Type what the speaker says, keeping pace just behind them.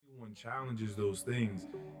one challenges those things,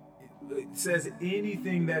 it says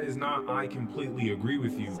anything that is not "I completely agree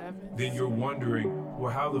with you," then you're wondering,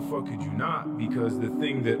 well, how the fuck could you not? Because the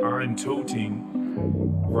thing that I'm toting,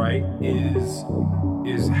 right,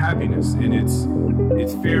 is happiness, and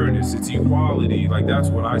it's fairness, it's equality. Like, that's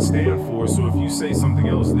what I stand for. So if you say something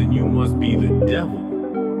else, then you must be the devil.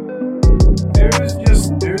 There's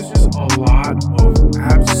just a lot of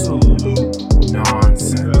absolute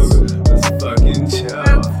nonsense. Let's fucking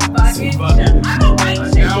chill.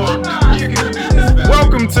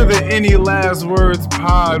 Welcome to the Any Last Words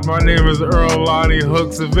pod. My name is Earl Lonnie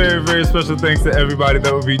Hooks. A very, very special thanks to everybody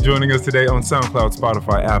that will be joining us today on SoundCloud,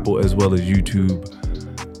 Spotify, Apple, as well as YouTube.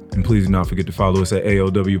 And please do not forget to follow us at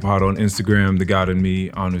ALW Pod on Instagram. The God in me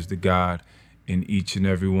honors the God in each and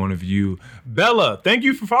every one of you. Bella, thank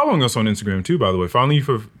you for following us on Instagram too, by the way.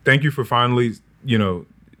 Thank you for finally,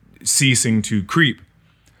 ceasing to creep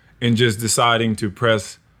and just deciding to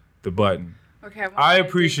press the button. Okay, well, I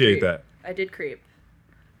appreciate that. I did creep.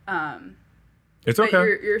 It's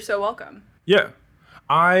okay. You're so welcome. Yeah.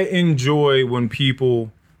 I enjoy when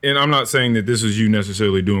people, and I'm not saying that this is you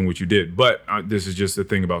necessarily doing what you did, but this is just the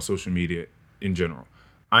thing about social media in general.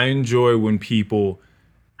 I enjoy when people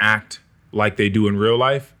act like they do in real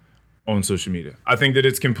life on social media. I think that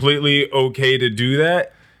it's completely okay to do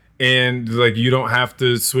that. And like, you don't have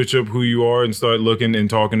to switch up who you are and start looking and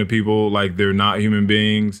talking to people like they're not human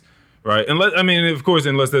beings, right?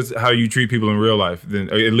 Unless that's how you treat people in real life, then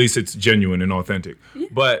at least it's genuine and authentic. Yeah.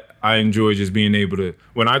 But I enjoy just being able to,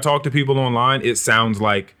 when I talk to people online, it sounds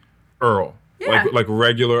like Earl, like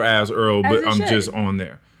regular ass Earl, but I'm just on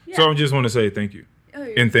there. Yeah. So I just want to say thank you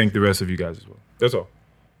and thank the rest of you guys as well. That's all.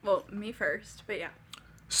 Well, me first, but yeah.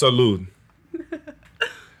 Salud.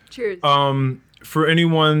 Cheers. For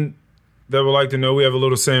anyone that would like to know, we have a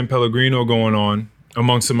little San Pellegrino going on,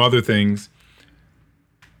 amongst some other things.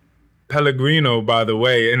 Pellegrino, by the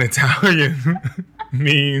way, in Italian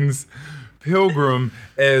means pilgrim,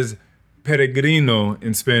 as peregrino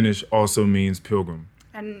in Spanish also means pilgrim.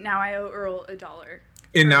 And now I owe Earl $1.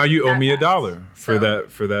 And now you owe me $1 for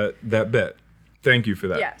that bet. Thank you for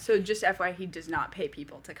that. Yeah, so just FYI, he does not pay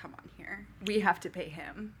people to come on here. We have to pay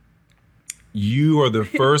him. You are the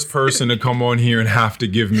first person to come on here and have to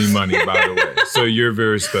give me money, by the way. So you're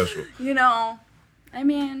very special. Now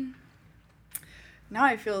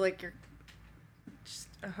I feel like you're just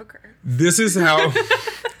a hooker. This is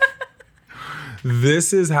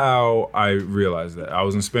how I realized that. I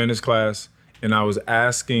was in Spanish class and I was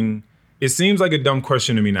asking, it seems like a dumb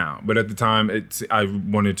question to me now, but at the time I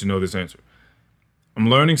wanted to know this answer. I'm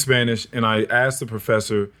learning Spanish and I asked the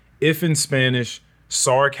professor if in Spanish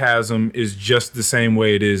sarcasm is just the same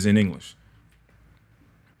way it is in English.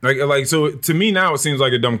 Like so to me now it seems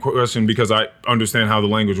like a dumb question because I understand how the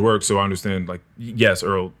language works, so I understand, like, yes,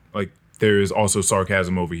 Earl, like, there is also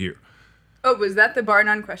sarcasm over here. Oh, was that the bar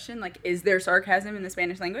none question? Like, is there sarcasm in the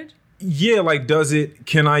Spanish language? Yeah, like,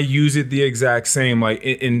 can I use it the exact same? Like,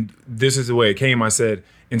 and this is the way it came. I said,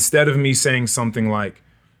 instead of me saying something like,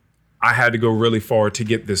 I had to go really far to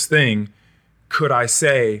get this thing, could I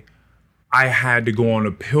say, I had to go on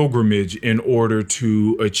a pilgrimage in order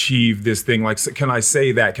to achieve this thing? Like, can I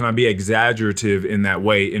say that? Can I be exaggerative in that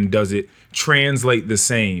way? And does it translate the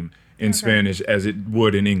same in Spanish as it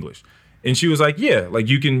would in English? And she was like, yeah, like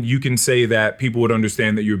you can say that. People would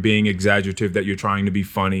understand that you're being exaggerative, that you're trying to be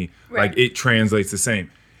funny. Right. Like, it translates the same.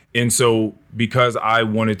 And so because I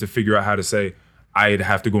wanted to figure out how to say I'd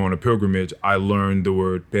have to go on a pilgrimage, I learned the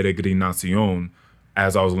word peregrinación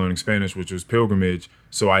as I was learning Spanish, which was pilgrimage.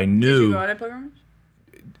 So I knew. Did you go on a pilgrimage?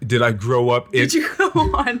 Did I grow up? Did you go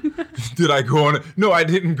on? Did I go on? No, I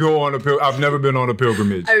didn't go on a pilgrimage. I've never been on a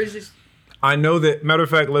pilgrimage. I know that. Matter of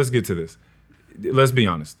fact, let's get to this. Let's be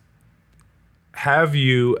honest. Have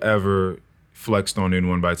you ever flexed on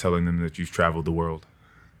anyone by telling them that you've traveled the world?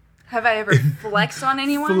 Have I ever flexed on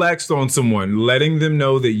anyone? Flexed on someone, letting them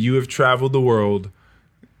know that you have traveled the world,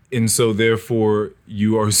 and so therefore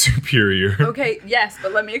you are superior. Okay, yes,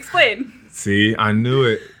 but let me explain. See, I knew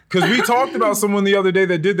it. Because we talked about someone the other day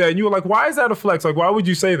that did that, and you were like, why is that a flex? Like, why would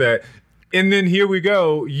you say that? And then here we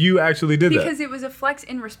go, you actually did that. Because it was a flex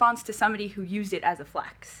in response to somebody who used it as a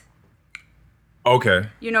flex. Okay.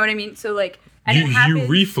 You know what I mean? So, like, you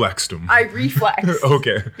reflexed them. I reflexed.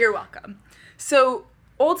 Okay. You're welcome. So,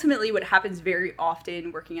 ultimately, what happens very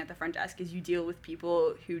often working at the front desk is you deal with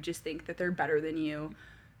people who just think that they're better than you.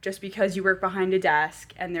 Just because you work behind a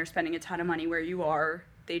desk and they're spending a ton of money where you are,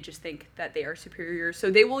 they just think that they are superior. So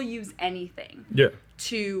they will use anything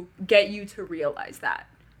to get you to realize that.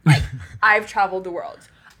 Like, I've traveled the world.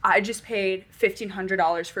 I just paid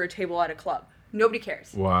 $1,500 for a table at a club. Nobody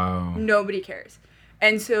cares. Wow. Nobody cares.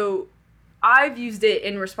 And so I've used it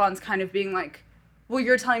in response kind of being like, well,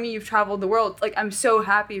 you're telling me you've traveled the world. Like, I'm so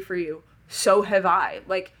happy for you. So have I.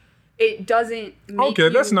 Like, it doesn't make Okay,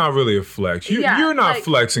 that's not really a flex. You're not like,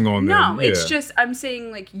 flexing on them. No, it's just, I'm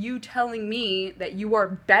saying, like, you telling me that you are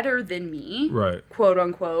better than me, right, quote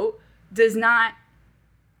unquote, does not,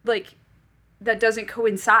 like, that doesn't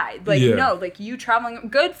coincide. Like, no, like, you traveling,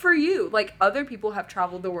 good for you. Like, other people have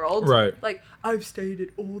traveled the world. Right. Like, I've stayed at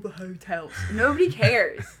all the hotels. Nobody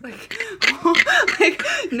cares. like,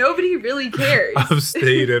 nobody really cares. I've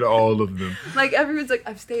stayed at all of them. Like, everyone's like,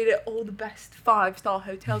 I've stayed at all the best 5-star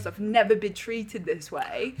hotels. I've never been treated this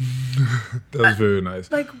way. That was very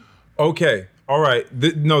nice. Like, okay, all right.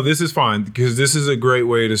 No, this is fine, because this is a great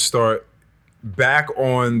way to start back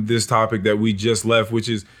on this topic that we just left, which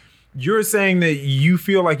is, you're saying that you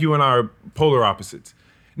feel like you and I are polar opposites.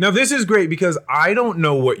 Now, this is great because I don't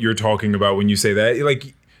know what you're talking about when you say that.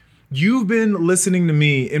 Like, you've been listening to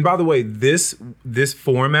me. And by the way, this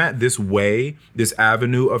format, this way, this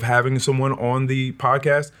avenue of having someone on the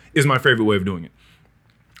podcast is my favorite way of doing it.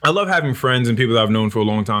 I love having friends and people that I've known for a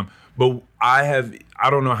long time. But I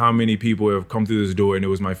don't know how many people have come through this door and it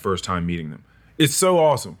was my first time meeting them. It's so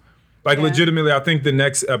awesome. Like, legitimately, I think the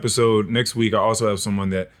next episode, next week, I also have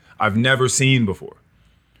someone that I've never seen before,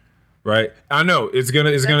 right? I know it's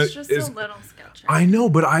gonna. a little sketchy. I know,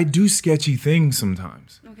 but I do sketchy things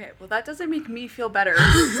sometimes. Okay, well, that doesn't make me feel better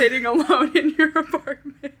sitting alone in your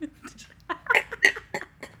apartment.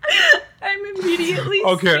 I'm immediately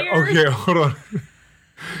scared. Okay, hold on.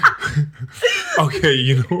 Okay,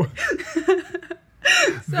 you know what?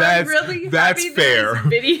 So that's fair. That's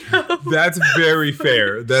very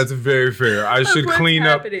fair. That's very fair. I should clean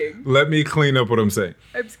up. Let me clean up what I'm saying.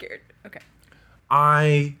 I'm scared. Okay.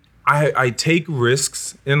 I take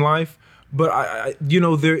risks in life, but I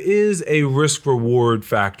there is a risk reward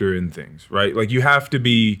factor in things, right? Like, you have to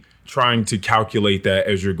be trying to calculate that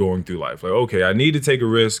as you're going through life. Like, okay, I need to take a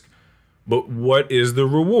risk, but what is the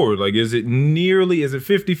reward? Like, is it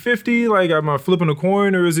 50-50? Like, am I flipping a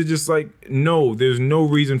coin, or is it just like, no, there's no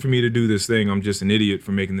reason for me to do this thing. I'm just an idiot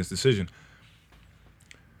for making this decision.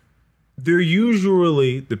 They're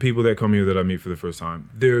usually, the people that come here that I meet for the first time,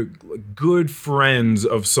 they're good friends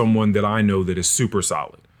of someone that I know that is super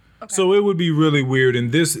solid. Okay. So it would be really weird.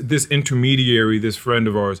 And this intermediary, this friend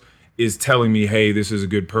of ours, is telling me, hey, this is a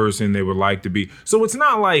good person, they would like to be. So it's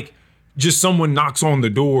not like just someone knocks on the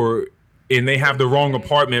door and they have the wrong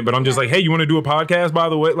apartment, but I'm just like, hey, you want to do a podcast, by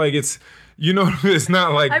the way? Like, it's, it's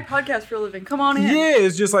not like... I podcast for a living. Come on in. Yeah,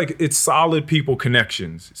 it's just like, it's solid people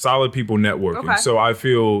connections, solid people networking. Okay. So I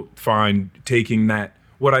feel fine taking that,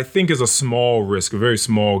 what I think is a small risk, a very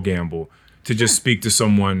small gamble, to just speak to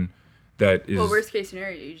someone that is... Well, worst case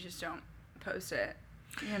scenario, you just don't post it,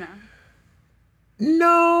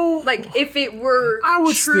 No. Like, if it were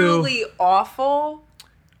truly awful,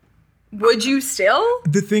 would you still?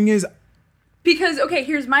 The thing is... Because, okay,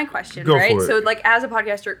 here's my question, Go right? for it. So, like, as a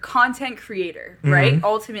podcaster, content creator, right?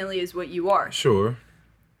 Ultimately is what you are. Sure.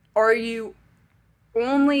 Are you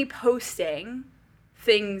only posting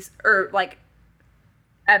things or, like,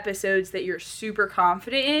 episodes that you're super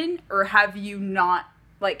confident in? Or have you not,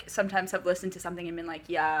 like, sometimes have listened to something and been like,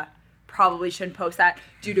 yeah, probably shouldn't post that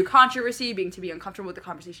due to controversy, being uncomfortable with the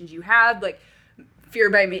conversations you had? Like, fear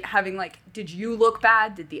by having, like, did you look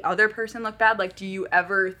bad? Did the other person look bad? Like, do you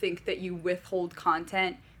ever think that you withhold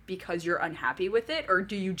content because you're unhappy with it? Or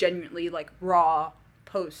do you genuinely, like, raw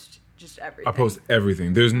post just everything? I post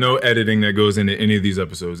everything. There's no editing that goes into any of these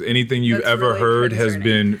episodes. Anything you've ever heard has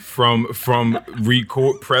been from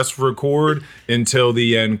press record until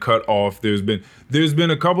the end, cut off. There's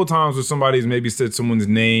been a couple times where somebody's maybe said someone's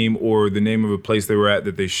name or the name of a place they were at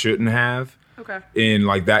that they shouldn't have. Okay. And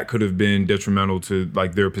like that could have been detrimental to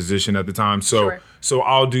like their position at the time. So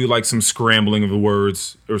I'll do like some scrambling of the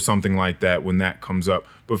words or something like that when that comes up.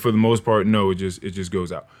 But for the most part, no, it just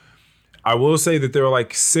goes out. I will say that there are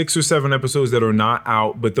like 6 or 7 episodes that are not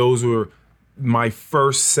out, but those were my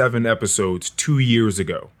first 7 episodes 2 years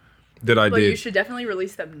ago that I did. Well, you should definitely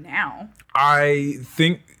release them now. I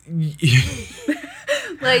think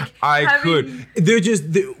like could. They're just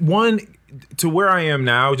one. To where I am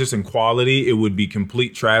now, just in quality, it would be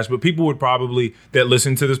complete trash. But people would probably, that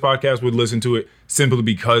listen to this podcast, would listen to it simply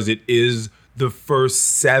because it is the first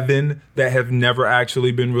 7 that have never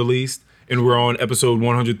actually been released. And we're on episode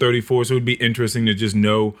 134, so it would be interesting to just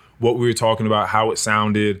know what we were talking about, how it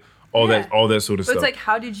sounded, all that sort of stuff. But it's like,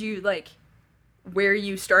 how did you, like, where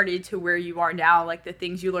you started to where you are now, like the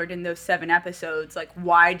things you learned in those 7 episodes, like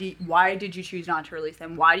why did you choose not to release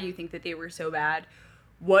them? Why do you think that they were so bad?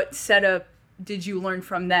 What setup did you learn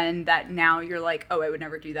from then that now you're like, oh, I would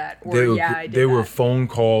never do that? Or I did they were phone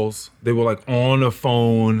calls. They were like on a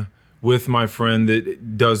phone with my friend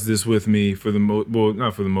that does this with me for the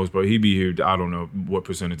not for the most part. He'd be here, I don't know what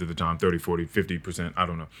percentage of the time, 30, 40, 50%, I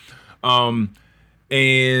don't know.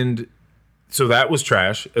 And so that was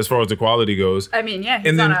trash as far as the quality goes. I mean, yeah,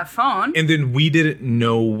 he's on a phone. And then we didn't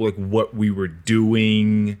know like what we were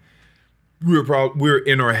doing. We were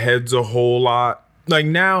in our heads a whole lot. Like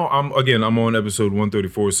now, I'm on episode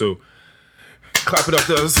 134, so clap it up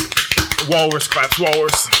to us. Walrus claps,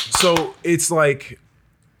 walrus. So it's like,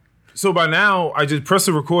 so by now, I just press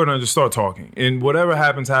the record and I just start talking. And whatever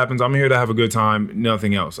happens, happens. I'm here to have a good time,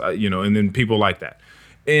 nothing else, and then people like that.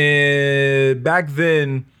 And back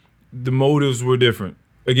then, the motives were different.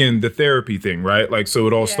 Again, the therapy thing, right? Like, so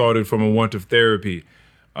it all started from a want of therapy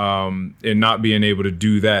and not being able to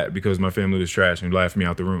do that because my family was trash and laughed me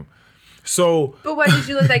out the room. So, but why did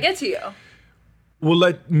you let that get to you? Well,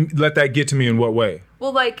 let that get to me in what way?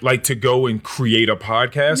 Well, like to go and create a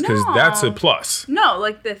podcast, because that's a plus. No,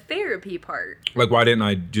 like the therapy part. Like, why didn't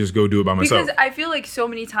I just go do it by myself? Because I feel like so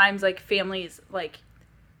many times, like families, like,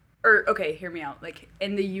 or okay, hear me out. Like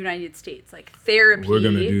in the United States, like therapy. We're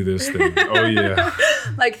gonna do this thing. Oh yeah.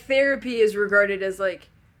 Like therapy is regarded as like,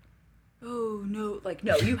 oh no, like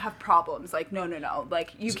no, you have problems. Like no,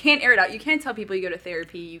 like you can't air it out. You can't tell people you go to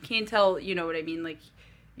therapy. You can't tell, you know what I mean? Like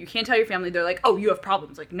you can't tell your family. They're like, oh, you have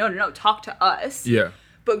problems. Like no, talk to us. Yeah.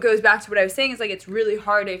 But goes back to what I was saying is like it's really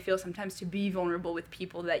hard, I feel, sometimes to be vulnerable with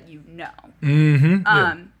people that you know.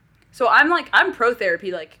 Mm-hmm. So I'm pro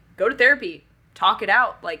therapy. Like go to therapy, talk it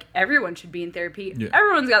out. Like everyone should be in therapy. Yeah.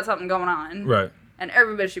 Everyone's got something going on. Right. And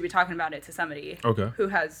everybody should be talking about it to somebody. Okay. Who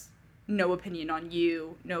has no opinion on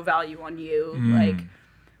you, no value on you. Like,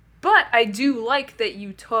 but I do like that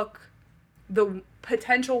you took the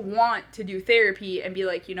potential want to do therapy and be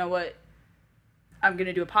like, you know what, I'm going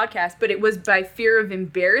to do a podcast. But it was by fear of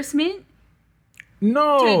embarrassment?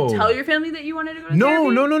 No. To tell your family that you wanted to go to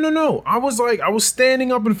therapy? No. I was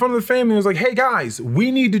standing up in front of the family. I was like, hey guys,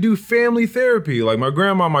 we need to do family therapy. Like my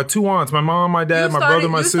grandma, my two aunts, my mom, my dad, my brother,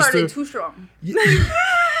 my sister. You started too strong.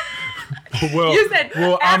 Well, you said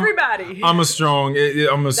everybody. I'm a strong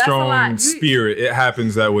spirit. It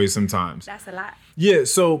happens that way sometimes. That's a lot. Yeah,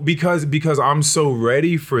 so because I'm so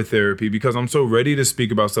ready for therapy, because I'm so ready to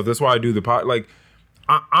speak about stuff. That's why I do the pod. Like,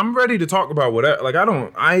 I'm ready to talk about whatever. Like,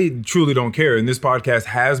 I truly don't care. And this podcast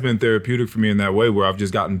has been therapeutic for me in that way, where I've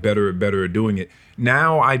just gotten better at doing it.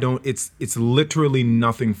 Now I don't. It's literally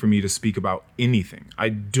nothing for me to speak about anything. I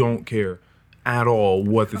don't care at all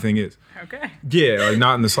what the thing is. Okay. Yeah, like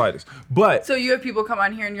not in the slightest. But so you have people come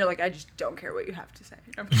on here and you're like, I just don't care what you have to say.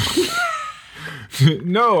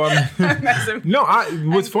 No,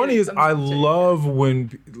 what's funny is I love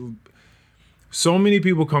when so many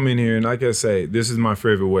people come in here, and like I say, this is my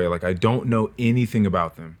favorite way. Like, I don't know anything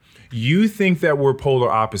about them. You think that we're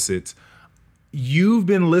polar opposites. You've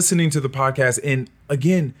been listening to the podcast, and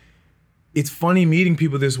again, it's funny meeting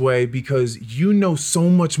people this way because you know so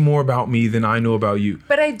much more about me than I know about you.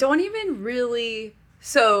 But I don't even really,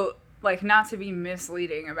 so like, not to be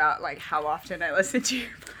misleading about like how often I listen to your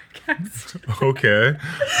podcast. Okay.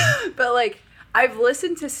 But like, I've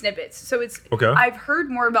listened to snippets, so it's okay. I've heard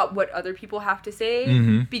more about what other people have to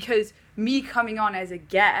say because me coming on as a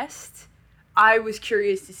guest, I was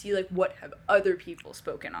curious to see like what have other people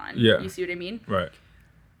spoken on. Yeah. You see what I mean? Right.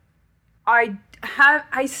 I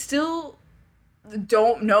still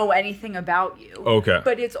don't know anything about you. Okay.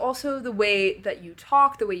 But it's also the way that you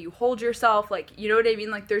talk, the way you hold yourself, like, you know what I mean?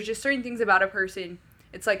 Like, there's just certain things about a person.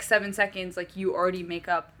 It's like 7 seconds, like, you already make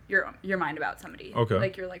up your mind about somebody. Okay.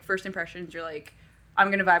 Like, your, like, first impressions, you're like, I'm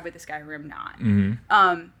going to vibe with this guy or I'm not. Mm-hmm.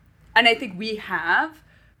 And I think we have,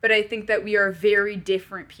 but I think that we are very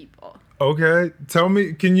different people. Okay. Tell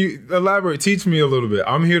me, can you elaborate? Teach me a little bit.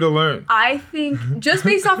 I'm here to learn. I think just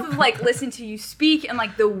based off of, like, listening to you speak and,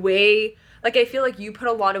 like, the way... Like, I feel like you put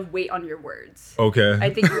a lot of weight on your words. Okay.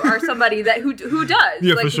 I think you are somebody that who does.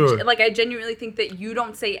 Yeah, like, for sure. Like, I genuinely think that you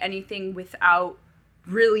don't say anything without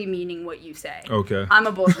really meaning what you say. Okay. I'm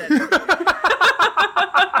a bullshitter.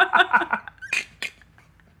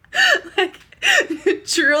 Like,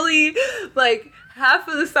 truly, like, half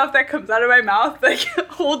of the stuff that comes out of my mouth, like,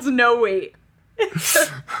 holds no weight.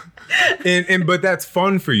 But that's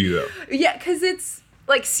fun for you, though. Yeah, because it's,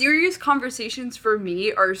 like, serious conversations for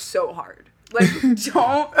me are so hard. Like,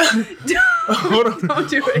 don't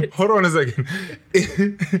do it. Hold on a second.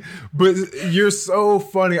 But you're so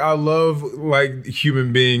funny. I love, like,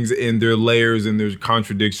 human beings and their layers and their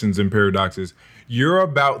contradictions and paradoxes. You're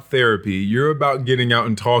about therapy. You're about getting out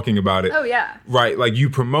and talking about it. Oh, yeah. Right. Like, you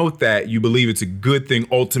promote that. You believe it's a good thing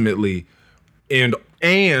ultimately. And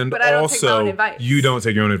But I don't take my own also, advice. you don't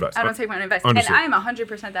take your own advice. I don't take my own advice. Understood. And I am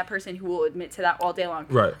 100% that person who will admit to that all day long.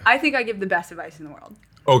 Right. I think I give the best advice in the world.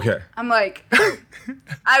 Okay. I'm like,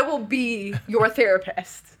 I will be your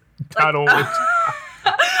therapist. I don't.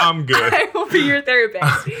 I'm good. I will be your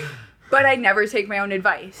therapist. But I never take my own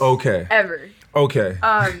advice. Okay. Ever. Okay.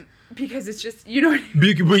 Because it's just, you know what I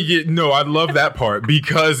mean? But no, I love that part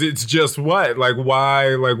because it's just what? Like, why?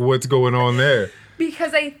 Like, what's going on there?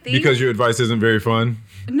 Because I think... Because your advice isn't very fun?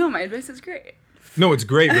 No, my advice is great. No, it's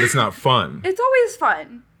great, but it's not fun. It's always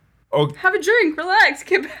fun. Oh, Have a drink, relax,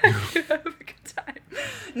 get back, have a good time.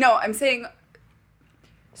 No, I'm saying...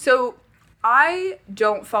 So, I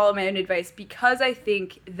don't follow my own advice because I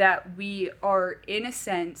think that we are, in a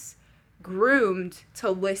sense, groomed to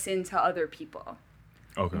listen to other people.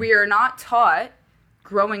 okay. We are not taught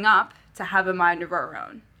growing up to have a mind of our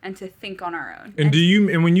own and to think on our own.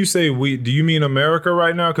 And when you say we, do you mean America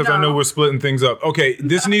right now? Because I know No. we're splitting things up. Okay,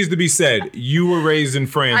 this needs to be said. You were raised in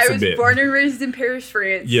France I a was bit. born and raised in Paris,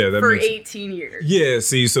 France Yeah, that for makes- 18 years. Yeah,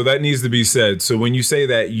 see, so that needs to be said. So when you say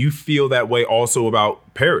that, you feel that way also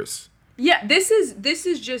about Paris. Yeah, this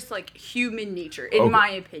is just like human nature, in Okay. my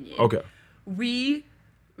opinion. Okay. We,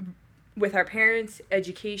 with our parents,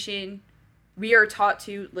 education, we are taught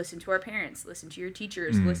to listen to our parents, listen to your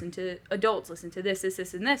teachers, listen to adults, listen to this,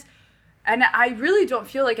 and this. And I really don't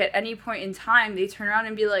feel like at any point in time they turn around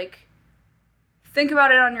and be like, think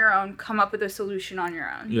about it on your own, come up with a solution on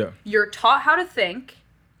your own. Yeah. You're taught how to think,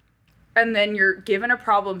 and then you're given a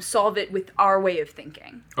problem, solve it with our way of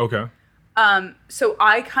thinking. Okay. So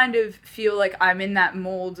I kind of feel like I'm in that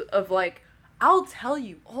mold of like, I'll tell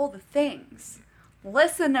you all the things.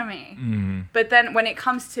 Listen to me. Mm-hmm. But then when it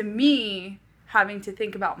comes to me having to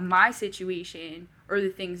think about my situation or the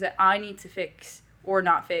things that I need to fix or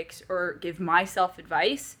not fix or give myself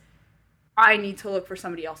advice, I need to look for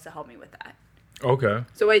somebody else to help me with that. Okay.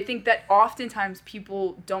 So I think that oftentimes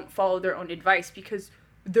people don't follow their own advice because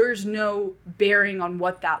there's no bearing on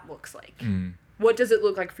what that looks like. What does it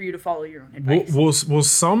look like for you to follow your own advice? Well,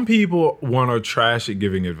 some people want to trash at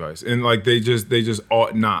giving advice, and like they just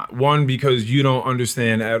ought not. One, because you don't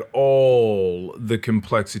understand at all the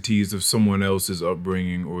complexities of someone else's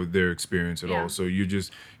upbringing or their experience at Yeah. all. So you're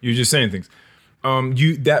just saying things.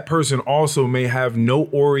 That person also may have no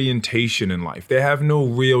orientation in life. They have no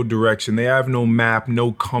real direction. They have no map,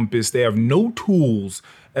 no compass. They have no tools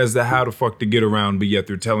as to how the fuck to get around, but yet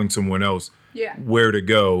they're telling someone else Yeah. where to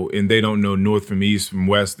go, and they don't know north from east from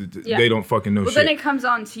west. Yeah. They don't fucking know Well, shit. then it comes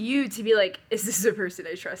on to you to be like, is this a person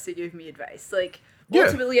I trust to give me advice? Like, Yeah.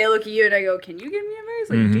 ultimately, I look at you and I go, can you give me advice?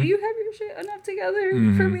 Like, do you have your shit enough together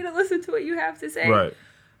for me to listen to what you have to say? Right.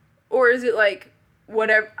 Or is it like,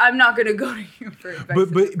 whatever, I'm not going to go to you for advice. But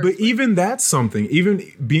in the first place. even that's something. Even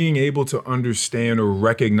being able to understand or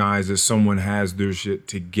recognize that someone has their shit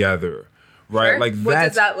together, right? Sure. Like What that's,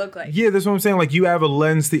 does that look like? Yeah, that's what I'm saying. Like you have a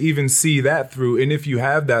lens to even see that through, and if you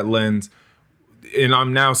have that lens, and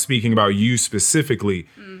I'm now speaking about you specifically,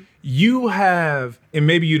 you have, and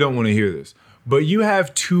maybe you don't want to hear this, but you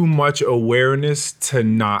have too much awareness to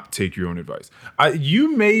not take your own advice.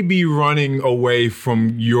 You may be running away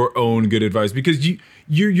from your own good advice because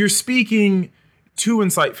you're speaking too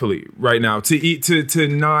insightfully right now to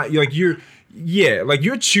not like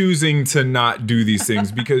you're choosing to not do these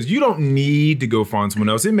things because you don't need to go find someone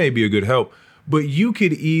else. It may be a good help, but you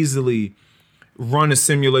could easily run a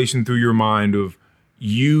simulation through your mind of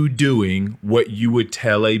you doing what you would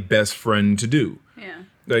tell a best friend to do. Yeah.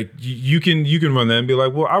 Like you can run that and be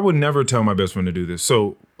like, well, I would never tell my best friend to do this.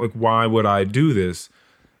 So like, why would I do this?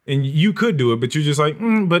 And you could do it, but you're just like,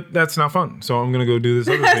 but that's not fun. So I'm gonna go do this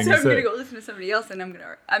other thing So I'm instead. going to go listen to somebody else and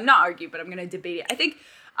I'm not argue, but I'm going to debate it. I think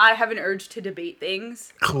I have an urge to debate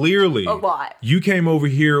things Clearly, a lot. You came over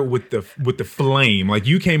here with the flame. Like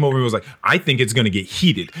you came over and was like, I think it's gonna get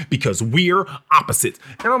heated because we're opposites.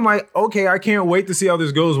 And I'm like, okay, I can't wait to see how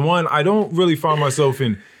this goes. One, I don't really find myself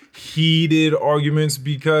in heated arguments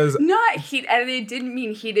because Not heat, and it didn't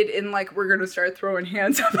mean heated in like we're gonna start throwing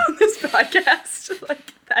hands up on this podcast.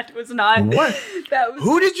 Like that was not What? That was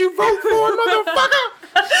who did you vote for,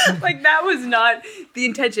 motherfucker? like that was not the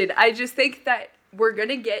intention. I just think that we're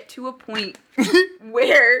gonna get to a point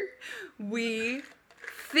where we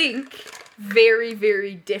think very,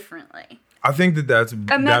 very differently. I think And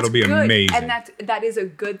that'll be good. amazing. And that is a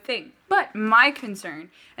good thing. But my concern,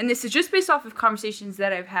 and this is just based off of conversations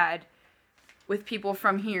that I've had with people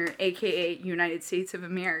from here, aka United States of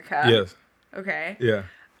America. Yes. Okay. Yeah.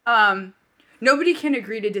 Nobody can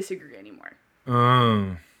agree to disagree anymore.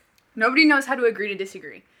 Nobody knows how to agree to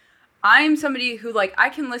disagree. I'm somebody who, like, I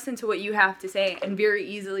can listen to what you have to say and very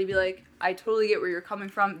easily be like, I totally get where you're coming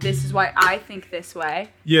from. This is why I think this way.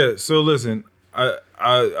 Yeah. So listen,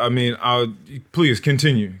 I mean, please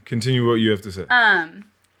continue what you have to say.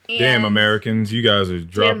 Damn, Americans, you guys are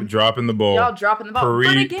dropping the ball. Y'all dropping the ball.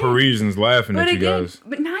 Parisians laughing at you guys.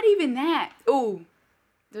 But not even that. Oh,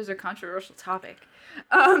 there's a controversial topic.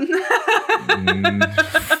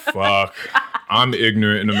 Fuck. I'm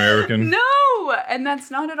ignorant and American. No, and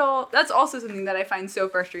that's not at all. That's also something that I find so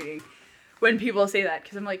frustrating when people say that,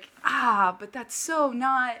 because I'm like, but that's so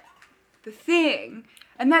not the thing.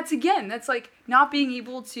 And that's like not being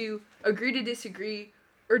able to agree to disagree,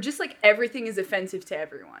 or just like everything is offensive to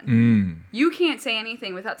everyone. You can't say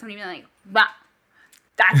anything without somebody being like, wow,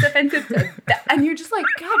 that's offensive to that. And you're just like,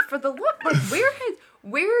 God, for the love, like,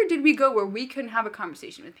 where did we go where we couldn't have a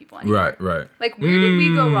conversation with people anymore? Right. Like, where did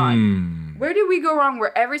we go wrong? Where did we go wrong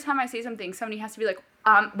where every time I say something, somebody has to be like,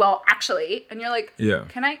 well, actually, and you're like, yeah.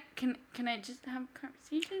 Can I just have a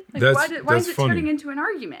conversation? Like, why is it turning into an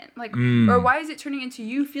argument? Like, or why is it turning into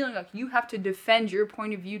you feeling like you have to defend your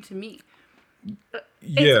point of view to me?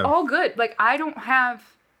 It's all good. Like, I don't have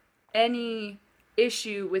any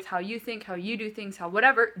issue with how you think, how you do things, how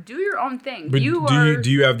whatever. Do your own thing. But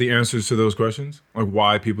do you have the answers to those questions? Like,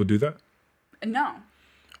 why people do that? No.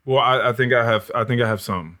 Well, I think I have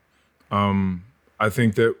some. I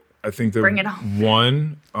think that Bring it on.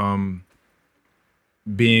 One,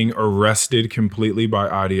 being arrested completely by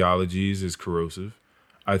ideologies is corrosive.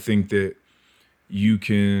 I think that you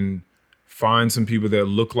can find some people that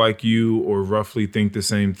look like you or roughly think the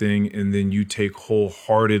same thing, and then you take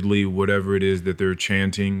wholeheartedly whatever it is that they're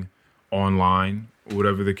chanting online,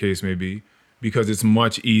 whatever the case may be, because it's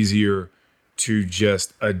much easier to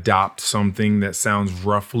just adopt something that sounds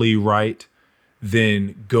roughly right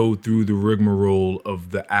than go through the rigmarole of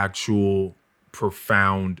the actual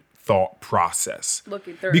profound thought process.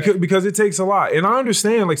 Looking through because it takes a lot. And I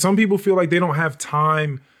understand, like, some people feel like they don't have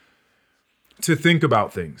time to think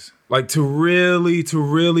about things, like to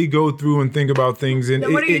really go through and think about things.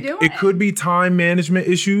 And what are you doing? It could be time management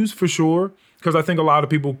issues for sure, because I think a lot of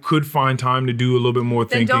people could find time to do a little bit more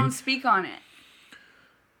thinking. Then don't speak on it.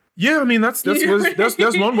 Yeah, I mean that's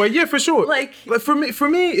one way. Yeah, for sure. Like for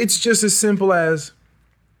me, it's just as simple as.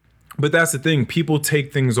 But that's the thing. People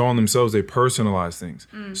take things on themselves. They personalize things.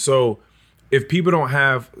 So if people don't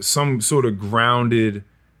have some sort of grounded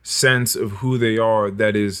sense of who they are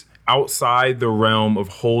that is outside the realm of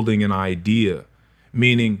holding an idea,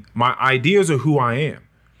 meaning my ideas are who I am.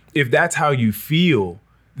 If that's how you feel,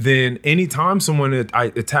 then anytime someone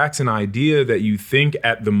attacks an idea that you think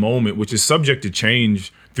at the moment, which is subject to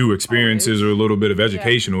change through experiences or a little bit of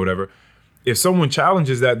education or whatever, if someone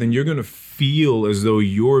challenges that, then you're going to feel as though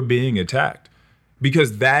you're being attacked,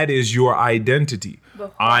 because that is your identity.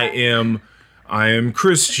 I am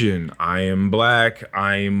Christian. I am black.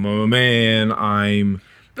 I'm a man. I'm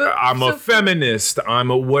a feminist. I'm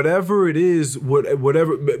a whatever it is.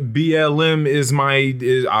 Whatever BLM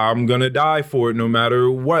is I'm gonna die for it, no matter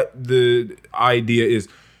what the idea is.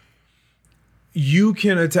 You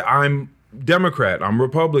can attack. I'm Democrat. I'm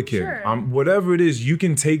Republican. Sure. I'm whatever it is. You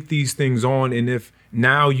can take these things on, and if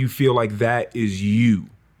now you feel like that is you,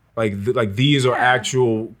 like these are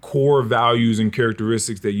actual core values and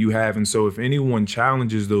characteristics that you have, and so if anyone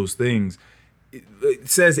challenges those things, it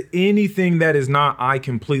says anything that is not I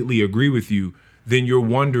completely agree with you, then you're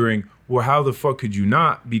wondering, well, how the fuck could you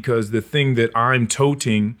not? Because the thing that I'm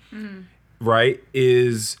toting, right,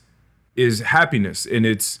 is happiness, and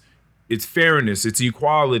it's fairness, it's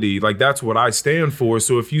equality. Like, that's what I stand for.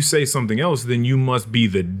 So if you say something else, then you must be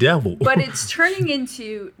the devil. But it's turning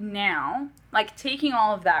into now, like, taking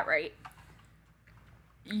all of that, right?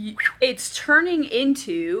 It's turning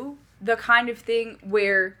into the kind of thing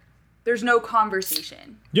where there's no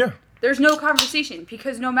conversation. Yeah. There's no conversation,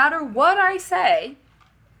 because no matter what I say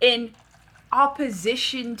in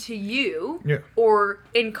opposition to you or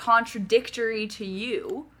in contradictory to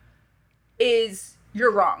you,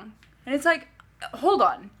 you're wrong. And it's like, hold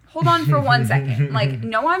on for 1 second. Like,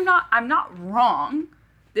 no, I'm not wrong.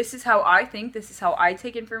 This is how I think. This is how I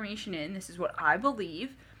take information in. This is what I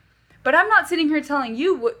believe. But I'm not sitting here telling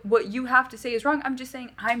you what you have to say is wrong. I'm just saying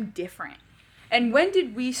I'm different. And when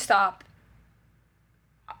did we stop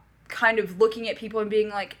kind of looking at people and being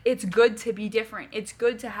like, it's good to be different. It's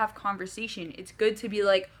good to have conversation. It's good to be,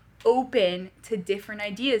 like, open to different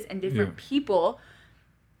ideas and different people.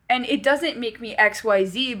 And it doesn't make me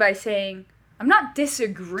XYZ by saying, I'm not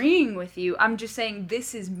disagreeing with you. I'm just saying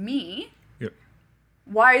this is me. Yep.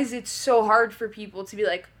 Why is it so hard for people to be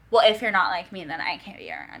like, well, if you're not like me, then I can't be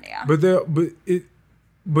your idea?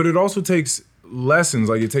 But it also takes lessons.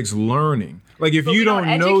 Like, it takes learning. Like, if But you we don't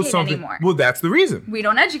know educate something, anymore. well, that's the reason. We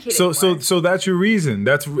don't educate So anymore. that's your reason.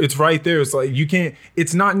 It's right there. It's like, you can't.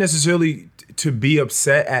 It's not necessarily to be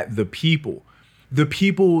upset at the people. The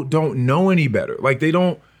people don't know any better. Like, they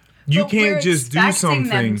don't. You But we're can't just do expecting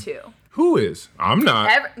something. them to. Who is? I'm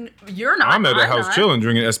not. You're not. I'm at the house not. chilling,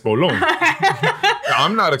 drinking Espolón.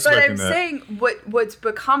 I'm not But expecting I'm that. saying what's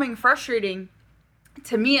becoming frustrating,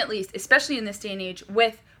 to me at least, especially in this day and age,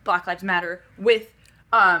 with Black Lives Matter, with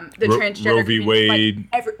the transgender Roe v. community, Wade.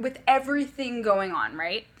 with everything going on,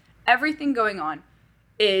 right? Everything going on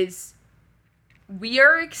is we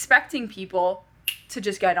are expecting people to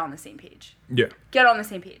just get on the same page. Yeah. Get on the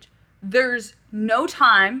same page. There's no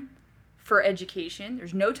time for education.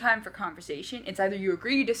 There's no time for conversation. It's either you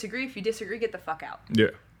agree, you disagree. If you disagree, get the fuck out. Yeah.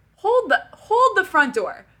 Hold the front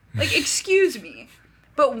door. Like, excuse me.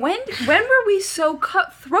 But when were we so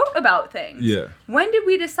cutthroat about things? Yeah. When did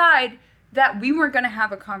we decide that we weren't going to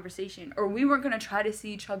have a conversation, or we weren't going to try to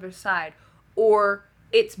see each other's side, or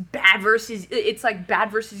it's bad versus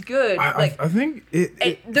good? I think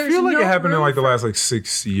I there's feel like no it happened in room like the for- last like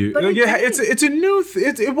 6 years. But Like, it yeah, it's a new.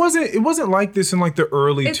 It wasn't like this in like the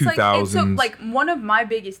early It's 2000s. like one of my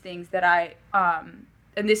biggest things that I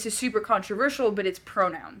and this is super controversial, but it's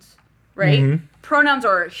pronouns, right? Mm-hmm. Pronouns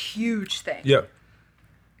are a huge thing. Yeah.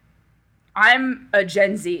 I'm a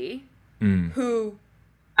Gen Z Mm. who,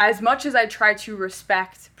 as much as I try to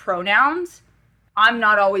respect pronouns, I'm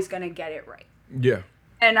not always going to get it right. Yeah.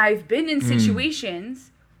 And I've been in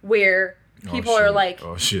situations where people are like,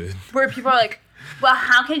 oh shit. where people are like, well,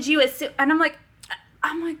 how could you assume? And I'm like,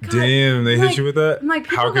 God. Damn, they hit you with that? I'm like,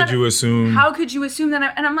 How people could you assume? How could you assume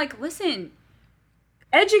that? And I'm like, listen,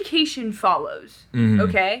 education follows, Mm-hmm.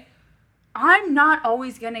 okay? I'm not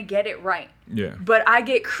always going to get it right. Yeah. But I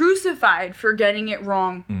get crucified for getting it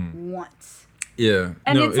wrong once. Yeah.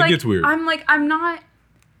 And no, it's it like, gets weird. I'm not,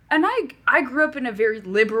 and I grew up in a very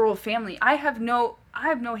liberal family. I have no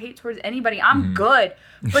hate towards anybody. I'm good.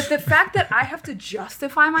 But the fact that I have to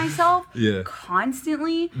justify myself Yeah.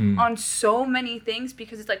 constantly on so many things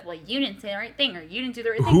because it's like, well, you didn't say the right thing, or you didn't do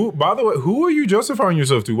the right thing.H by the way, who are you justifying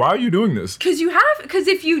yourself to? Why are you doing this? Because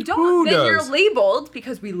if you don't, Who then you're does? labeled,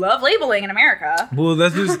 because we love labeling in America. Well,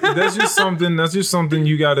 that's just something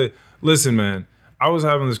you gotta listen, man. I was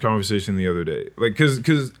having this conversation the other day, like,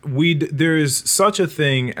 because there is such a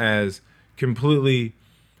thing as completely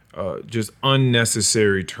just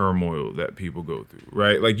unnecessary turmoil that people go through,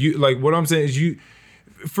 right? Like what I'm saying is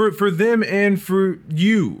for them and for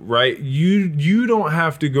you, right? You don't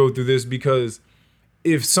have to go through this, because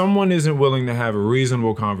if someone isn't willing to have a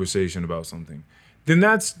reasonable conversation about something, then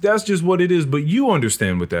that's just what it is. But you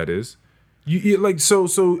understand what that is. You like so.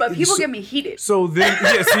 But people get me heated. So then,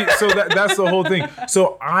 yeah, see, so that's the whole thing.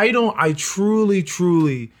 So I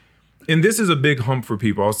truly, and this is a big hump for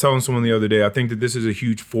people. I was telling someone the other day, I think that this is a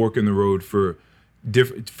huge fork in the road for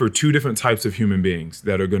two different types of human beings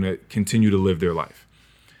that are going to continue to live their life.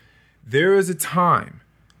 There is a time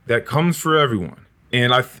that comes for everyone.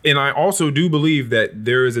 And I also do believe that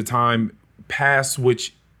there is a time past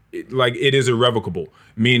which it is irrevocable.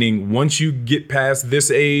 Meaning, once you get past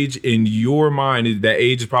this age, in your mind, that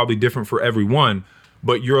age is probably different for everyone,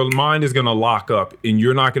 but your mind is going to lock up, and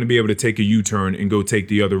you're not going to be able to take a U-turn and go take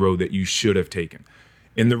the other road that you should have taken.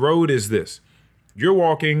 And the road is this. You're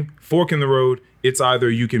walking, fork in the road. It's either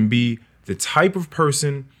you can be the type of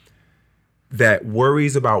person that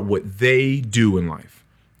worries about what they do in life,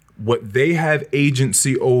 what they have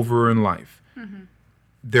agency over in life.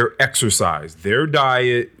 Their exercise, their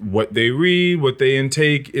diet, what they read, what they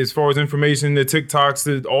intake as far as information, the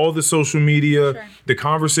TikToks, all the social media, Sure. the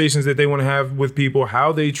conversations that they want to have with people,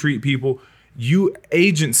 how they treat people. True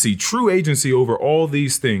agency over all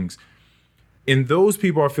these things. And those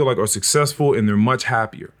people, I feel like, are successful, and they're much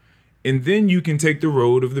happier. And then you can take the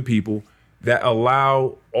road of the people that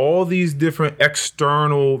allow all these different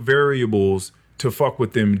external variables to fuck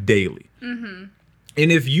with them daily. And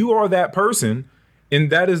if you are that person, and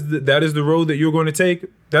that is the road that you're going to take,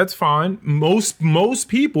 that's fine. Most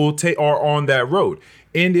people are on that road.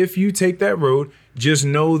 And if you take that road, just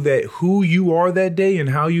know that who you are that day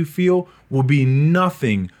and how you feel will be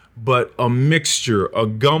nothing but a mixture, a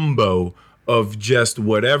gumbo of just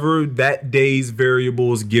whatever that day's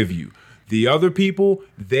variables give you. The other people,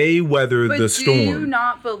 they weather the storm. Do you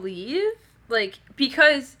not believe,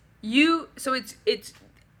 because so it's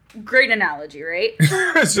great analogy, right?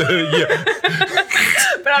 So, yeah.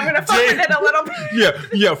 But I'm gonna fuck with it a little bit.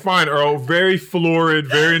 Yeah, fine, Earl. Very florid,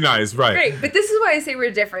 very nice, right? Great, but this is why I say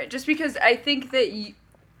we're different. Just because I think that you,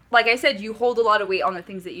 like I said, you hold a lot of weight on the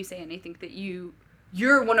things that you say, and I think that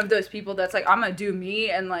you're one of those people that's like, I'm gonna do me,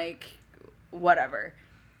 and whatever.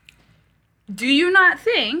 Do you not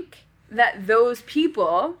think that those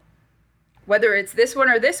people, whether it's this one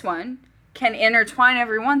or this one, can intertwine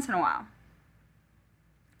every once in a while?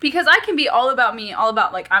 Because I can be all about me, all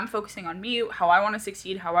about, like, I'm focusing on me, how I want to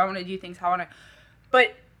succeed, how I want to do things,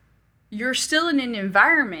 but you're still in an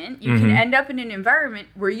environment, you can end up in an environment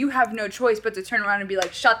where you have no choice but to turn around and be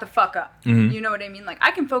like, shut the fuck up. You know what I mean? Like,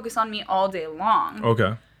 I can focus on me all day long.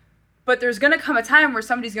 Okay. But there's going to come a time where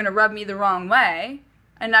somebody's going to rub me the wrong way,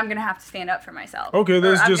 and I'm going to have to stand up for myself. Okay,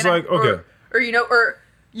 that's just like, okay. Or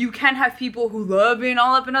you can have people who love being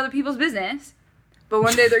all up in other people's business, but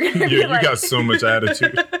one day they're going to be like... you got so much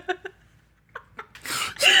attitude.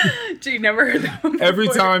 Gee, never heard that before. Every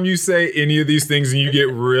time you say any of these things and you get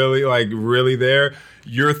really there,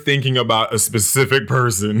 you're thinking about a specific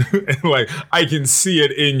person. Like, I can see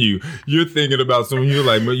it in you. You're thinking about someone you're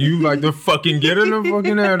like, but you like to fucking get in a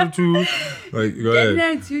fucking attitude. Like, go ahead. Get an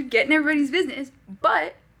attitude, get in everybody's business.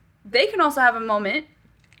 But they can also have a moment,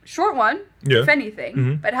 short one, if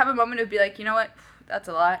anything, but have a moment of be like, you know what? That's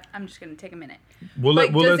a lot. I'm just going to take a minute. Well, let's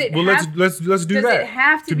do that. Does it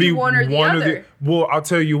have to be one or the other? Well, I'll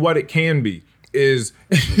tell you what it can be. Is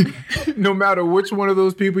no matter which one of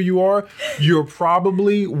those people you are, you're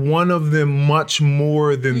probably one of them much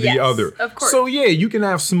more than the other. Of course. So yeah, you can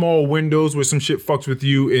have small windows where some shit fucks with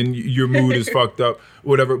you and your mood is fucked up,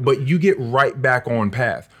 whatever, but you get right back on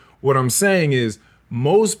path. What I'm saying is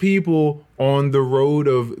most people on the road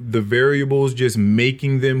of the variables just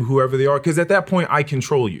making them whoever they are, because at that point I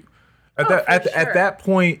control you. At that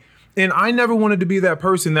point, and I never wanted to be that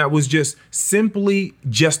person that was just simply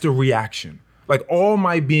just a reaction. Like, all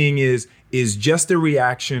my being is just a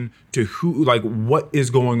reaction to what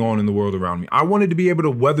is going on in the world around me. I wanted to be able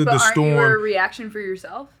to weather the storm. Aren't you a reaction for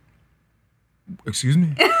yourself? Excuse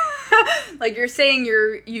me? Like, you're saying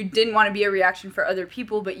you didn't want to be a reaction for other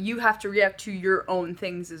people, but you have to react to your own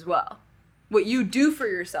things as well. What you do for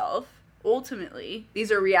yourself, ultimately,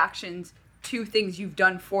 these are reactions to things you've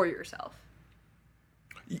done for yourself.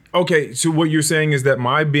 Okay, so what you're saying is that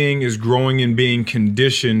my being is growing and being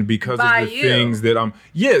conditioned because of the things that I'm...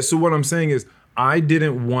 Yeah, so what I'm saying is I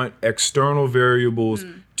didn't want external variables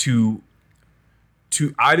to...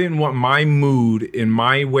 I didn't want my mood and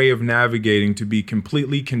my way of navigating to be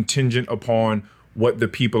completely contingent upon what the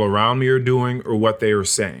people around me are doing or what they are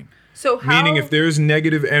saying. So meaning if there's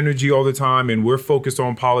negative energy all the time and we're focused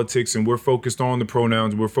on politics and we're focused on the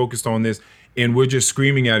pronouns, we're focused on this, and we're just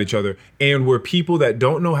screaming at each other, and we're people that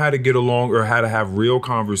don't know how to get along or how to have real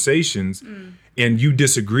conversations, and you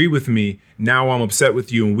disagree with me, now I'm upset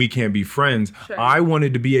with you and we can't be friends. Sure. I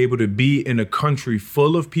wanted to be able to be in a country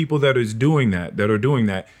full of people that are doing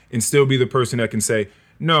that, and still be the person that can say,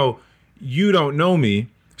 no, you don't know me,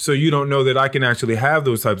 so you don't know that I can actually have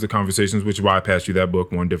those types of conversations, which is why I passed you that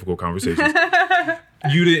book, One Difficult Conversations.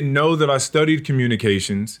 You didn't know that I studied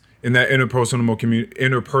communications, and that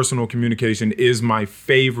interpersonal communication is my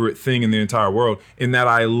favorite thing in the entire world, and that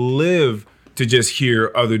I live to just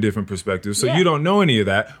hear other different perspectives. So you don't know any of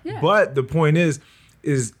that. Yeah. But the point is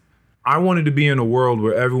I wanted to be in a world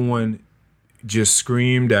where everyone just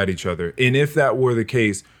screamed at each other. And if that were the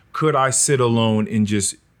case, could I sit alone and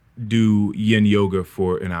just do yin yoga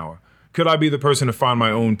for an hour? Could I be the person to find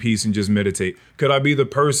my own peace and just meditate? Could I be the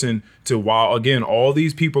person to, while, again, all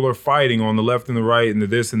these people are fighting on the left and the right and the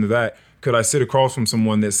this and the that, could I sit across from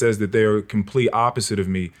someone that says that they are complete opposite of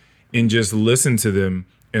me and just listen to them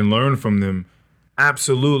and learn from them?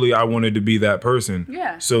 Absolutely, I wanted to be that person.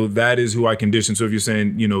 Yeah. So that is who I conditioned. So if you're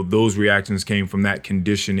saying, those reactions came from that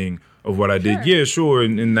conditioning of what I did, yeah, sure.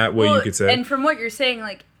 In that way, you could say. And from what you're saying,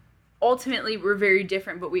 like, ultimately, we're very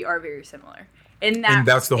different, but we are very similar. And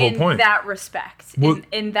that's the whole point. In that respect. Well,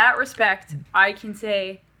 in that respect, I can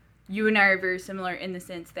say you and I are very similar in the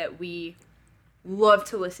sense that we love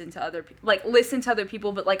to listen to other people. Like, listen to other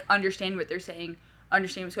people, but, like, understand what they're saying.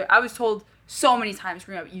 Understand what's going on. I was told so many times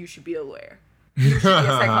growing up, you should be a lawyer. You should be a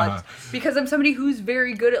psychologist. Because I'm somebody who's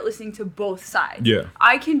very good at listening to both sides. Yeah.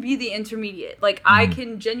 I can be the intermediate. Like, I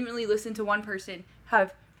can genuinely listen to one person,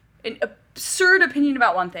 have an absurd opinion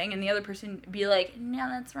about one thing, and the other person be like, no,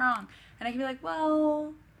 that's wrong. And I can be like,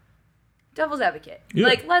 well, devil's advocate. Yeah.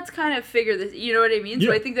 Like, let's kind of figure this, you know what I mean? Yeah.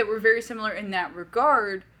 So I think that we're very similar in that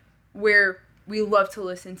regard, where we love to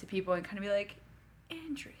listen to people and kind of be like,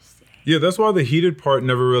 interesting. Yeah, that's why the heated part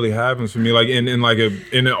never really happens for me. Like in an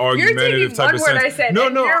argumentative type of sense. You're taking one word I said,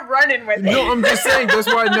 and you're running with it. No, I'm just saying that's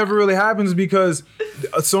why it never really happens, because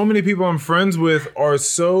so many people I'm friends with are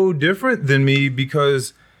so different than me,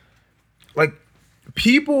 because, like,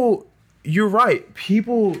 people... You're right.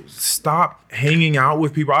 People stop hanging out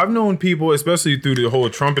with people. I've known people, especially through the whole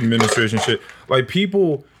Trump administration shit, like,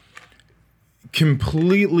 people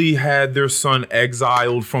completely had their son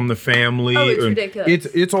exiled from the family. Oh, it's ridiculous.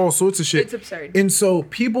 It's all sorts of shit. It's absurd. And so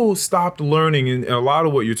people stopped learning, and a lot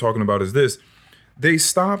of what you're talking about is this. They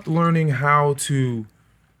stopped learning how to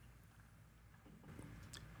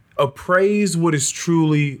appraise what is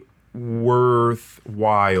truly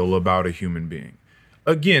worthwhile about a human being.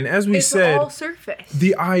 Again, as we said, all surface.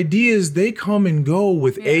 The ideas, they come and go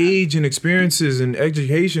with age and experiences and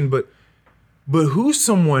education, but who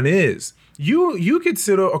someone is. You could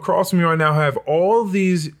sit across from me right now, have all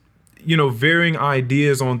these, varying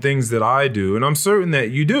ideas on things that I do, and I'm certain that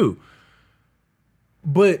you do.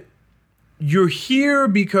 But you're here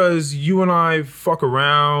because you and I fuck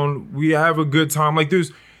around, we have a good time. Like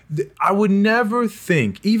I would never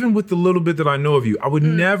think, even with the little bit that I know of you, I would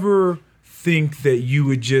never think that you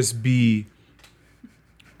would just be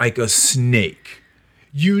like a snake,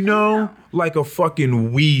 like a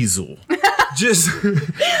fucking weasel. Just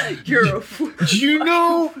you're a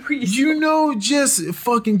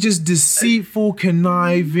just deceitful,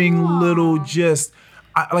 conniving little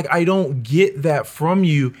I don't get that from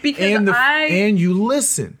you. Because and you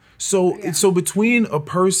listen. So between a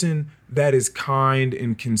person that is kind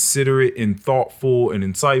and considerate and thoughtful and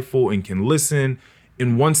insightful and can listen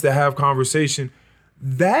and wants to have conversation,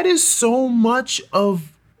 that is so much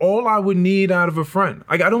of all I would need out of a friend.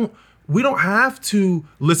 Like we don't have to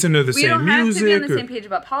listen to the same music. We don't have to be on the same page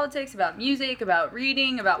about politics, about music, about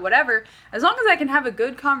reading, about whatever. As long as I can have a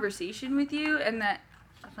good conversation with you and that...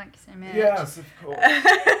 Thank you so much. Yes, of course.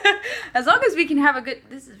 As long as we can have a good...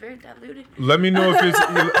 This is very diluted. Let me know if it's...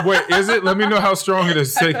 Wait, is it? Let me know how strong it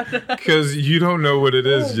is. Because you don't know what it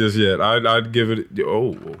is just yet. I'd give it...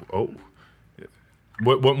 Oh.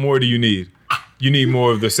 What more do you need? You need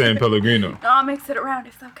more of the San Pellegrino. No, I'll mix it around.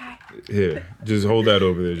 It's okay. Here, just hold that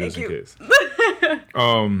over there just in case.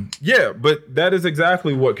 Yeah, but that is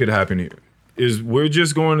exactly what could happen here. Is we're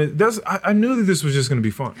just going to... I knew that this was just going to be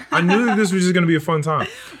fun. I knew that this was just going to be a fun time.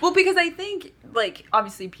 Well, because I think,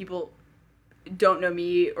 obviously people don't know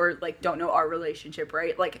me or, don't know our relationship,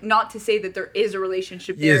 right? Not to say that there is a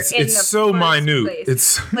relationship there it's so minute.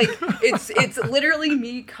 Place. It's... it's literally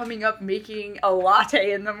me coming up, making a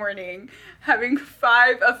latte in the morning, having a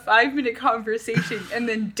 5-minute conversation, and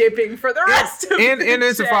then dipping for the rest of the day. And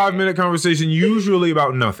it's a 5-minute conversation, usually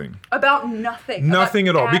about nothing. About nothing. Nothing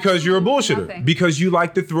at all. Because you're a bullshitter. Nothing. Because you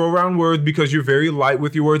like to throw around words, because you're very light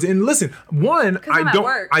with your words. And listen,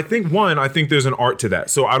 I think there's an art to that.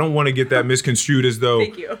 So I don't want to get that misconstrued as though...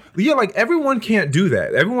 Thank you. Yeah, everyone can't do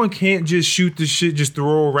that. Everyone can't just shoot the shit, just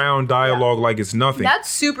throw around dialogue like it's nothing. That's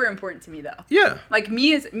super important to me, though. Yeah.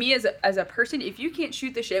 Me as a person, if you can't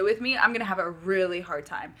shoot the shit with me, I'm gonna have a really hard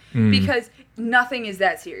time because nothing is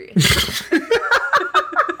that serious.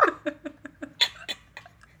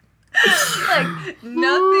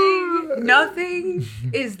 Nothing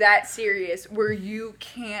is that serious where you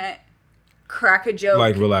can't crack a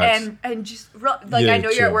joke, relax and just I know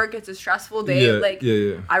you're at work, it's a stressful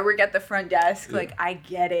day, I work at the front desk, I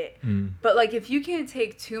get it, but if you can't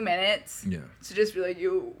take 2 minutes to just be like,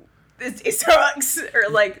 this sucks, or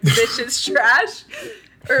this shit's trash,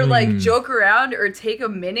 or joke around, or take a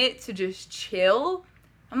minute to just chill,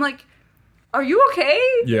 I'm like, are you okay?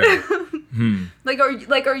 Yeah.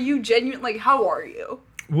 Are you genuine? How are you?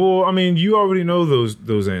 Well, I mean, you already know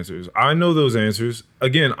those answers. I know those answers.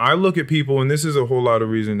 Again, I look at people, and this is a whole lot of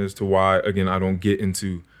reason as to why, again, I don't get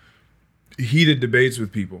into heated debates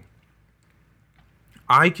with people.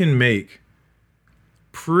 I can make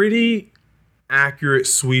pretty accurate,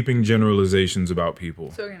 sweeping generalizations about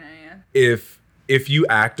people. So can I, yeah. If you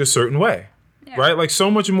act a certain way, right?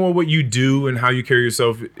 So much more what you do and how you carry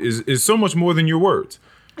yourself is so much more than your words.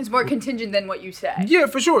 It's more contingent than what you say. Yeah,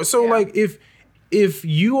 for sure. So if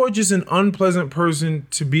you are just an unpleasant person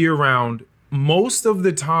to be around, most of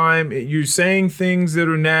the time you're saying things that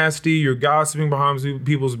are nasty, you're gossiping behind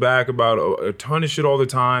people's back about a ton of shit all the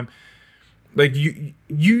time.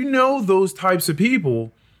 You know those types of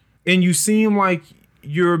people, and you seem like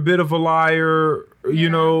you're a bit of a liar,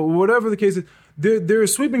 whatever the case is. There are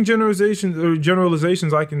sweeping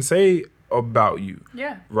generalizations I can say about you.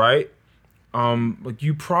 Yeah. Right?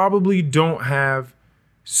 You probably don't have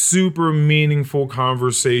super meaningful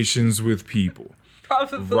conversations with people.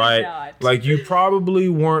 Probably right? not. You probably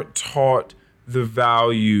weren't taught the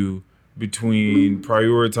value between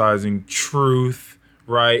prioritizing truth,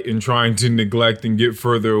 right, and trying to neglect and get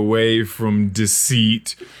further away from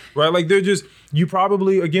deceit, right? You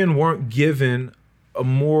probably, again, weren't given a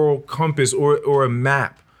moral compass or a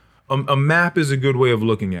map. A map is a good way of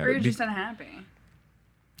looking at it. Or you're just unhappy.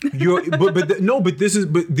 but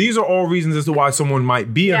these are all reasons as to why someone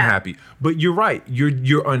might be Yeah. unhappy. But you're right.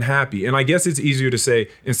 You're unhappy. And I guess it's easier to say,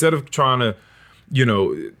 instead of trying to,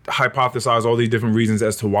 hypothesize all these different reasons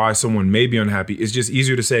as to why someone may be unhappy, it's just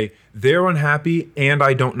easier to say they're unhappy and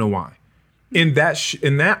I don't know why. And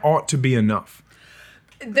that ought to be enough.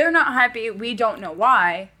 They're not happy. We don't know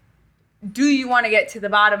why. Do you want to get to the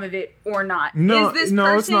bottom of it or not? No, it's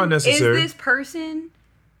not necessary. Is this person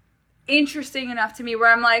interesting enough to me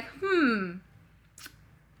where I'm like,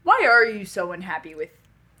 why are you so unhappy with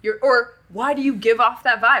or why do you give off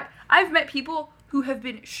that vibe? I've met people who have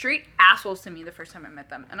been straight assholes to me the first time I met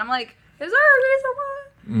them. And I'm like, is there a reason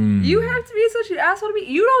why? You have to be such an asshole to me?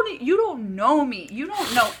 You don't know me. You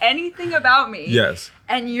don't know anything about me. Yes.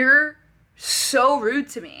 And you're so rude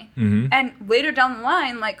to me. Mm-hmm. And later down the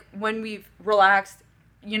line, like when we've relaxed,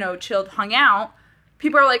 chilled, hung out,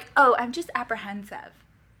 people are like, oh, I'm just apprehensive.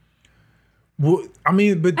 Well, I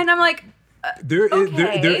mean, but and I'm like, there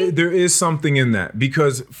is something in that,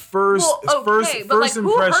 because first like, impressions.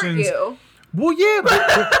 Who hurt you? Well, yeah,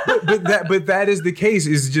 but that is the case.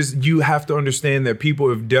 Is just, you have to understand that people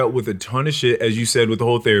have dealt with a ton of shit, as you said, with the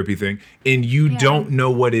whole therapy thing, and you don't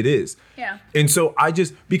know what it is. Yeah. And so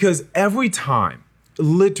because every time,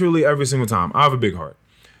 literally every single time, I have a big heart.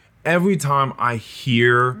 Every time I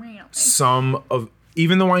hear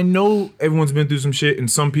even though I know everyone's been through some shit, and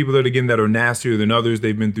some people that are nastier than others,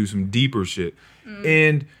 they've been through some deeper shit.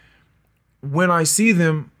 And when I see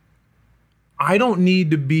them, I don't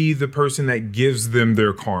need to be the person that gives them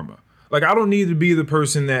their karma. Like, I don't need to be the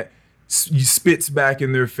person that spits back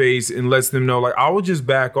in their face and lets them know, like, I will just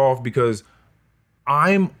back off, because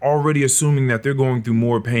I'm already assuming that they're going through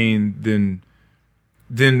more pain than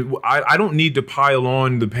I don't need to pile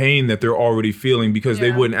on the pain that they're already feeling, because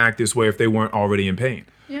they wouldn't act this way if they weren't already in pain.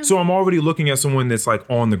 Yeah. So I'm already looking at someone that's like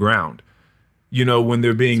on the ground, when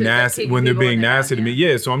they're being nasty, to me.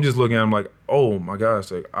 Yeah. So I'm just looking at them like, oh my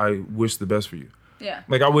gosh, like, I wish the best for you. Yeah.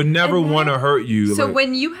 Like, I would never want to hurt you. So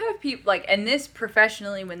when you have people like, and this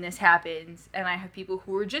professionally, when this happens, and I have people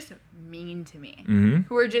who are just mean to me,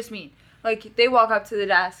 who are just mean, like, they walk up to the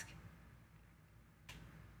desk,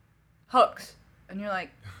 Hooks. And you're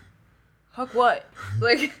like, Hook what?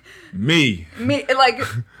 Like, me, like,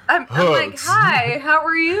 I'm like, hi, how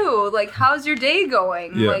are you? Like, how's your day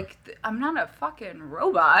going? Yeah. Like, I'm not a fucking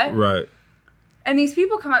robot. Right. And these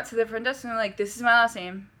people come up to the front desk and they're like, this is my last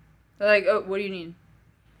name. They're like, oh, what do you need?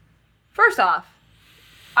 First off,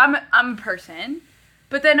 I'm a person,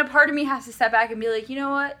 but then a part of me has to step back and be like, you know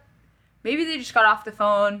what? Maybe they just got off the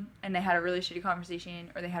phone and they had a really shitty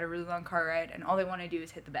conversation, or they had a really long car ride, and all they want to do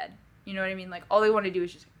is hit the bed. You know what I mean? Like, all they want to do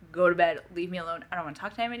is just go to bed, leave me alone. I don't want to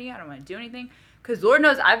talk to anybody. I don't want to do anything. Because Lord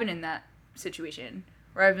knows I've been in that situation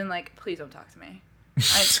where I've been like, please don't talk to me.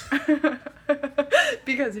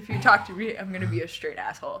 Because if you talk to me, I'm going to be a straight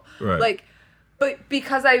asshole. Right. Like, but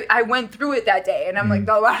because I went through it that day, and I'm like,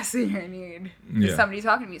 the last thing I need is somebody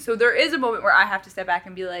talking to me. So there is a moment where I have to step back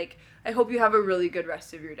and be like, I hope you have a really good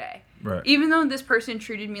rest of your day. Right. Even though this person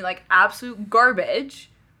treated me like absolute garbage,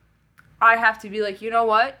 I have to be like, you know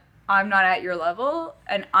what? I'm not at your level,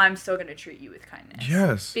 and I'm still going to treat you with kindness.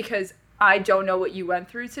 Yes. Because I don't know what you went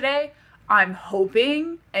through today. I'm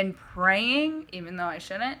hoping and praying, even though I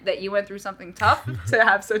shouldn't, that you went through something tough to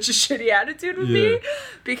have such a shitty attitude with me.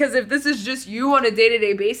 Because if this is just you on a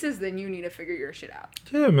day-to-day basis, then you need to figure your shit out.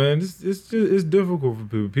 Yeah, man. It's difficult for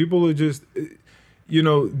people. People are just...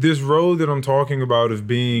 this road that I'm talking about of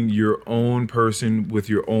being your own person with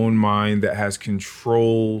your own mind that has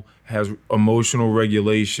control, has emotional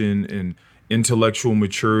regulation and intellectual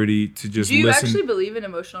maturity to just listen. Do you actually believe in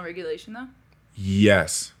emotional regulation, though?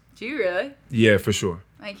 Yes. Do you really? Yeah, for sure.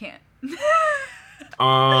 I can't.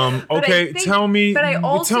 Okay, tell me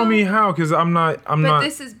how, because I'm not.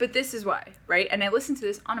 But this is why, right? And I listened to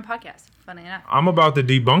this on a podcast. Funny enough. I'm about to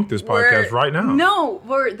debunk this podcast right now. No,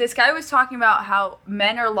 where this guy was talking about how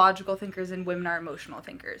men are logical thinkers and women are emotional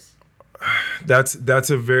thinkers. That's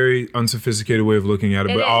a very unsophisticated way of looking at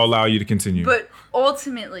it, but I'll allow you to continue. But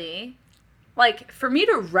ultimately, like, for me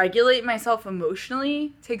to regulate myself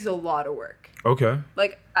emotionally takes a lot of work. Okay.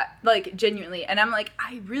 Like genuinely, and I'm like,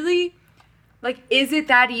 I really. Like, is it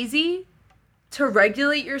that easy to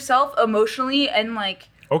regulate yourself emotionally and like?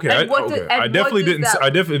 Okay, I definitely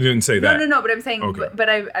didn't say that. No. But I'm saying, but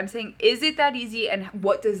I'm saying, is it that easy, and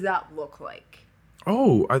what does that look like?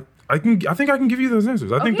 Oh, I think I can give you those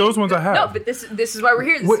answers. I think those ones I have. No, but this is why we're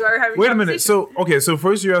here. This is why we're having. Wait a minute. So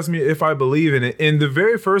first you asked me if I believe in it, and the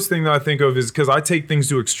very first thing that I think of is because I take things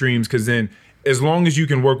to extremes. Because then, as long as you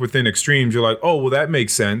can work within extremes, you're like, oh, well, that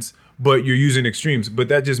makes sense. but you're using extremes. But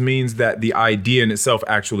that just means that the idea in itself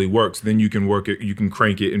actually works. Then you can work it, you can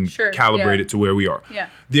crank it and calibrate it to where we are. Yeah.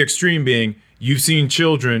 The extreme being you've seen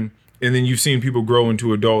children and then you've seen people grow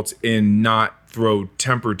into adults and not throw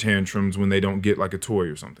temper tantrums when they don't get like a toy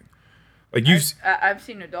or something. Like I've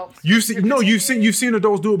seen adults. You've seen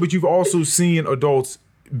adults do it, but you've also seen adults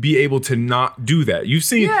be able to not do that. You've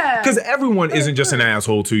seen, because everyone isn't just an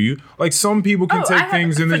asshole to you. Like some people can take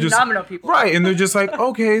things and they're just people. Right, and they're just like,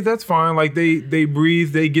 okay, that's fine. Like they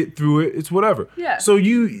breathe, they get through it. It's whatever. Yeah. So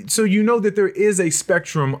you know that there is a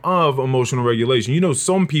spectrum of emotional regulation. You know,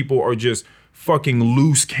 some people are just fucking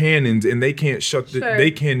loose cannons and they can't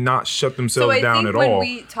they cannot shut themselves down at all. So I think when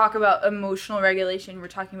we talk about emotional regulation, we're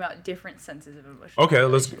talking about different senses of emotion. Okay,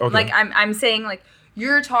 Like I'm saying, like,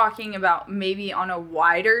 you're talking about maybe on a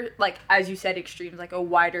wider, like, as you said, extremes, like a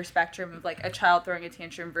wider spectrum of like a child throwing a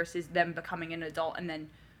tantrum versus them becoming an adult and then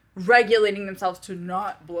regulating themselves to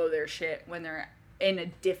not blow their shit when they're in a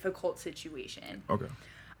difficult situation. Okay.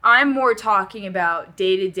 I'm more talking about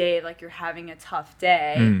day to day, like you're having a tough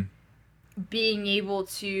day, being able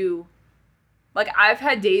to, like, I've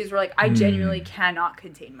had days where like I genuinely cannot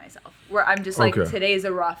contain myself, where I'm just like, today's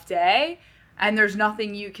a rough day. And there's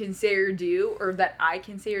nothing you can say or do, or that I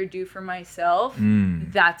can say or do for myself,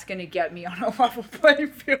 that's going to get me on a level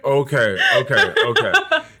playing field. Okay.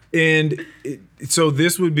 And so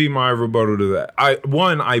this would be my rebuttal to that.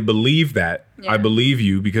 I believe that. Yeah. I believe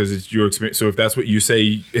you because it's your experience. So if that's what you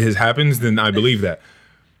say happens, then I believe that.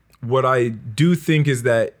 What I do think is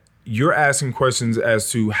that you're asking questions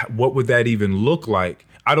as to what would that even look like.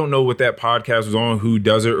 I don't know what that podcast was on, who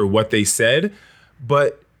does it, or what they said,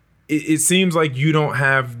 but it seems like you don't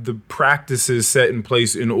have the practices set in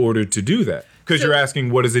place in order to do that. Because you're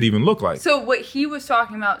asking, what does it even look like? So what he was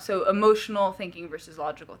talking about, so emotional thinking versus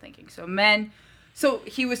logical thinking. So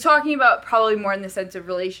he was talking about probably more in the sense of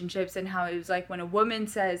relationships and how it was like when a woman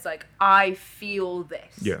says, like, I feel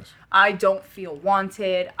this. Yes. I don't feel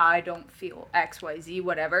wanted. I don't feel X, Y, Z,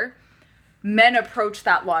 whatever. Men approach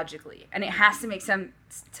that logically. And it has to make sense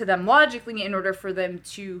to them logically in order for them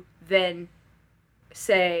to then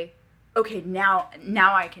say, okay, now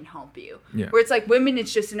I can help you. Yeah. Where it's like women,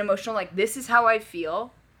 it's just an emotional, like, this is how I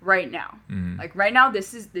feel right now. Mm-hmm. Like right now,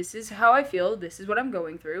 this is how I feel. This is what I'm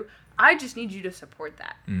going through. I just need you to support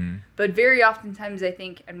that. Mm-hmm. But very oftentimes I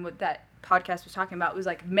think, and what that podcast was talking about was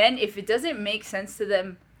like men, if it doesn't make sense to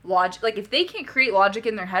them, like if they can't create logic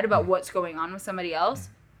in their head about what's going on with somebody else,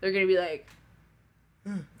 they're going to be like,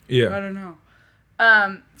 yeah, I don't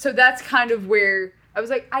know. So that's kind of where I was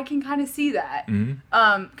like, I can kind of see that.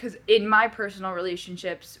 Because in my personal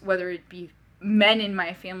relationships, whether it be men in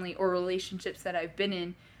my family or relationships that I've been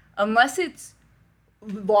in, unless it's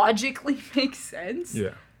logically makes sense,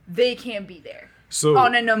 they can't be there. So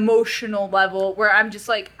on an emotional level where I'm just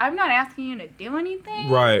like, I'm not asking you to do anything.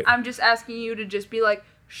 Right. I'm just asking you to just be like,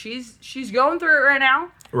 she's going through it right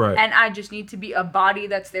now. Right. And I just need to be a body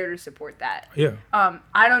that's there to support that. Yeah.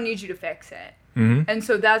 I don't need you to fix it. Mm-hmm. And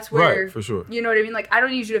so that's where, right, for sure. You know what I mean? Like, I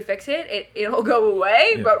don't need you to fix it. It'll go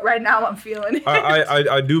away, but right now I'm feeling it.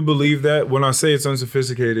 I do believe that. When I say it's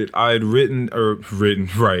unsophisticated, I had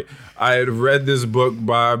I had read this book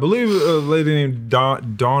by, I believe, a lady named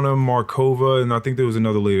Donna Markova, and I think there was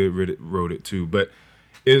another lady that wrote it too, but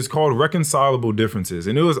it is called Reconcilable Differences,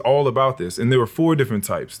 and it was all about this. And there were 4 different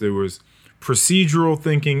types. There was procedural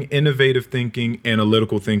thinking, innovative thinking,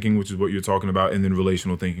 analytical thinking, which is what you're talking about, and then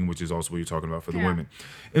relational thinking, which is also what you're talking about for the women.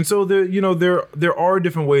 And so there are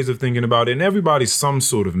different ways of thinking about it, and everybody's some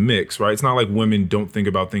sort of mix, right? It's not like women don't think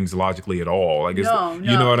about things logically at all. Like, you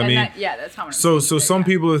know what I mean? That's how. So some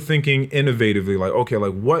people are thinking innovatively, like, okay,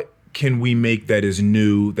 like what can we make that is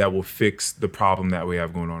new that will fix the problem that we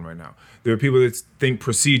have going on right now? There are people that think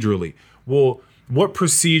procedurally. Well, what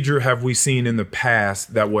procedure have we seen in the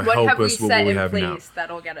past that will help us with what we have now?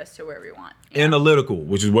 That'll get us to where we want. Yeah. Analytical,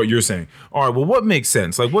 which is what you're saying. All right, well, what makes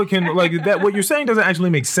sense? Like, what can, like, that, what you're saying doesn't actually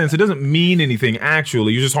make sense. It doesn't mean anything,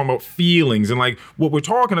 actually. You're just talking about feelings. And, like, what we're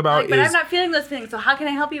talking about but I'm not feeling those feelings, so how can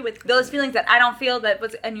I help you with those feelings that I don't feel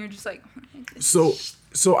and you're just like...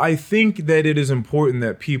 So I think that it is important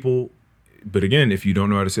that people, but again, if you don't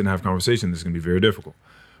know how to sit and have conversation, this is going to be very difficult.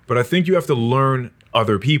 But I think you have to learn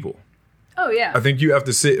other people. Oh, yeah. I think you have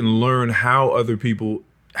to sit and learn how other people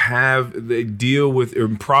they deal with or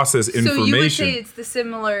process information. So you would say it's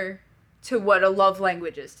similar to what a love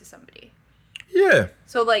language is to somebody. Yeah.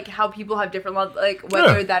 So like how people have different love, like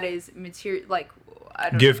whether that is material, like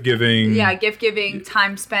gift giving. Yeah, gift giving,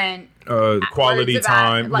 time spent. Quality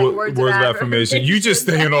time, words of affirmation. You just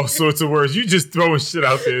saying all sorts of words. You just throwing shit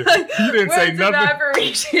out there. You didn't say nothing. Words of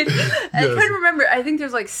affirmation. I couldn't remember. I think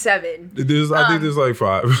there's like 7. I think there's like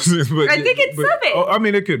 5. I think it's 7. Oh, I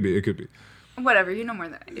mean, it could be. Whatever. You know more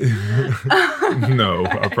than I do. No,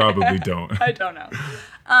 I probably don't. I don't know.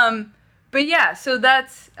 But yeah, so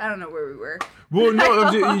that's, I don't know where we were. Well,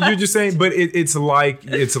 no, you're just saying, but it's like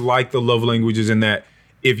the love languages in that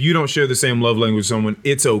if you don't share the same love language with someone,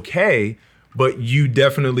 it's okay, but you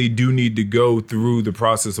definitely do need to go through the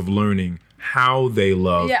process of learning how they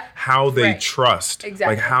love, how they trust.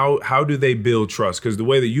 Exactly. Like how do they build trust? Because the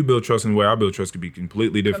way that you build trust and the way I build trust could be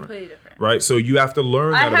completely different. Right? So you have to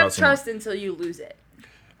learn that about someone. I have trust until you lose it.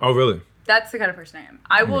 Oh, really? That's the kind of person I am.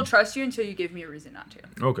 I will trust you until you give me a reason not to.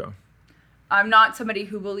 Okay. I'm not somebody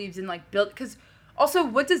who believes in like because also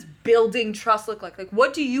what does building trust look like? Like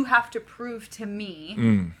what do you have to prove to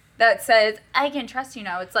me that says I can trust you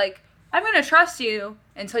now? It's like I'm going to trust you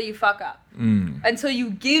until you fuck up. Until you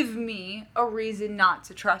give me a reason not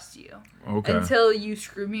to trust you. Okay. Until you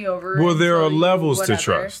screw me over. Well, there are levels to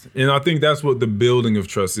trust. And I think that's what the building of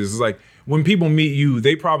trust is. It's like when people meet you,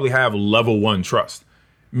 they probably have level 1 trust.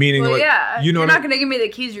 Meaning, well, like, yeah, you know, you're not going to give me the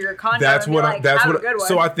keys to your condo. That's what.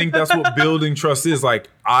 So I think that's what building trust is. Like,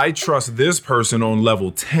 I trust this person on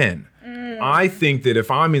level 10. I think that if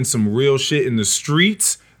I'm in some real shit in the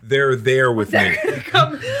streets, they're there with me.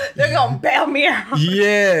 They're gonna bail me out.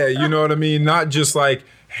 Yeah, you know what I mean. Not just like,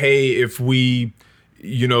 hey, if we,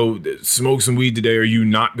 smoke some weed today, are you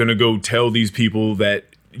not gonna go tell these people that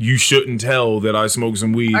you shouldn't tell that I smoke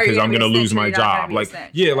some weed because I'm going to lose my job. Like,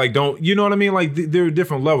 yeah, like don't, you know what I mean? Like there are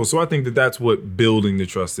different levels. So I think that that's what building the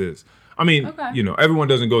trust is. I mean, everyone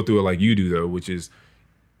doesn't go through it like you do though, which is,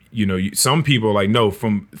 some people are like, no,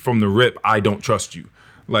 from the rip, I don't trust you.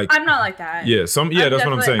 Like, I'm not like that. Yeah. That's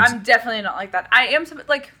what I'm saying. I'm definitely not like that. I am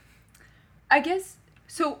like, I guess,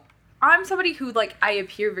 so I'm somebody who like, I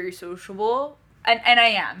appear very sociable and I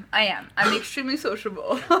am. I'm extremely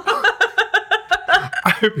sociable.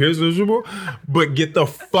 I appear sociable, but get the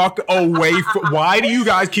fuck away from. Why do you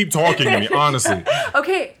guys keep talking to me? Honestly.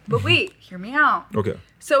 Okay, but wait, hear me out. Okay.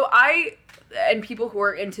 So and people who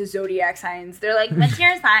are into zodiac signs, they're like, "What's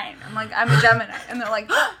your sign?" I'm like, "I'm a Gemini," and they're like,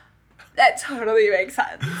 oh, "That totally makes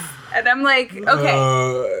sense." And I'm like,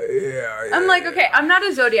 "Okay." I'm like, "Okay, I'm not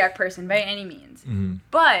a zodiac person by any means,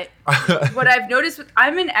 but what I've noticed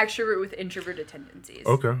I'm an extrovert with introverted tendencies.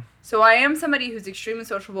 Okay. So I am somebody who's extremely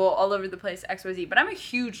sociable, all over the place, XYZ, but I'm a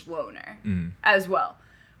huge loner as well,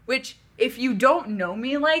 which if you don't know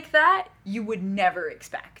me like that, you would never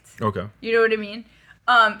expect. Okay. You know what I mean?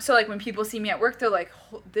 So like when people see me at work, they're like,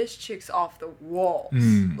 this chick's off the walls.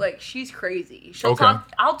 Like she's crazy.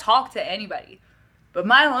 I'll talk to anybody, but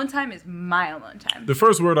my alone time is my alone time. The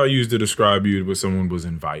first word I used to describe you was someone was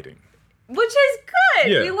inviting. Which is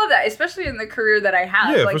good. Yeah. We love that, especially in the career that I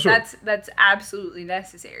have. Yeah, like for sure. That's absolutely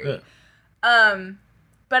necessary. Yeah.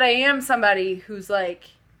 But I am somebody who's like,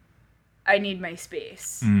 I need my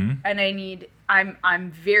space. And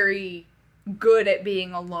I'm very good at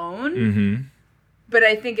being alone. But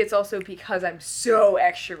I think it's also because I'm so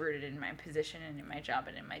extroverted in my position and in my job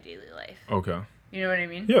and in my daily life. Okay. You know what I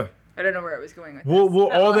mean? Yeah. I don't know where I was going with this. Well,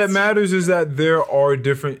 all that matters is that there are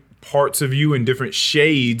different parts of you and different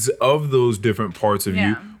shades of those different parts of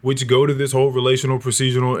you, which go to this whole relational,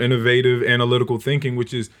 procedural, innovative, analytical thinking,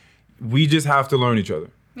 which is we just have to learn each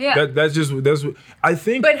other. Yeah. That's I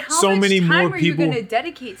think but how so much many time more are people. You going to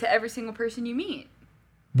dedicate to every single person you meet?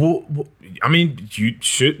 Well, I mean, you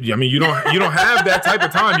should. I mean, you don't have that type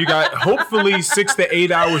of time. You got hopefully 6 to 8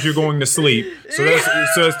 hours you're going to sleep. So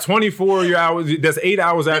that's 24 hours. That's 8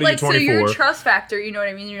 hours out of your 24. So your trust factor, you know what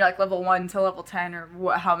I mean? You're like level 1 to level 10, or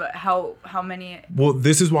what? How many? Well,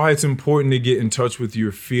 this is why it's important to get in touch with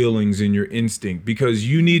your feelings and your instinct, because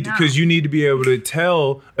you need to be able to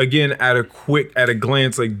tell again at a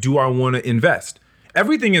glance, like, do I want to invest?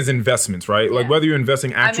 Everything is investments, right? Yeah. Like whether you're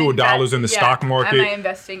investing actual dollars in the stock market. Am I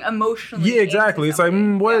investing emotionally? Yeah, exactly. It's like,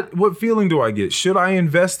 what feeling do I get? Should I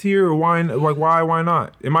invest here, or why? Like, why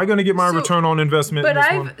not? Am I going to get my return on investment? But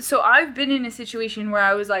I've been in a situation where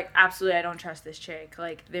I was like, absolutely, I don't trust this chick.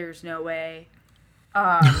 Like, there's no way.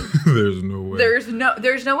 There's no way.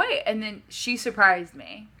 There's no way. And then she surprised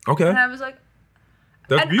me. Okay. And I was like,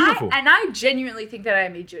 that's beautiful. I genuinely think that I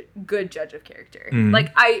am a good judge of character.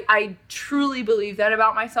 Like, I truly believe that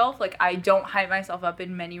about myself. Like, I don't hype myself up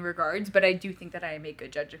in many regards, but I do think that I am a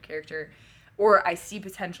good judge of character. Or I see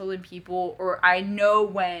potential in people, or I know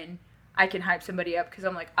when I can hype somebody up because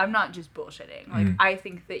I'm like, I'm not just bullshitting. Like, I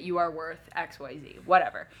think that you are worth X, Y, Z,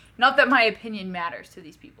 whatever. Not that my opinion matters to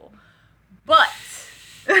these people. But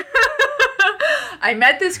I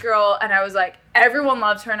met this girl and I was like, everyone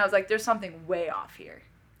loves her. And I was like, there's something way off here.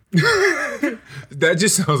 That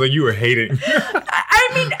just sounds like you were hating.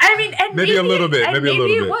 I mean, and maybe a little bit.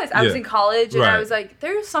 Maybe it was. I was in college and I was like,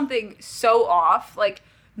 there's something so off. Like,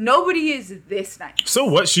 nobody is this nice. So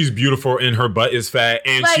what? She's beautiful and her butt is fat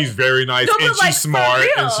and like, she's very nice and she's like, smart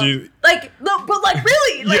and she like no, but like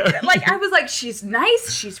really, like I was like, she's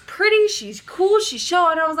nice, she's pretty, she's cool, she's show,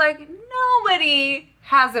 and I was like, nobody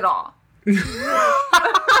has it all. I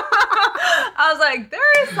was like,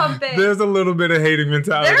 there is something. There's a little bit of hating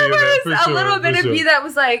mentality. There in that, was for a little bit of sure. me that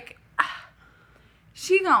was like,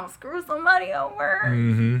 she gonna screw somebody over,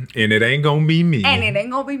 and it ain't gonna be me. And it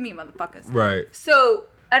ain't gonna be me, motherfuckers. Right. So.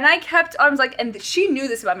 And I was like, and she knew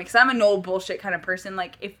this about me because I'm a no bullshit kind of person.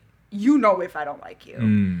 Like, if you know if I don't like you.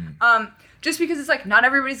 Just because it's like, not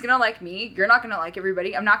everybody's going to like me. You're not going to like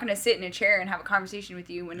everybody. I'm not going to sit in a chair and have a conversation with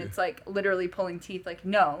you when it's like literally pulling teeth. Like,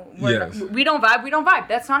 no, we don't vibe. We don't vibe.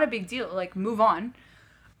 That's not a big deal. Like, move on.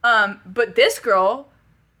 But this girl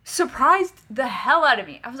surprised the hell out of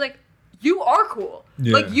me. I was like, you are cool.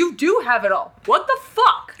 Yeah. Like, you do have it all. What the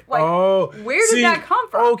fuck? Like, where did that come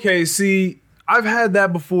from? Okay, see, I've had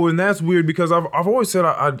that before, and that's weird because I've always said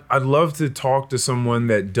I'd love to talk to someone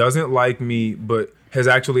that doesn't like me but has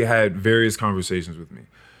actually had various conversations with me.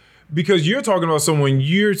 Because you're talking about someone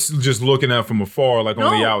you're just looking at from afar, like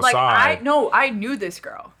on the outside. I knew this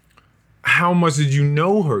girl. How much did you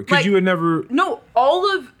know her? Because you had never... No,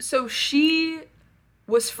 so she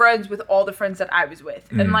was friends with all the friends that I was with.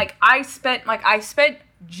 And like, I spent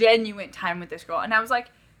genuine time with this girl. And I was like,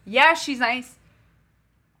 yeah, she's nice.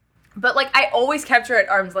 But, like, I always kept her at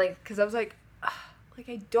arm's length because I was like,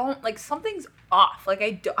 I don't, like, something's off. Like,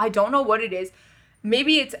 I don't know what it is.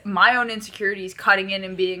 Maybe it's my own insecurities cutting in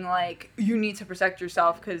and being like, you need to protect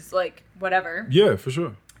yourself because, like, whatever. Yeah, for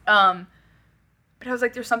sure. But I was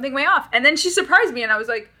like, there's something way off. And then she surprised me and I was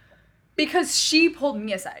like, because she pulled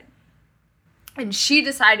me aside. And she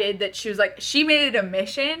decided that she was like, she made it a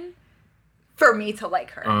mission for me to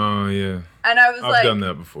like her. Oh, yeah. And I was I've done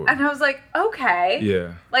that before. And I was like, okay.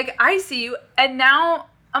 Yeah. Like, I see you. And now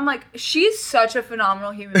I'm like, she's such a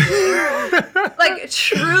phenomenal human being. Like,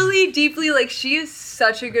 truly, deeply, like, she is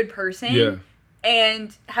such a good person. Yeah.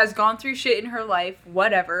 And has gone through shit in her life,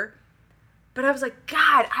 whatever. But I was like,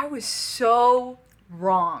 God, I was so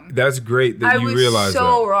wrong. That's great that you realize that. I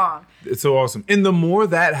was so wrong. It's so awesome. And the more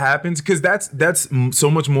that happens, because that's so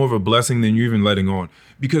much more of a blessing than you even letting on.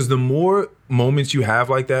 Because the more moments you have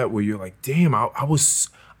like that where you're like, damn, I was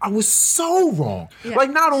so wrong. Yeah,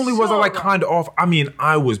 like, not only was I like kind of off, I mean,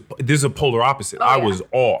 this is a polar opposite. I was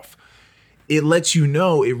off. It lets you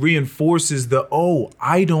know, it reinforces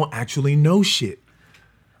I don't actually know shit.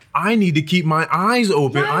 I need to keep my eyes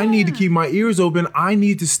open. Yeah. I need to keep my ears open. I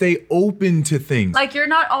need to stay open to things. Like, you're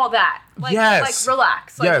not all that. Like, like,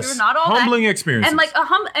 relax. Like, you're not all humbling experiences. And like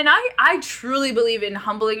and I truly believe in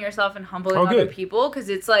humbling yourself and humbling other people, because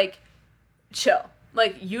it's like, chill.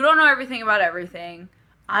 Like, you don't know everything about everything.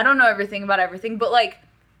 I don't know everything about everything, but like,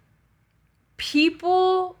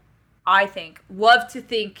 people, I think, love to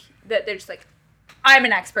think that they're just like, I'm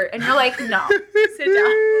an expert, and you're like, no, sit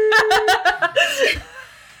down.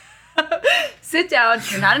 Sit down.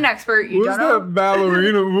 You're not an expert. You don't know. What's that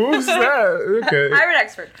ballerina? What's that? Okay. I'm an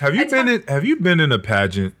expert. Have you been in a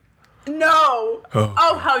pageant? No.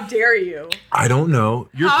 Oh, how dare you? I don't know.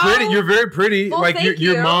 You're pretty. You're very pretty. Well, like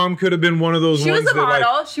your mom could have been one of those ones. She was a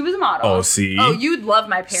model. She was a model. Oh, see. Oh, you'd love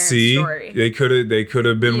my parents' story. They could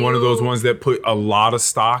have been one of those ones that put a lot of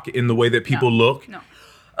stock in the way that people look. No.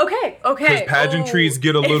 Okay. Because pageantries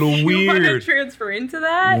get a little weird. If you want to transfer into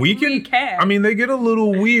that, we can. I mean, they get a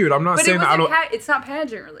little weird. I'm not saying that I don't. It's not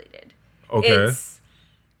pageant related. Okay.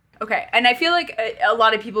 Okay, and I feel like a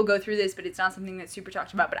lot of people go through this, but it's not something that's super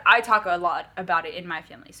talked about. But I talk a lot about it in my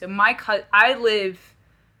family. So I live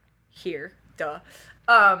here,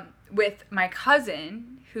 with my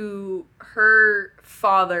cousin, who her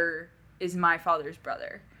father is my father's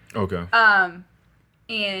brother. Okay.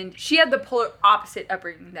 And she had the polar opposite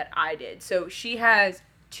upbringing that I did. So she has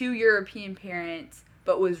 2 European parents,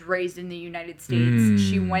 but was raised in the United States.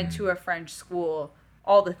 She went to a French school,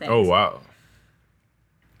 all the things. Oh, wow.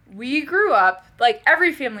 We grew up, like,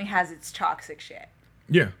 every family has its toxic shit.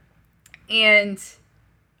 Yeah. And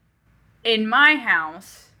in my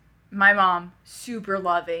house, my mom, super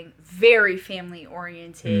loving, very family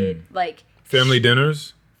oriented, like... Family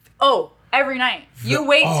dinners? Oh, every night. You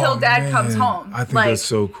wait till dad comes home. I think that's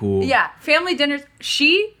so cool. Yeah, family dinners.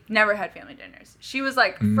 She never had family dinners. She was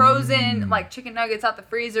like frozen, like chicken nuggets out the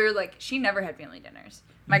freezer. Like, she never had family dinners.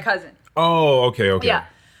 My cousin. Oh, okay. Yeah.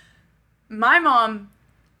 My mom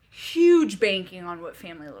huge banking on what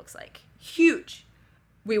family looks like. Huge.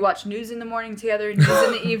 We watch news in the morning together, news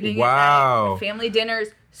in the evening. Wow. At night, family dinners,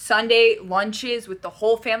 Sunday lunches with the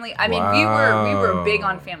whole family. I mean, we were big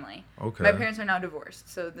on family. Okay. My parents are now divorced,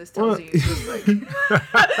 so this tells you just like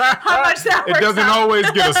how much that works It doesn't out. always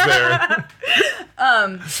get us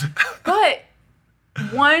there. But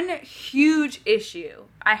one huge issue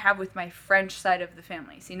I have with my French side of the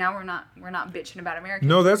family. See, now we're not bitching about Americans.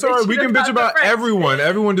 No, that's all right. We can bitch about everyone.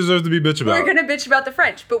 Everyone deserves to be bitch about. We're gonna bitch about the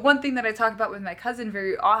French. But one thing that I talk about with my cousin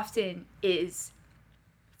very often is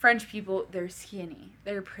French people. They're skinny.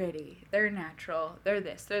 They're pretty. They're natural. They're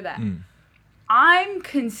this. They're that. I'm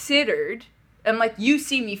considered, and like you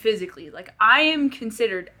see me physically, like I am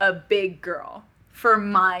considered a big girl for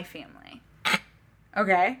my family.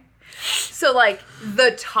 Okay? So like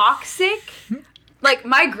the toxic, like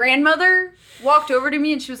my grandmother walked over to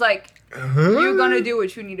me and she was like, "You're gonna do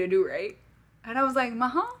what you need to do, right?" And I was like,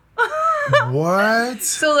 What?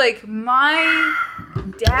 So like my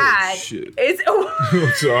dad is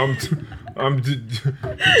So I'm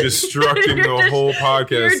destructing the whole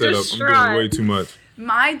podcast setup. I'm doing way too much.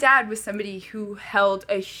 My dad was somebody who held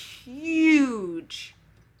a huge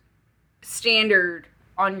standard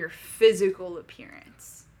on your physical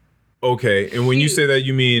appearance. Okay, and when you say that,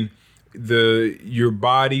 you mean your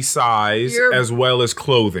body size as well as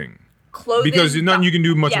clothing. Because nothing you can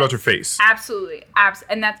do much about your face. Absolutely.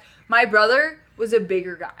 And that's, my brother was a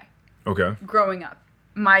bigger guy. Okay. Growing up.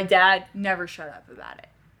 My dad never shut up about it.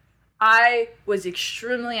 I was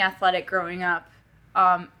extremely athletic growing up.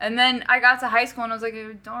 And then I got to high school and I was like,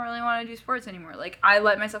 I don't really want to do sports anymore. Like, I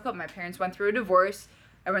let myself go. My parents went through a divorce.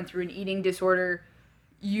 I went through an eating disorder.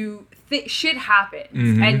 Shit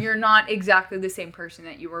happens. And you're not exactly the same person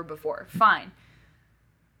that you were before. Fine.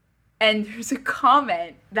 And there's a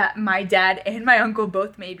comment that my dad and my uncle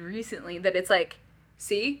both made recently that it's like,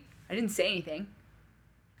 see, I didn't say anything.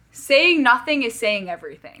 Saying nothing is saying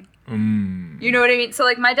everything. You know what I mean? So,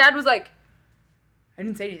 like, my dad was like, I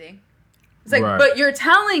didn't say anything. It's like, but you're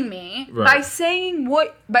telling me by saying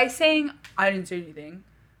I didn't say anything,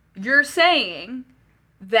 you're saying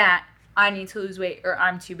that I need to lose weight or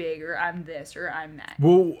I'm too big or I'm this or I'm that.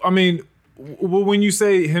 Well, I mean, when you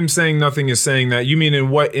say him saying nothing is saying that, you mean in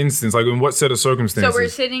what instance? Like, in what set of circumstances? So we're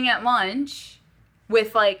sitting at lunch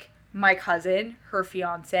with, like, my cousin, her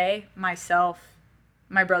fiance, myself,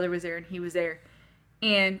 my brother was there and he was there.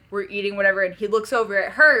 And we're eating whatever, and he looks over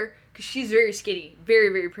at her, because she's very skinny, very,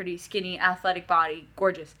 very pretty, skinny, athletic body,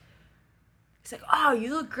 gorgeous. He's like, oh,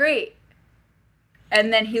 you look great.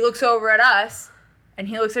 And then he looks over at us, and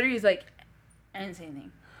he looks at her, he's like, I didn't say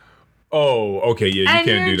anything. Oh, okay, yeah, you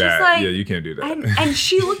can't do that. Like, yeah, you can't do that. And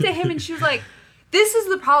she looked at him, and she was like, this is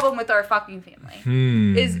the problem with our fucking family,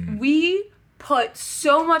 is we put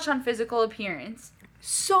so much on physical appearance,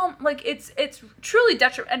 so, like, it's truly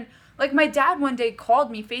detrimental. And, like, my dad one day called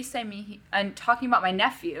me, FaceTimed me, and talking about my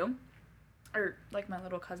nephew, or, like, my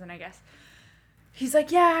little cousin, I guess. He's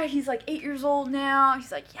like, yeah, he's, like, 8 years old now.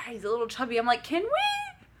 He's like, yeah, he's a little chubby. I'm like, can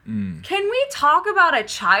we talk about a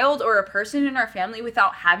child or a person in our family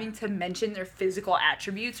without having to mention their physical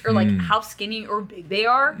attributes or, like, how skinny or big they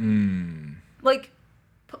are? Like,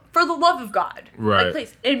 for the love of God. Right. Like,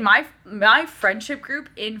 please, in my friendship group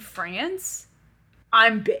in France,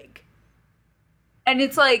 I'm big. And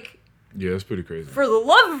it's like... Yeah, it's pretty crazy. For the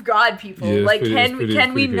love of God, people, yeah, like,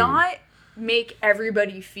 can we not make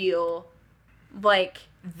everybody feel like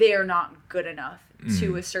they're not good enough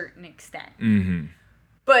to a certain extent?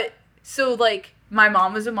 But, so, like, my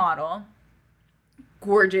mom was a model.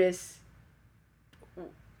 Gorgeous.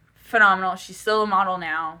 Phenomenal. She's still a model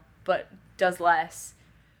now, but does less.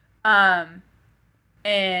 And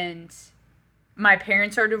my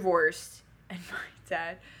parents are divorced, and my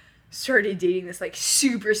dad started dating this, like,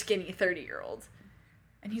 super skinny 30-year-old.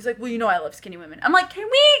 And he's like, well, you know I love skinny women. I'm like,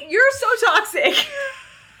 you're so toxic.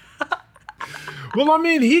 Well, I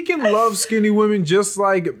mean, he can love skinny women just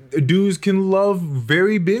like dudes can love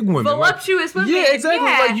very big women. Voluptuous women. Yeah, exactly.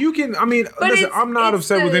 Yeah. Like, you can, I mean, listen, I'm not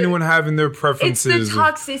upset with anyone having their preferences. It's the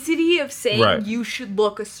toxicity of saying you should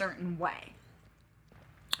look a certain way.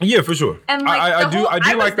 Yeah, for sure. And like I do like to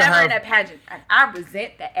have. I was never in a pageant, and I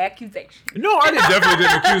resent the accusation. No, I definitely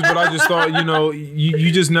didn't accuse, but I just thought,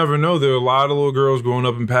 you just never know. There are a lot of little girls growing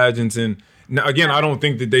up in pageants, and now, again, I don't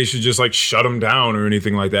think that they should just like shut them down or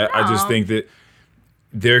anything like that. No. I just think that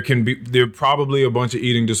there are probably a bunch of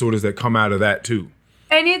eating disorders that come out of that too.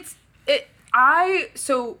 And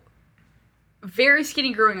so very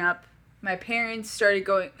skinny growing up. My parents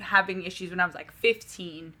started having issues when I was like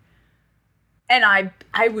 15. And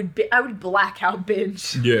I would blackout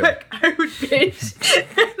binge. Yeah. Like, I would binge. and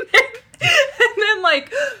then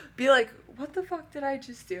like, be like, what the fuck did I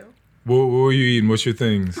just do? What were you eating? What's your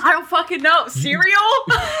things? I don't fucking know. Cereal?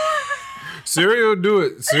 Cereal, do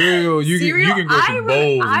it. Cereal, you can go through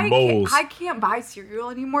bowls and bowls. I can't buy cereal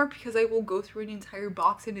anymore because I will go through an entire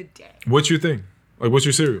box in a day. What's your thing? Like, what's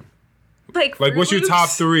your cereal? Like what's your top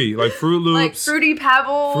 3? Like Fruit Loops? Like Fruity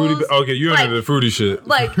Pebbles. Okay, you're into the fruity shit.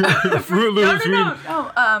 Like Fruit Loops.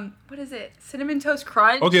 No. What is it? Cinnamon Toast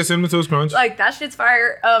Crunch. Okay, Cinnamon Toast Crunch. Like that shit's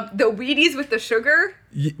fire. The Wheaties with the sugar.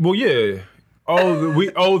 Well, yeah.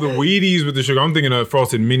 Oh, the Wheaties with the sugar. I'm thinking of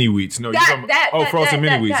Frosted Mini Wheats. No, Frosted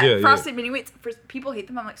Mini Wheats. Yeah, Frosted Mini Wheats. People hate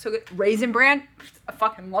them. I'm like, so good. Raisin Bran. I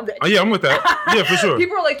fucking love it. Oh yeah, I'm with that. Yeah, for sure.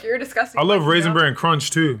 People are like, you're disgusting. I love Raisin Bran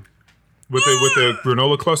Crunch too. With the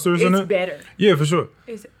granola clusters in it. It's better. Yeah, for sure.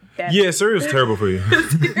 It's better. Yeah, cereal's terrible for you.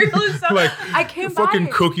 Cereal is so, like I can't buy fucking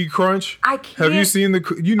it. Cookie Crunch. I can't. Have you seen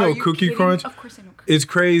Cookie kidding? Crunch? Of course I know. Cookie. It's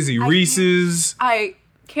crazy. Reese's. I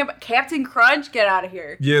can't. Captain Crunch, get out of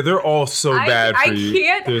here. Yeah, they're all so bad for you. I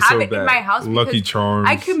can't they're have so it bad. in my house. Lucky Charms.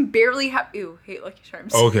 I can barely have. Ew, hate Lucky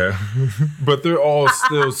Charms. Okay, but they're all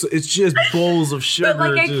still. It's just bowls of sugar.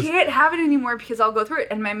 But like, I can't have it anymore because I'll go through it.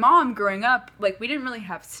 And my mom, growing up, like we didn't really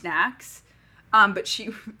have snacks. But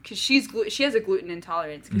she has a gluten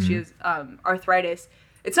intolerance because she has arthritis.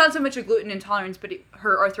 It's not so much a gluten intolerance, but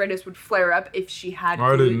her arthritis would flare up if she had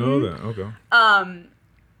gluten. I didn't know that. Okay.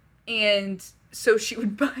 And so she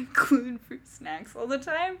would buy gluten-free snacks all the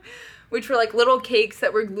time, which were like little cakes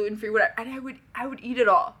that were gluten-free, whatever. And I would eat it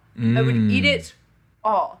all. I would eat it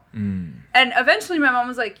all. And eventually my mom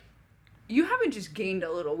was like, you haven't just gained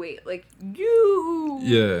a little weight. Like,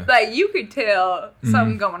 like, you could tell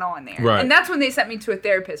something going on there. Right. And that's when they sent me to a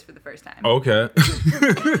therapist for the first time. Okay.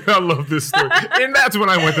 I love this story. And that's when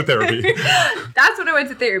I went to therapy. That's when I went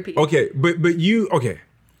to therapy. Okay, but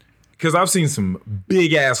because I've seen some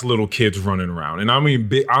big-ass little kids running around. And I mean,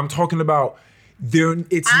 I'm talking about,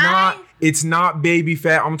 it's not baby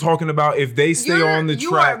fat. I'm talking about if they stay on the track.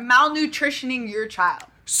 You are malnutritioning your child.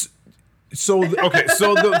 So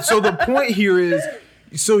the point here is,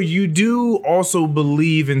 so you do also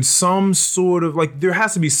believe in some sort of, like, there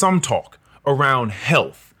has to be some talk around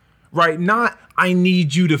health, right? Not I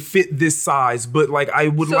need you to fit this size, but like I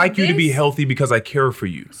would like you to be healthy because I care for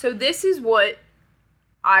you. So this is what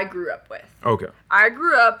I grew up with. Okay. I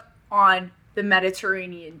grew up on the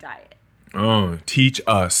Mediterranean diet. Oh, teach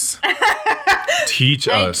us. Teach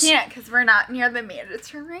us. I can't because we're not near the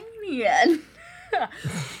Mediterranean.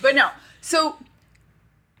 But no. So,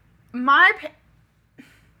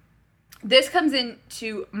 this comes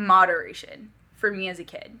into moderation for me as a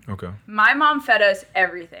kid. Okay. My mom fed us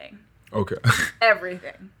everything. Okay.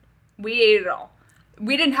 Everything. We ate it all.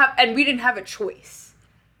 We didn't have a choice.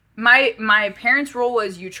 My parents' rule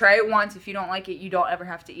was you try it once. If you don't like it, you don't ever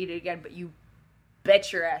have to eat it again, but you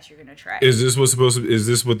bet your ass you're going to try it. Is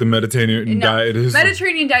this what the Mediterranean diet is?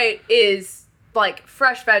 Mediterranean diet is like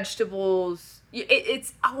fresh vegetables.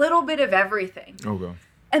 It's a little bit of everything. Okay.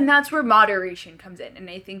 And that's where moderation comes in. And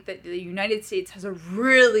I think that the United States has a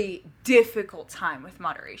really difficult time with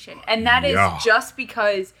moderation. And that is just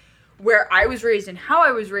because where I was raised and how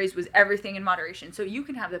I was raised was everything in moderation. So you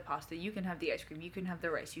can have the pasta, you can have the ice cream, you can have the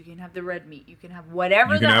rice, you can have the red meat, you can have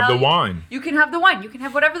whatever the hell. You can have the wine. You can have the wine. You can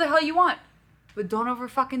have whatever the hell you want. But don't over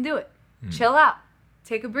fucking do it. Chill out.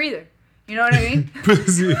 Take a breather. You know what I mean?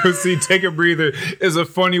 See, take a breather is a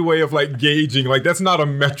funny way of like gauging. Like that's not a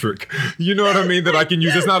metric. You know what I mean? That I can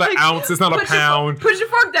use. It's not an ounce. It's not a pound. Put your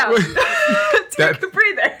fork down. Take a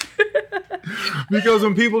breather. Because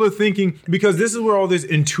when people are thinking, because this is where all this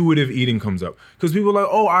intuitive eating comes up. Because people are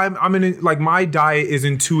like, oh, I'm in like my diet is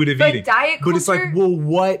intuitive eating. Diet culture, but it's like, well,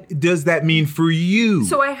 what does that mean for you?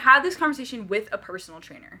 So I had this conversation with a personal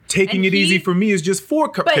trainer. Taking it easy for me is just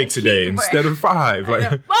 4 cupcakes a day instead of 5.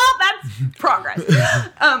 Like, well, that's progress.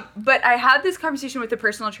 But I had this conversation with a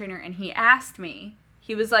personal trainer, and he asked me.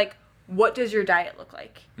 He was like, "What does your diet look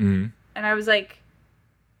like?" Mm-hmm. And I was like,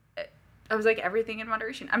 everything in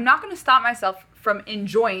moderation. I'm not going to stop myself from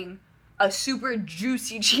enjoying a super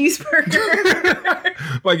juicy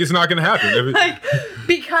cheeseburger. Like it's not going to happen. Like,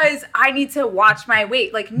 because I need to watch my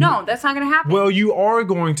weight. Like, no, that's not going to happen. Well, you are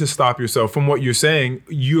going to stop yourself from what you're saying.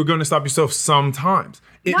 You're going to stop yourself sometimes.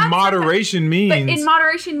 But in moderation means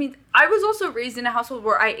I was also raised in a household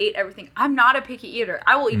where I ate everything. I'm not a picky eater.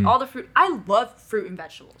 I will eat all the fruit. I love fruit and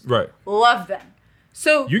vegetables. Right. Love them.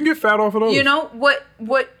 So you can get fat off of those. You know what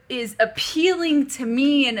is appealing to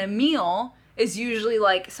me in a meal is usually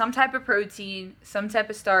like some type of protein, some type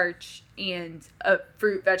of starch, and a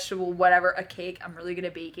fruit, vegetable, whatever, a cake. I'm really good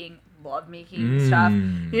at baking. Love making stuff.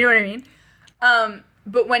 You know what I mean?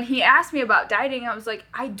 But when he asked me about dieting, I was like,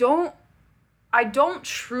 I don't I don't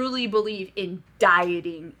truly believe in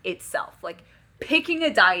dieting itself. Like, picking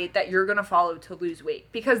a diet that you're going to follow to lose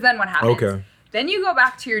weight. Because then what happens? Okay. Then you go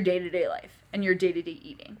back to your day-to-day life and your day-to-day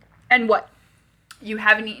eating. And what? You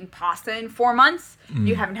haven't eaten pasta in 4 months.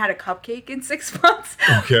 You haven't had a cupcake in 6 months.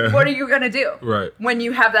 Okay. What are you going to do? Right. When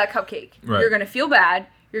you have that cupcake? Right. You're going to feel bad.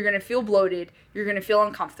 You're going to feel bloated. You're going to feel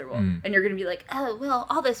uncomfortable. And you're going to be like, oh, well,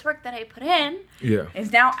 all this work that I put in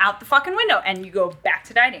is now out the fucking window. And you go back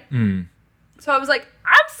to dieting. So I was like,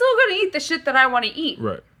 I'm still going to eat the shit that I want to eat.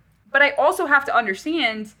 Right. But I also have to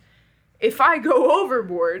understand, if I go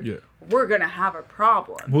overboard, we're going to have a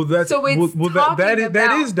problem. Well, that's so it's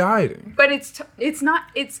that is dieting. But it's not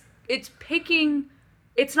picking.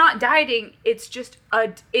 It's not dieting. It's just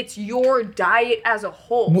it's your diet as a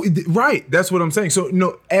whole. Well, right. That's what I'm saying. So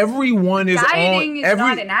no, everyone is dieting on. Is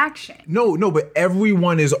not an action. No, but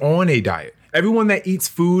everyone is on a diet. Everyone that eats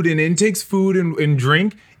food and intakes food and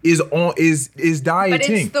drink is dieting. But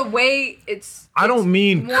it's the way I don't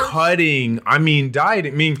mean cutting. I mean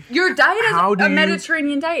dieting. I mean your diet is a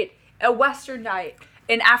Mediterranean diet, a Western diet,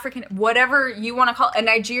 an African, whatever you want to call it, a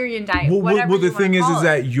Nigerian diet. Well, the thing is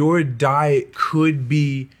that your diet could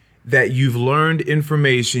be that you've learned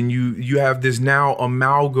information. You have this now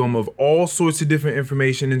amalgam of all sorts of different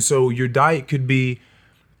information, and so your diet could be,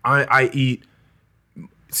 I eat.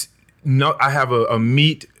 No, I have a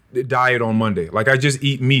meat diet on Monday. Like, I just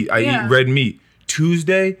eat meat. I eat red meat.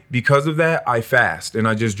 Tuesday, because of that, I fast and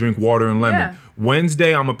I just drink water and lemon. Yeah.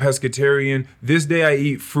 Wednesday, I'm a pescatarian. This day, I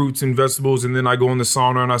eat fruits and vegetables, and then I go in the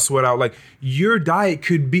sauna and I sweat out. Like, your diet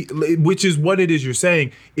could be, which is what it is you're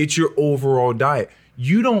saying. It's your overall diet.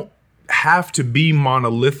 You don't have to be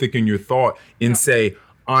monolithic in your thought and say,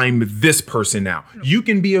 I'm this person now. You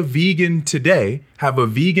can be a vegan today, have a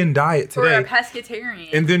vegan diet today. Or a pescatarian.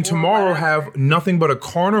 And then tomorrow have nothing but a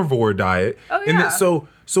carnivore diet. Oh, yeah. And then, so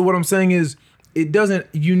what I'm saying is,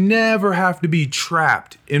 you never have to be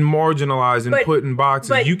trapped and marginalized and put in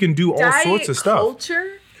boxes. You can do all sorts of stuff.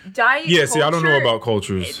 Diet culture. See, I don't know about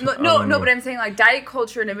cultures. No, but I'm saying, like, diet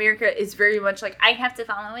culture in America is very much like, I have to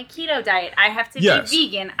follow a keto diet. I have to be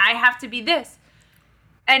vegan. I have to be this.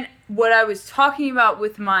 And what I was talking about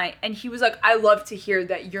with and he was like, I love to hear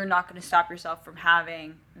that you're not going to stop yourself from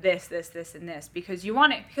having this, and this, because you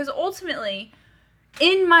want it. Because ultimately,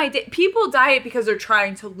 in my day, people diet because they're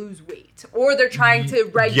trying to lose weight, or they're trying to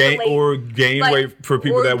regulate gain weight for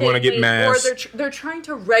people that want to get mass, or they're trying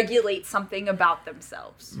to regulate something about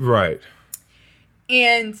themselves. Right.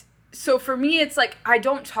 And so for me, it's like, I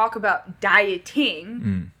don't talk about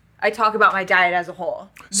dieting. I talk about my diet as a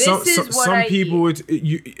whole. Some people,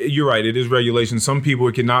 you're right. It is regulation. Some people,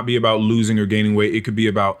 it cannot be about losing or gaining weight. It could be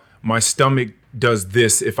about, my stomach does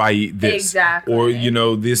this if I eat this. Exactly. Or,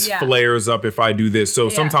 this flares up if I do this. So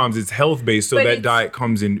sometimes it's health-based, so that diet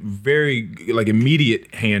comes in very, like,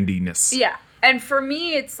 immediate handiness. Yeah. And for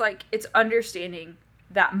me, it's like, it's understanding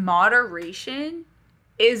that moderation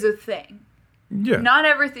is a thing. Yeah. Not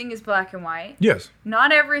everything is black and white. Yes.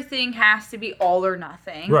 Not everything has to be all or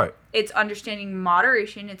nothing. Right. It's understanding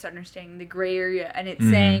moderation. It's understanding the gray area. And it's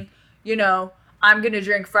saying, I'm going to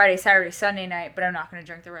drink Friday, Saturday, Sunday night, but I'm not going to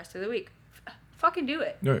drink the rest of the week. Fucking do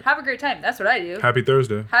it. Right. Have a great time. That's what I do. Happy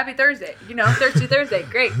Thursday. Happy Thursday. Thirsty Thursday.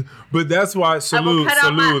 Great. But that's why salute again.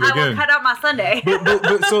 I will cut out my Sunday.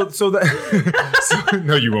 but so that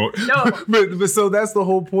no, you won't. No. But so that's the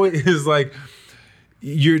whole point, is like,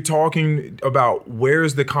 you're talking about,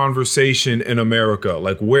 where's the conversation in America?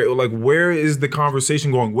 Where is the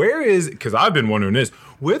conversation going? Because I've been wondering this,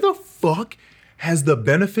 where the fuck has the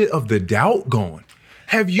benefit of the doubt gone?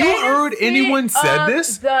 Have you heard anyone said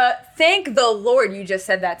this? Thank the Lord you just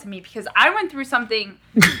said that to me, because I went through something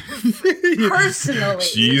personally.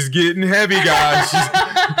 She's getting heavy, guys.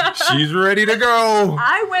 She's ready to go.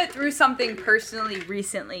 I went through something personally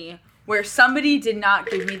recently where somebody did not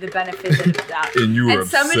give me the benefit of the doubt. And you were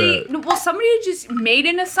upset. Somebody just made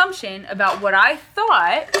an assumption about what I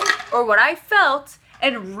thought or what I felt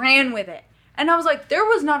and ran with it. And I was like, there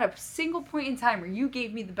was not a single point in time where you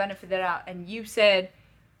gave me the benefit of the doubt and you said,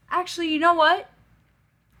 actually, you know what?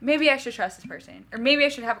 Maybe I should trust this person. Or maybe I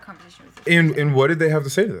should have a conversation with this person. And what did they have to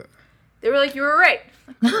say to that? They were like, you were right.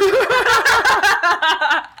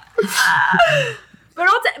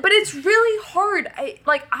 But it's really hard.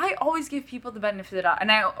 I always give people the benefit of the doubt,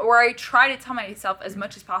 and I try to tell myself as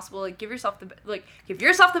much as possible, like, give yourself the benefit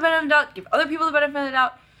of the doubt, give other people the benefit of the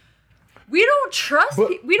doubt. We don't trust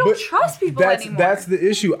people anymore. That's the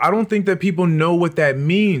issue. I don't think that people know what that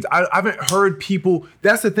means. I haven't heard people.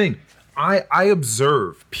 That's the thing. I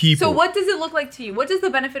observe people. So what does it look like to you? What does the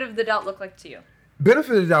benefit of the doubt look like to you?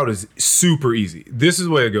 Benefit of the doubt is super easy. This is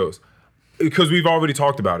the way it goes. because we've already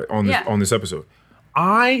talked about it on this Yeah. on this episode.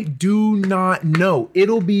 I do not know.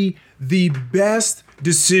 It'll be the best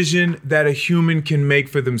decision that a human can make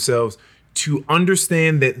for themselves to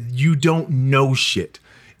understand that you don't know shit.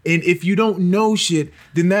 And if you don't know shit,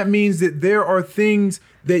 then that means that there are things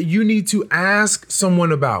that you need to ask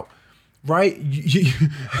someone about, right?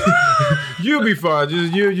 You'll be fine.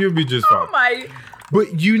 You'll be just fine. Oh my.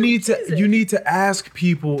 But you need to ask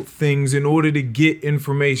people things in order to get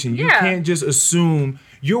information. You Yeah. can't just assume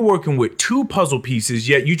you're working with 2 puzzle pieces,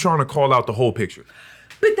 yet you trying to call out the whole picture.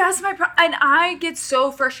 But that's my problem. And I get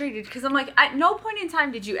so frustrated because I'm like, at no point in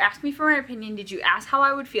time did you ask me for my opinion. Did you ask how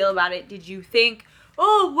I would feel about it? Did you think,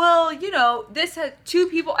 oh, well, you know, this has 2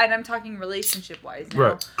 people, and I'm talking relationship wise now.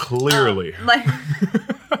 Right. Clearly. Like,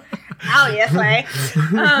 obviously.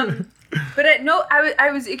 But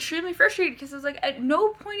I was extremely frustrated because I was like, at no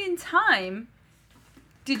point in time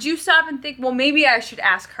did you stop and think, well, maybe I should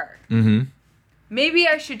ask her. Mm-hmm. Maybe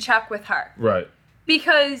I should check with her. Right.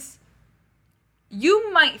 Because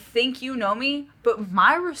you might think you know me, but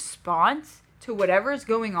my response to whatever is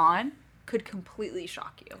going on could completely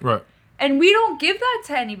shock you. Right. And we don't give that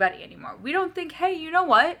to anybody anymore. We don't think, hey, you know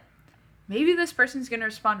what? Maybe this person's going to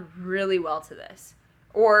respond really well to this.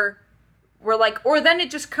 Or we're like, or then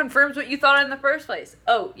it just confirms what you thought in the first place.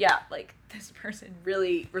 Oh, yeah, like this person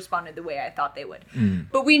really responded the way I thought they would.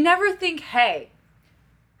 But we never think, hey,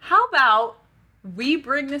 how about we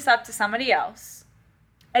bring this up to somebody else?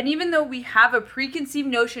 And even though we have a preconceived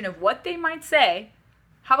notion of what they might say,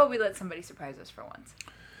 how about we let somebody surprise us for once?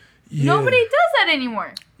 Yeah. Nobody does that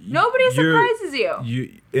anymore. Nobody surprises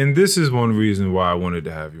you. And this is one reason why I wanted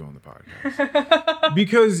to have you on the podcast.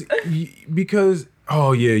 because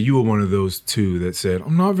oh yeah, you were one of those 2 that said,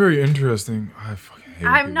 I'm not very interesting. I fucking hate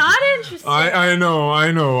I'm people. not interested. I know,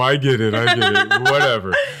 I get it.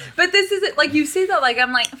 Whatever. But this isn't, like, you say that like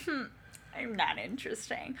I'm like, I'm not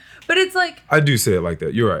interesting. But it's like, I do say it like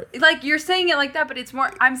that. You're right. like you're saying it like that, but it's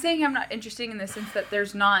more, I'm saying I'm not interesting in the sense that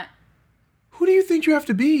there's not. Who do you think you have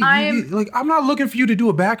to be? I'm not looking for you to do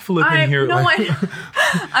a backflip in here. No, like,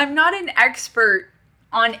 I'm not an expert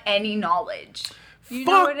on any knowledge. You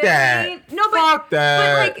know Fuck what that. I mean? No, Fuck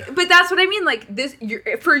that. But that's what I mean. Like this,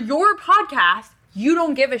 for your podcast, you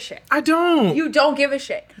don't give a shit. I don't. You don't give a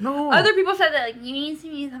shit. No. Other people said that, like, you need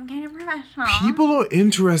to be some kind of professional. People are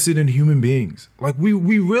interested in human beings. Like we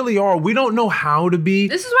really are. We don't know how to be.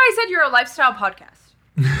 This is why I said you're a lifestyle podcast.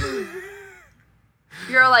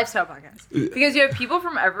 You're a lifestyle podcast because you have people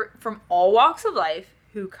from all walks of life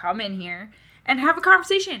who come in here and have a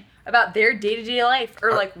conversation about their day-to-day life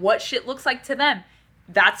or like what shit looks like to them.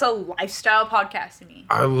 That's a lifestyle podcast to me.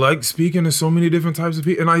 I like speaking to so many different types of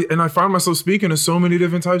people, and I find myself speaking to so many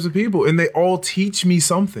different types of people, and they all teach me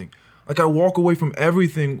something. Like I walk away from every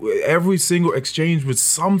single exchange with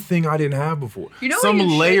something I didn't have before. You know some what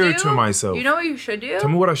you layer should do? to myself. You know what you should do? Tell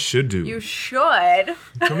me what I should do. You should.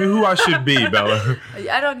 Tell me who I should be, Bella.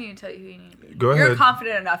 I don't need to tell you who you need to be. Go ahead. You're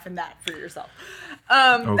confident enough in that for yourself.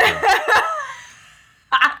 Okay.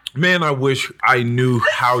 Man, I wish I knew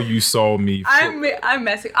how you saw me. I'm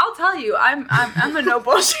messing. I'll tell you. I'm a no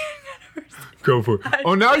bullshit. Go for it.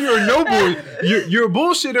 Oh, now you're a no bull. You're a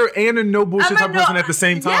bullshitter and a no bullshit type person at the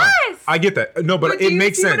same time. Yes. I get that. No, but do it you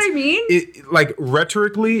makes see sense. what I mean? It like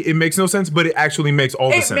rhetorically, it makes no sense, but it actually makes all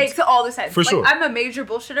the sense. It makes all the sense. For sure. I'm a major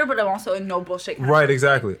bullshitter, but I'm also a no bullshit kind of Right, person.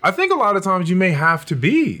 exactly. I think a lot of times you may have to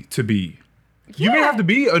be. You may have to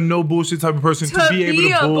be a no bullshit type of person to be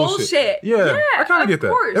able to bullshit. Yeah, I kind of get that.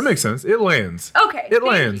 course. That makes sense. It lands. Okay. It thank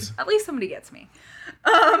lands. you. At least somebody gets me.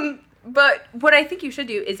 But what I think you should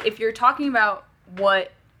do is if you're talking about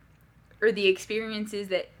what or the experiences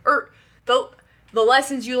that or the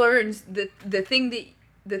lessons you learned, the things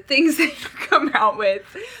that you come out with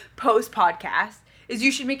post podcast is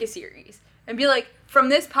you should make a series and be like, from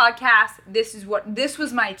this podcast, this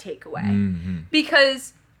was my takeaway. Mm-hmm.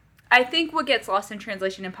 Because I think what gets lost in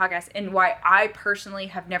translation in podcasts and why I personally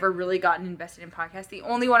have never really gotten invested in podcasts, the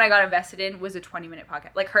only one I got invested in was a 20-minute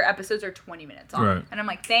podcast. Like, her episodes are 20 minutes long. Right. And I'm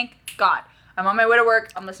like, thank God. I'm on my way to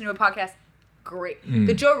work. I'm listening to a podcast. Great.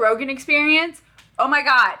 The Joe Rogan Experience, oh my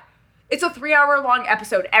God. It's a 3-hour-long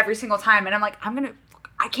episode every single time. And I'm like,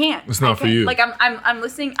 I can't. It's not for you. Like, I'm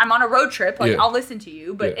listening. I'm on a road trip. Like, Yeah. I'll listen to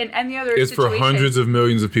you. But Yeah. in any other It's situation. for hundreds of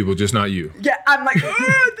millions of people, just not you. Yeah, I'm like,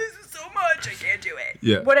 this is so much. I can't do it.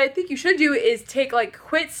 Yeah. What I think you should do is take, like,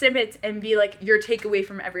 quit snippets and be, like, your takeaway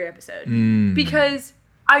from every episode. Because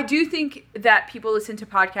I do think that people listen to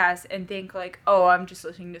podcasts and think, like, oh, I'm just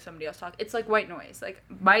listening to somebody else talk. It's like white noise. Like,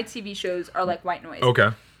 my TV shows are like white noise. Okay.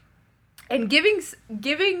 And giving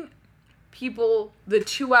people the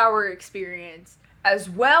 2-hour experience as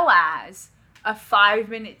well as a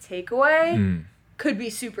 5-minute takeaway could be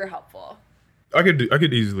super helpful. I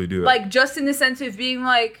could easily do it. Like, just in the sense of being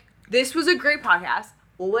like, this was a great podcast.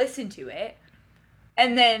 Listen to it.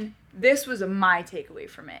 And then this was my takeaway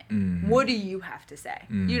from it. What do you have to say?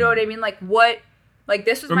 You know what I mean? Like, what? Like,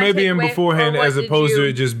 this was or my maybe takeaway. in beforehand, as opposed to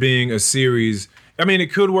it just being a series. I mean,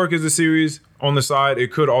 it could work as a series on the side.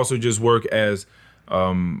 It could also just work as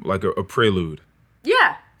like a prelude.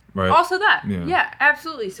 Yeah. Right. Also that. Yeah. Yeah,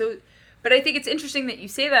 absolutely. So, but I think it's interesting that you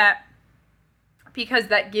say that because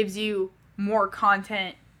that gives you more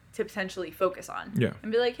content to potentially focus on. Yeah.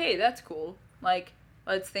 And be like, hey, that's cool. Like,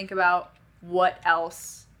 let's think about what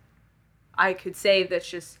else I could say that's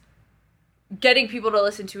just getting people to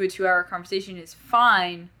listen to a 2-hour conversation is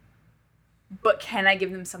fine, but can I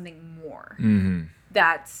give them something more?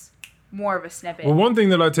 That's more of a snippet. Well, one thing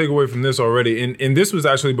that I take away from this already, and this was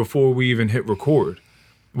actually before we even hit record,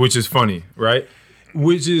 which is funny, right?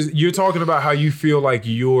 Which is, you're talking about how you feel like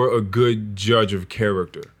you're a good judge of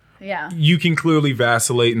character. Yeah. You can clearly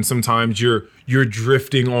vacillate, and sometimes you're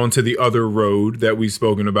drifting onto the other road that we've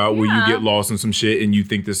spoken about, where you get lost in some shit and you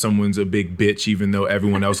think that someone's a big bitch even though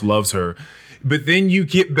everyone else loves her. But then you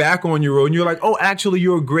get back on your road and you're like, oh, actually,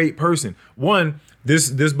 you're a great person. One,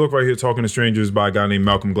 this book right here, Talking to Strangers, by a guy named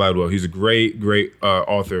Malcolm Gladwell. He's a great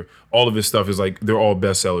author. All of his stuff is like, they're all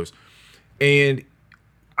bestsellers. And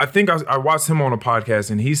I think I watched him on a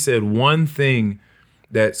podcast, and he said one thing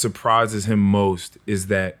that surprises him most is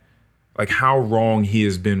that, like, how wrong he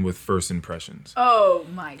has been with first impressions. Oh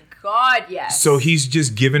my God, yes. So he's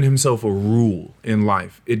just given himself a rule in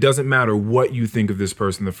life. It doesn't matter what you think of this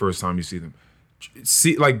person the first time you see them.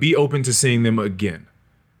 Be open to seeing them again.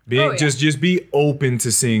 Just be open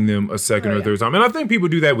to seeing them a second or third time. And I think people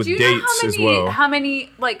do that with dates as well. How many,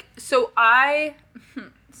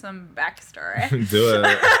 some backstory. Do it.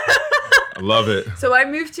 I love it. So I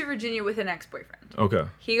moved to Virginia with an ex-boyfriend. Okay.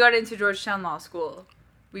 He got into Georgetown Law School.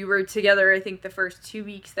 We were together, I think, the first 2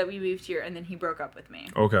 weeks that we moved here, and then he broke up with me.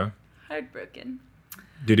 Okay. Heartbroken.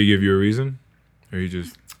 Did he give you a reason? Or he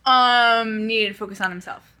just... Needed to focus on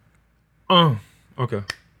himself. Oh, okay.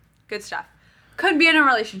 Good stuff. Couldn't be in a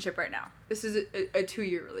relationship right now. This is a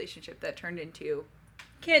 2-year relationship that turned into,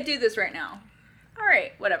 can't do this right now. All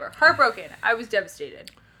right, whatever. Heartbroken. I was devastated.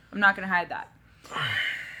 I'm not going to hide that.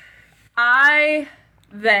 I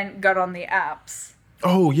then got on the apps.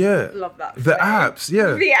 Oh, yeah. Love that. The apps,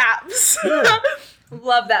 yeah. The apps. Yeah.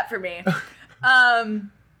 Love that for me.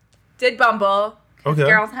 Did Bumble. Okay.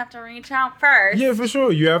 Girls have to reach out first. Yeah, for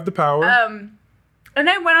sure. You have the power. And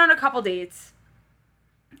I went on a couple dates.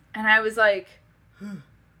 And I was like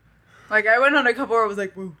I went on a couple where I was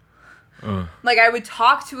like, woo. Like, I would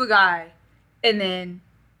talk to a guy and then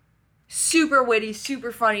super witty,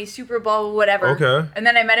 super funny, super blah, blah, whatever. Okay. And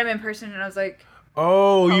then I met him in person and I was like,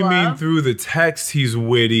 oh, hello? You mean through the text he's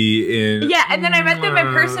witty and... Yeah, and then I met them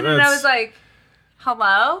in person and I was like,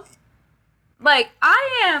 hello? Like,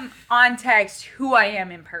 I am on text who I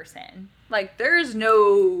am in person. Like, there's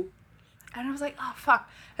no... And I was like, oh, fuck.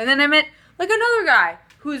 And then I met, like, another guy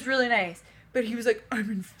who was really nice. But he was like,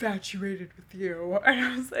 I'm infatuated with you. And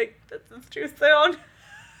I was like, that's too soon.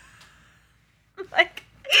 Like...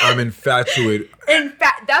 I'm infatuated. In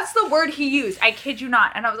fact, that's the word he used. I kid you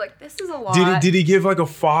not. And I was like, this is a lot. Did he give, like, a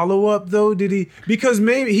follow-up, though? Did he... Because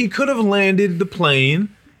maybe he could have landed the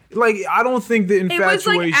plane. Like, I don't think the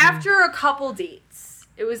infatuation... It was, like, after a couple dates.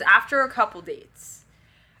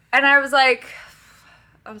 And I was like,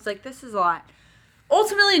 this is a lot.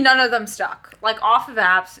 Ultimately, none of them stuck. Like, off of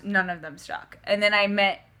apps, none of them stuck. And then I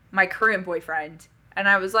met my current boyfriend. And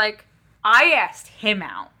I was like, I asked him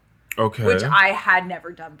out. Okay. Which I had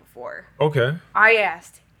never done before. Okay. I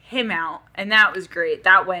asked him out, and that was great.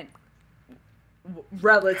 That went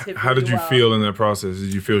relatively How did you feel in that process?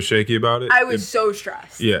 Did you feel shaky about it? I was so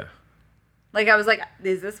stressed. Yeah. Like, I was like,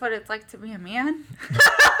 is this what it's like to be a man?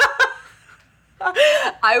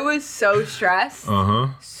 I was so stressed. Uh-huh.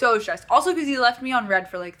 So stressed. Also because he left me on red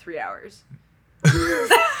for like 3 hours.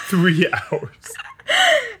 3 hours.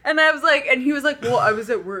 And I was like, and he was like, well, I was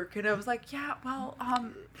at work. And I was like, yeah, well,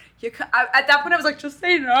 at that point I was like, just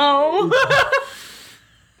say no.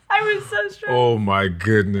 I was so stressed. Oh my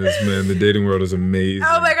goodness, man. The dating world is amazing.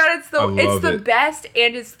 Oh my God, it's the it. best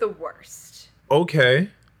and it's the worst. Okay.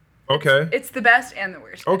 It's the best and the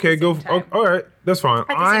worst. Okay, go. All right, that's fine. At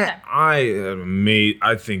the same time.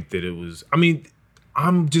 I think that it was. I mean,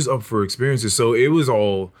 I'm just up for experiences, so it was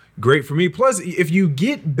all great for me. Plus, if you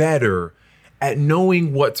get better at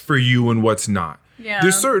knowing what's for you and what's not,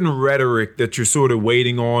 there's certain rhetoric that you're sort of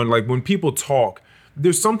waiting on. Like when people talk,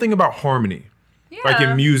 there's something about harmony. like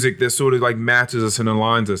Yeah. in music that sort of like matches us and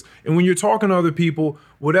aligns us. And when you're talking to other people,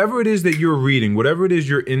 whatever it is that you're reading, whatever it is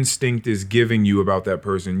your instinct is giving you about that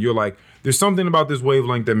person, you're like, there's something about this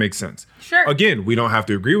wavelength that makes sense. Sure. Again, we don't have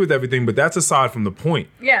to agree with everything, but that's aside from the point.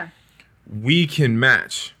 Yeah. We can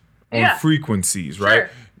match on Yeah. frequencies, right? Sure.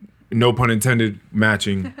 No pun intended,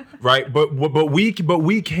 matching, right? But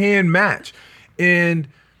we can match, and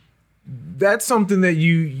that's something that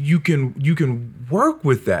you can work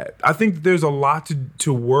with. That I think there's a lot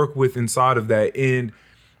to work with inside of that, and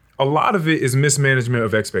a lot of it is mismanagement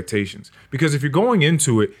of expectations. Because if you're going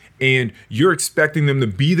into it and you're expecting them to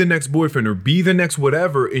be the next boyfriend or be the next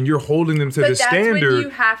whatever, and you're holding them to But the that's standard, when you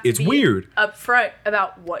have to it's be weird. upfront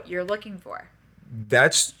about what you're looking for.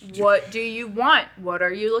 That's What do you want? What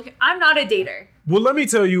are you looking? I'm not a dater. well. Let me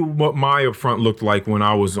tell you what my upfront looked like when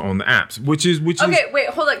I was on the apps, which is Okay, wait,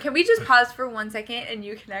 hold on. Can we just pause for 1 second and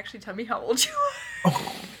you can actually tell me how old you are?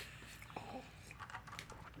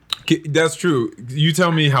 That's true. You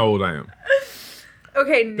tell me how old I am.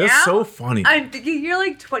 Okay, now That's so funny. I'm thinking you're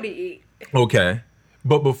like 28. Okay,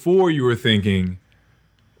 but before you were thinking,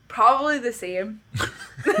 Probably the same.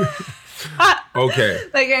 okay,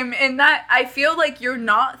 Like I'm in that. I feel like you're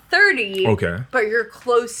not 30. Okay. But you're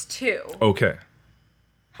close to. okay,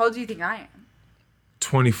 How old do you think I am?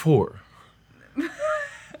 24.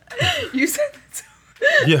 You said that so.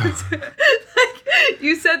 Yeah, Like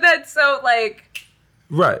you said that so like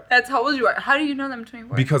right. that's how old you are. How do you know that I'm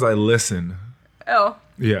 24? Because I listen. Oh,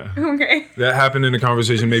 Yeah. okay. That happened in a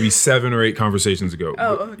conversation maybe 7 or 8 conversations ago.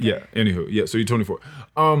 Oh, But, okay. Yeah. Anywho, yeah. So you're 24.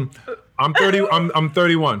 I'm 30. I'm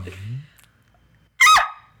 31.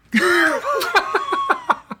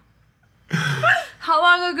 How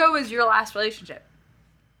long ago was your last relationship?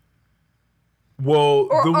 Well,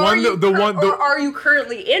 Or the are one, you the one, or are you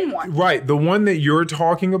currently in one? right, the one that you're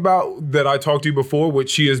talking about that I talked to you before, which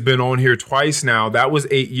she has been on here twice now. That was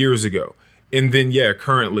 8 years ago, and then yeah,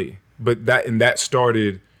 currently, but that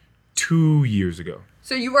started 2 years ago.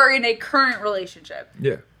 So you are in a current relationship.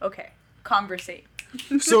 Yeah. Okay. Conversate.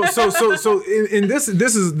 So in this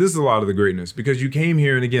is a lot of the greatness, because you came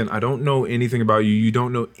here, and again, I don't know anything about you. You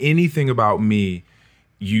don't know anything about me.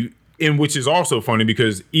 And which is also funny,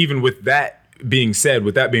 because even with that being said,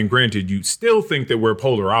 with that being granted, you still think that we're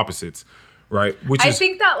polar opposites, right? Which I is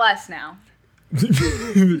think that less now.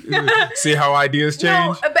 see how ideas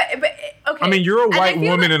change. No, but okay. I mean, you're a And I white feel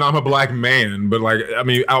woman like- and I'm a black man, but like, I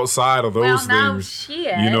mean, outside of those now things, she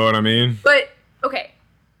is. you know what I mean? But okay,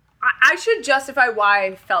 I should justify why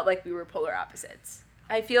I felt like we were polar opposites.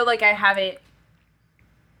 I feel like I haven't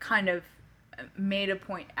kind of made a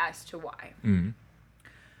point as to why. Mm-hmm.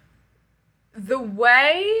 The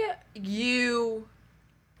way you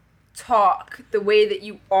talk, the way that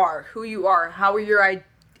you are, who you are, how your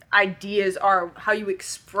ideas are, how you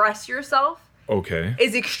express yourself Okay.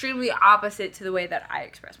 is extremely opposite to the way that I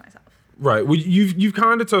express myself. Right. Well, you've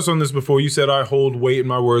kind of touched on this before. You said I hold weight in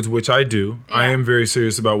my words, which I do. I Yeah. am very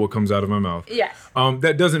serious about what comes out of my mouth. Yes.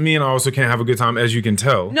 That doesn't mean I also can't have a good time, as you can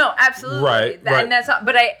tell. No, absolutely. Right, right. And that's not,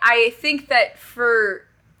 but I think that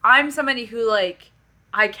I'm somebody who like,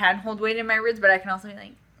 I can hold weight in my words, but I can also be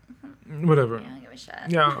like, Whatever. I don't give a shit.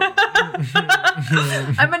 Yeah.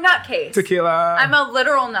 I'm a nutcase. Tequila. I'm a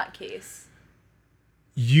literal nutcase.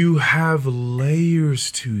 You have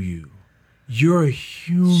layers to you. You're a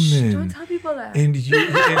human. Don't tell people that.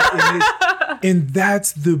 And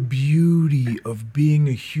that's the beauty of being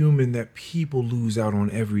a human that people lose out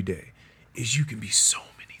on every day, is you can be so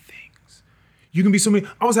many things. You can be so many.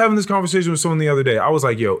 I was having this conversation with someone the other day. I was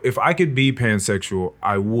like, yo, if I could be pansexual,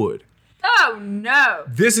 I would. Oh no.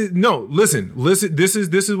 Listen, this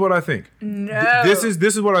is what I think. No. This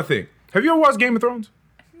is what I think. Have you ever watched Game of Thrones?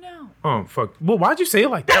 No. Oh fuck. Well, why'd you say it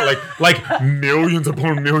like that? Like millions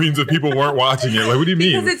upon millions of people weren't watching it. Like, what do you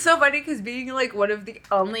mean? Because it's so funny, because being like one of the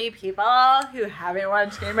only people who haven't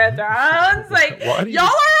watched Game of Thrones, like Why do you- y'all are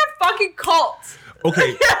a fucking cult.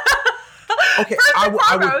 Okay. Okay. First I and would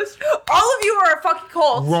foremost, all of you are a fucking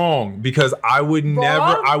cult. wrong, because I would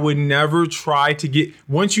never try to get.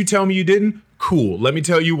 Once you tell me you didn't, cool. Let me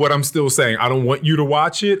tell you what I'm still saying. I don't want you to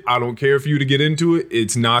watch it. I don't care for you to get into it.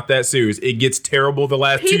 It's not that serious. It gets terrible the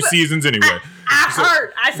last 2 People- seasons anyway. I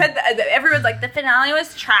heard. I said that everyone's like, the finale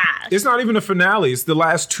was trash. It's not even a finale. It's the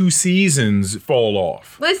last 2 seasons fall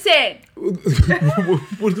off. Listen,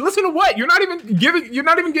 Listen to what? You're not even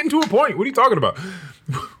getting to a point. What are you talking about?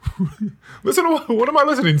 Listen to what am I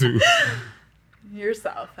listening to?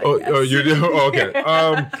 yourself. I guess.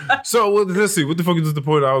 Okay. So let's see. What the fuck is the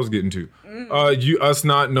point I was getting to? Us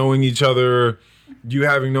not knowing each other, you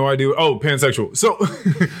having no idea. Oh, pansexual.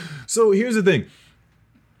 So here's the thing.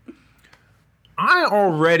 I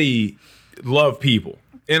already love people.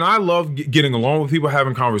 And I love getting along with people,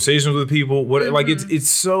 having conversations with people. Like it's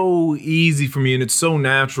so easy for me, and it's so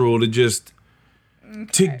natural to just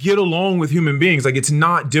to get along with human beings. Like, it's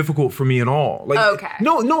not difficult for me at all. Like,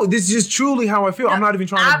 no, this is just truly how I feel. I'm not even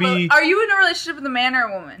trying to be. Are you in a relationship with a man or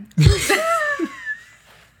a woman?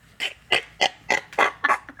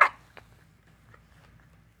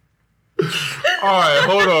 All right,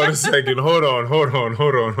 hold on a second. Hold on.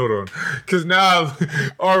 Cause now,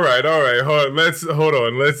 all right. Hold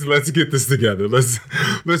on. Let's get this together. Let's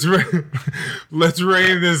rein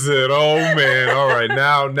this in. Oh man. All right.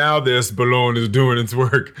 Now this balloon is doing its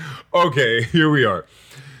work. Okay, here we are.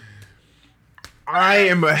 I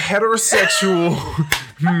am a heterosexual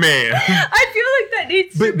man. I feel like that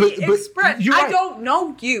needs to be expressed. I don't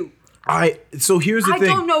know you. So here's the thing.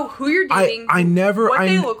 I don't know who you're dating. They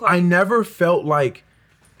look like. I never felt like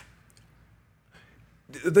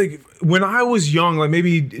when I was young, like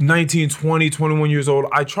maybe 19, 20, 21 years old,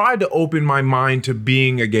 I tried to open my mind to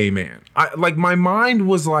being a gay man. My mind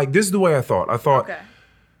was like, this is the way I thought.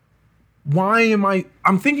 Why am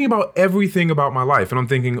I'm thinking about everything about my life, and I'm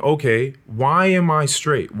thinking, okay, why am I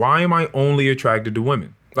straight? Why am I only attracted to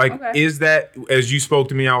women? Is that, as you spoke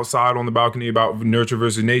to me outside on the balcony about nurture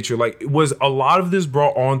versus nature, was a lot of this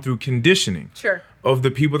brought on through conditioning of the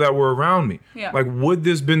people that were around me? Yeah. Would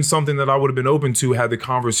this been something that I would have been open to had the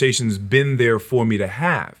conversations been there for me to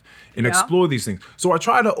have and explore these things? So I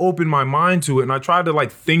tried to open my mind to it, and I tried to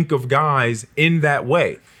think of guys in that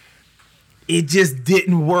way. It just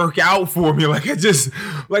didn't work out for me. I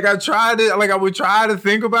tried it, I would try to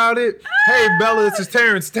think about it. Hey, Bella, this is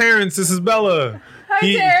Terrence. Terrence, this is Bella.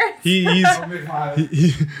 Yeah,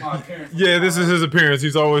 this is his appearance.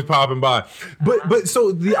 He's always popping by. But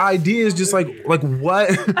so the idea is just what? Why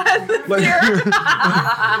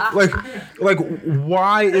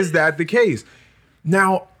is that the case?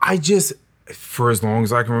 Now, for as long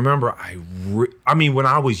as I can remember, when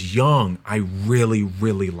I was young, I really,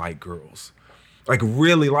 really liked girls.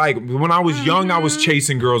 When I was young, I was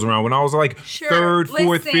chasing girls around. When I was third,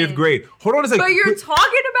 fourth, fifth grade. Hold on a second. But you're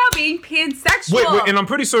talking about being pansexual. Wait, and I'm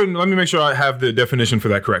pretty certain. Let me make sure I have the definition for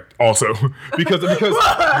that correct. Also, because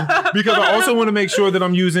I also want to make sure that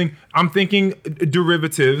I'm thinking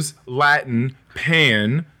derivatives, Latin,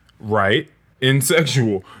 pan, right? In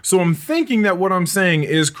sexual. So I'm thinking that what I'm saying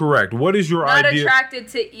is correct. What is your idea? Not attracted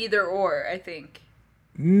to either or, I think.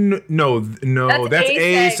 No, that's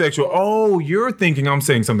asexual. Oh, you're thinking I'm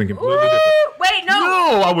saying something completely different. Wait, no.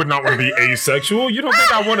 No, I would not want to be asexual. You don't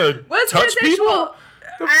think I want to touch people?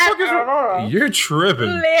 The fuck is wrong? You're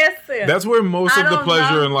tripping. Listen. That's where most of the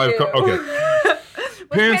pleasure in life comes. Okay.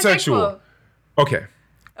 Pansexual. Okay.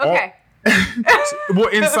 Well,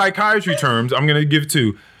 in psychiatry terms, I'm going to give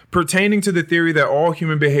two. Pertaining to the theory that all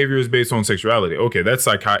human behavior is based on sexuality. Okay, that's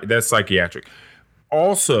psychiatric.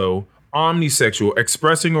 Also, omnisexual,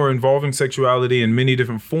 expressing or involving sexuality in many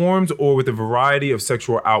different forms or with a variety of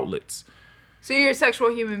sexual outlets. So you're a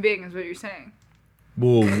sexual human being is what you're saying?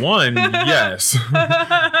 Well, one, yes.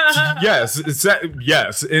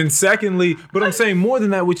 Yes. And secondly, but I'm saying more than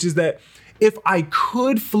that, which is that if I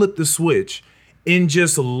could flip the switch and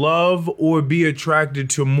just love or be attracted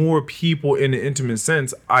to more people in an intimate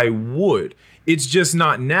sense, I would. It's just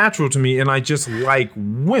not natural to me, and I just like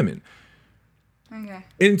women. Okay.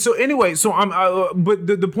 And so anyway, but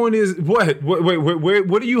the point is, what? Wait,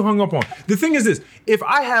 what are you hung up on? The thing is this: if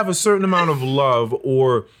I have a certain amount of love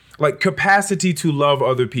or capacity to love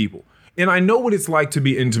other people, and I know what it's like to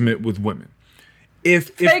be intimate with women,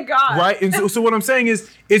 thank God, right? And so what I'm saying is,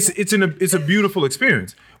 it's a beautiful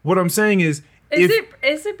experience. What I'm saying is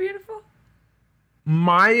it beautiful?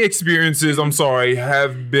 My experiences, I'm sorry,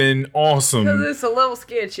 have been awesome. Because it's a little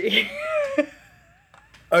sketchy.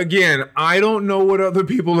 Again, I don't know what other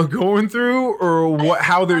people are going through or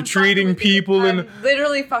how they're treating people. I'm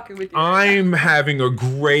literally fucking with you. I'm having a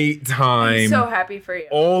great time. I'm so happy for you.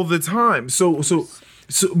 All the time.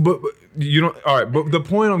 But you know, all right. But the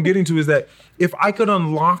point I'm getting to is that if I could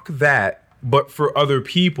unlock that, but for other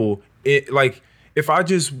people, if I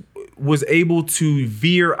just was able to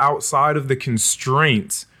veer outside of the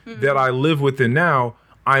constraints that I live within now,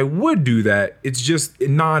 I would do that. It's just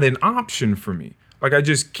not an option for me. I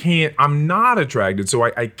just can't, I'm not attracted, so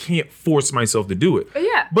I can't force myself to do it.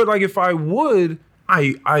 Yeah. But if I would,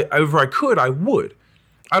 if I could, I would.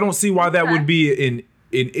 I don't see why that would be an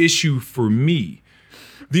issue for me.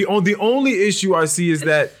 The only issue I see is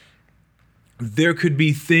that there could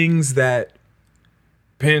be things that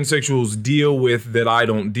pansexuals deal with that I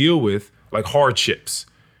don't deal with, like hardships.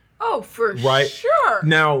 Oh, for sure.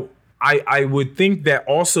 Now, I would think that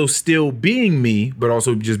also still being me, but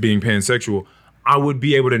also just being pansexual, I would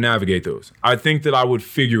be able to navigate those. I think that I would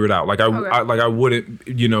figure it out. Like I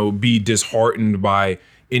wouldn't, be disheartened by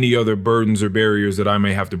any other burdens or barriers that I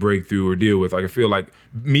may have to break through or deal with. Like I feel like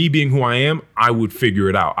me being who I am, I would figure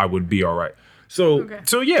it out. I would be all right. So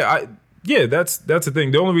that's the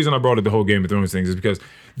thing. The only reason I brought up the whole Game of Thrones things is because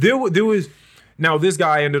there was. Now this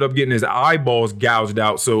guy ended up getting his eyeballs gouged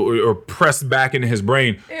out, or pressed back into his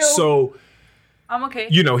brain. Ew. So I'm okay.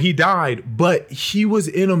 He died, but he was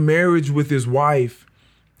in a marriage with his wife,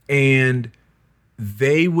 and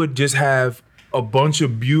they would just have a bunch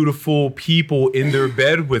of beautiful people in their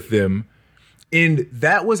bed with them. And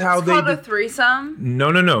that was how it's called a threesome? No.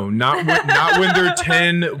 Not when there are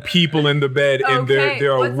 10 people in the bed and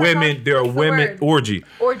there are women. Orgy.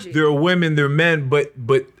 There are women, there are men, but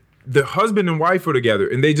the husband and wife are together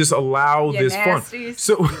and they just allow this nasties.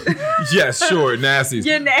 fun. So, yes, sure, nasties.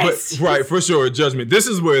 You're nasties. But, right, for sure, judgment. This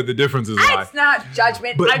is where the differences lie. It's not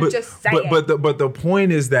judgment. I'm just saying. But the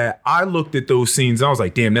point is that I looked at those scenes and I was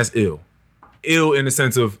like, damn, that's ill. Ill in the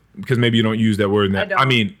sense of, because maybe you don't use that word in that. I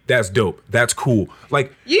mean, that's dope. That's cool.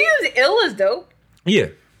 Like, you use ill as dope. Yeah.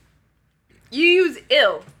 You use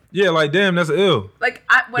ill. Yeah, like, damn, that's ill. Like,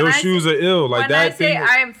 those shoes are ill. Like, when I say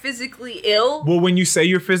I am physically ill. Well, when you say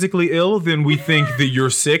you're physically ill, then we think that you're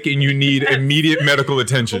sick and you need immediate medical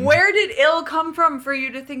attention. Where did ill come from for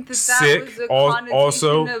you to think that sick, was a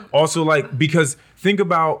connotation of... Also, like, because think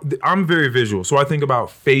about, I'm very visual, so I think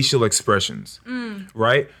about facial expressions,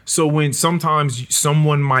 right? So when sometimes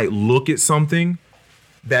someone might look at something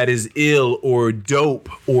that is ill or dope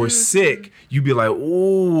or sick, you be like,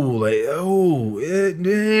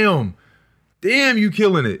 damn, you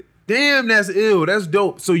killing it. Damn, that's ill. That's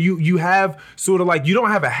dope. So you have sort of like, you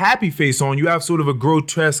don't have a happy face on. You have sort of a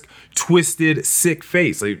grotesque, twisted, sick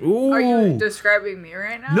face. Like, ooh. Are you describing me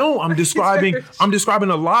right now? No, I'm describing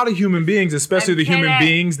a lot of human beings, especially the human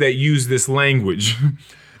beings that use this language.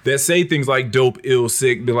 That say things like dope, ill,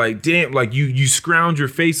 sick, be like, damn, like you scrounge your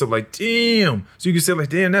face up like, damn. So you can say like,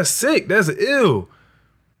 damn, that's sick, that's ill.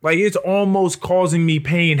 Like, it's almost causing me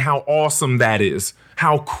pain how awesome that is,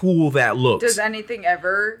 how cool that looks. Is anything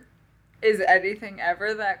ever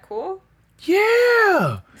that cool?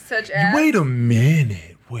 Yeah. Such as? Wait a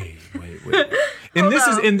minute. Wait.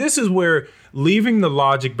 And this is where leaving the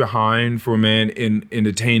logic behind for a man in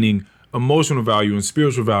attaining emotional value and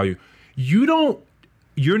spiritual value,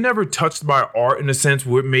 you're never touched by art in a sense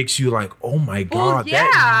where it makes you like, oh my God,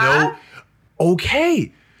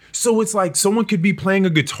 okay. So it's like someone could be playing a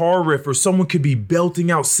guitar riff or someone could be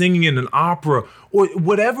belting out singing in an opera or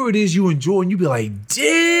whatever it is you enjoy and you'd be like,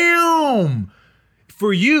 damn.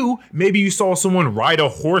 For you, maybe you saw someone ride a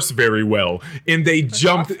horse very well and they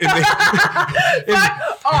jumped and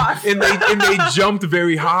they jumped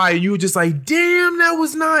very high and you were just like, damn, that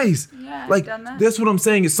was nice. Yeah, like that's what I'm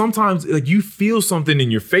saying is sometimes like you feel something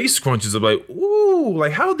in your face crunches of like, ooh,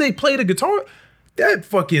 like how'd they play the guitar?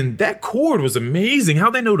 That chord was amazing.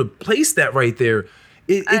 How'd they know to place that right there?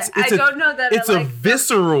 I don't know that it's a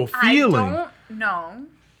visceral feeling. I don't know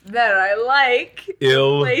that I like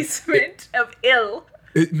ill placement of ill.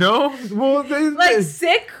 No, well,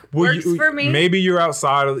 sick works for me. Maybe you're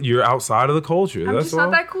outside of the culture. I'm just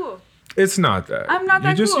not that cool. It's not that. I'm not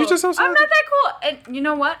that cool. You're just outside. I'm not that cool, and you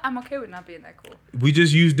know what? I'm okay with not being that cool. We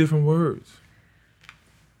just use different words.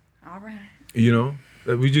 All right.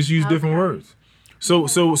 We just use different words.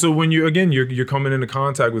 So when you're coming into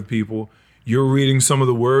contact with people, you're reading some of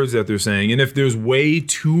the words that they're saying, and if there's way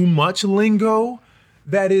too much lingo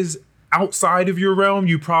that is outside of your realm,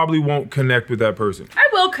 you probably won't connect with that person. I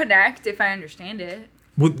will connect if I understand it.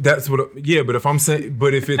 Well, that's what. But if I'm saying,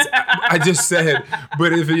 but if it's, I just said,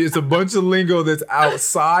 but if it's a bunch of lingo that's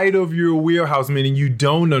outside of your wheelhouse, meaning you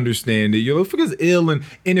don't understand it, you're like, it's ill, and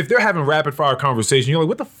if they're having rapid fire conversation, you're like,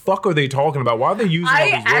 what the fuck are they talking about? Why are they using all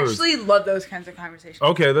these words? I actually love those kinds of conversations.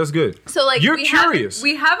 Okay, that's good. So like, you're curious.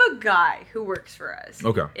 We have a guy who works for us.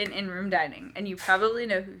 Okay. In room dining, and you probably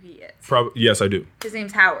know who he is. Yes, I do. His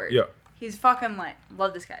name's Howard. Yeah. He's fucking lit.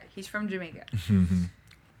 Love this guy. He's from Jamaica.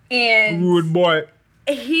 And good boy.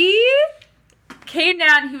 He came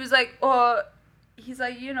down. He was like, Miles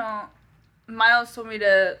told me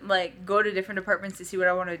to like go to different departments to see what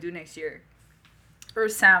I want to do next year, or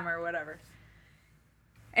Sam or whatever.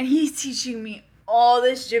 And he's teaching me all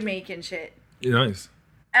this Jamaican shit. Nice.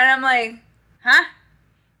 And I'm like, huh?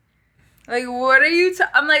 Like, what are you?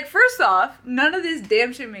 I'm like, first off, none of this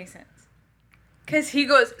damn shit makes sense. Because he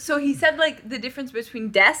goes, so he said, like, the difference between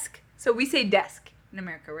desk. So we say desk in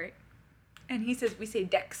America, right? And he says we say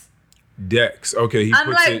dex. Dex. Okay. I'm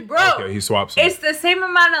like, bro. Okay, he swaps them. It's the same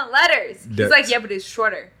amount of letters. Dex. He's like, yeah, but it's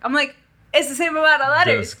shorter. I'm like, it's the same amount of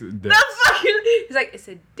letters. Desk. He's like, it's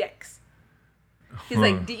a dex. He's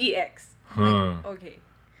like, DEX. I'm like, Huh. okay.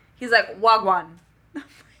 He's like, Wagwan.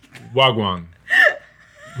 Wagwan.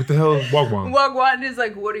 What the hell is Wagwan? Wagwan is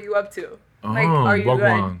like, what are you up to? Like, Oh, are you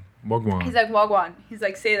Wagwan. good? Wagwan. He's like, Wagwan. He's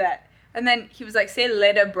like, say that. And then he was like, say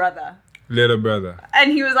later, brother. Little brother.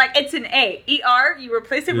 And he was like, it's an A. E-R, you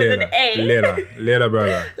replace it with Later. an A. Little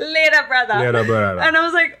brother. Later, brother. Little brother. And I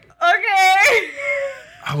was like, okay.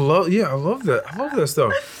 I love that. I love that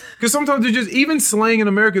stuff. Because sometimes they're just, even slang in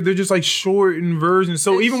America, they're just like shortened versions.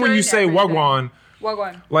 So They're even when you say shortened everything.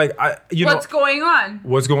 Wagwan, Wagwan. like, What's going on?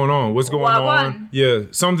 what's going on? What's going Wagwan. on? Yeah.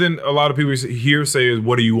 Something a lot of people here say is,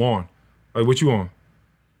 what are you on? Like, what you on?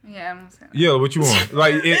 Yeah, I'm not saying that. Yeah, what you on?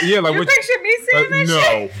 Like, yeah, like, You what picture me saying that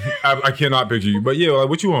shit? No, I cannot picture you. But yeah, like,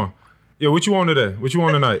 what you on? Yeah, what you on today? What you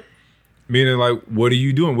on tonight? Meaning, like, what are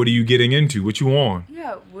you doing? What are you getting into? What you on?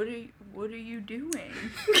 Yeah, what are you doing?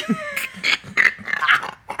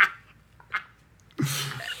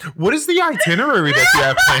 What is the itinerary that you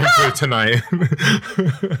have planned for tonight?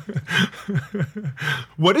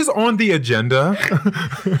 What is on the agenda?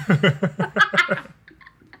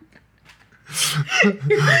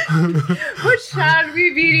 What shall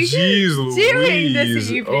we be Jeez doing this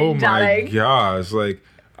Louise. evening, Oh my darling? gosh. Like,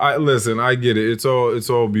 I get it. It's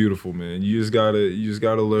all beautiful, man. You just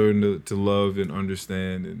gotta learn to love and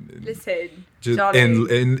understand and Listen, just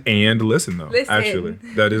darling. and listen though. Listen. Actually.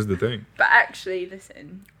 That is the thing. But actually,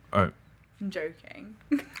 listen, All right. I'm joking.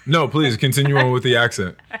 No, please continue on with the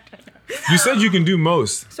accent. You said you can do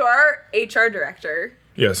most. So our HR director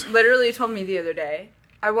Yes. literally told me the other day,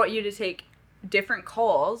 I want you to take different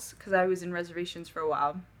calls, because I was in reservations for a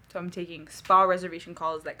while. So I'm taking spa reservation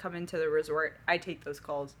calls that come into the resort. I take those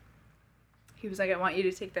calls. He was like, I want you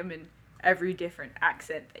to take them in every different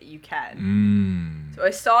accent that you can. So I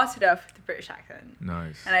started off with the British accent.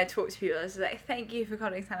 Nice. And I talked to people. I was like, thank you for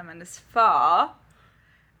calling Salamander Spa.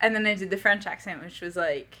 And then I did the French accent, which was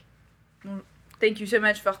like, thank you so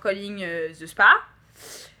much for calling the spa.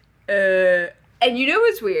 And you know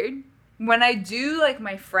what's weird? When I do like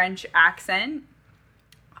my French accent,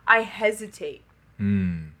 I hesitate.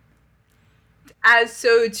 As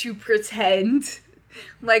so to pretend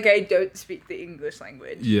like I don't speak the English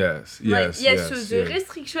language. Yes. Like, yes, so the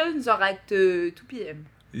restrictions are at 2 p.m.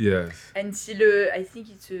 Yes. Until, I think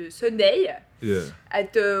it's Sunday, Yeah.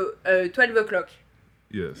 at 12 o'clock.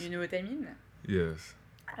 Yes. You know what I mean? Yes.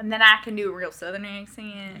 And then I can do a real southern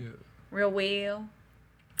accent, Yeah. real well.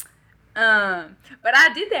 But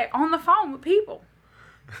I did that on the phone with people.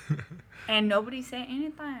 And nobody said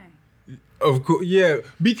anything. Of course, yeah,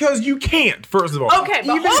 because you can't. First of all, Okay,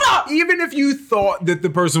 but hold up. Even if you thought that the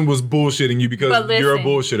person was bullshitting you because But you're a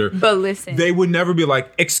listen. bullshitter, But listen. they would never be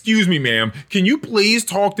like, "Excuse me, ma'am, can you please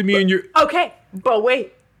talk to me?" And you're Okay, but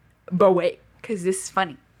wait, because this is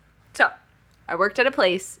funny. So, I worked at a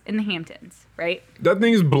place in the Hamptons, right? that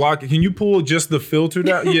thing is blocking. Can you pull just the filter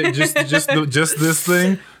down? Yeah, just this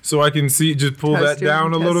thing, so I can see. Just pull that Testing,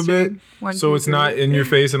 down a little bit, testing. 1, so 2, it's not 3. in your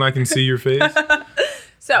face and I can see your face.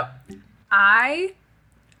 So, I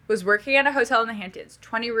was working at a hotel in the Hamptons,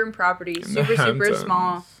 20-room property, super Hamptons.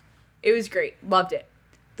 small. It was great, loved it.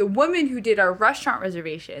 The woman who did our restaurant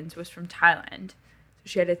reservations was from Thailand, so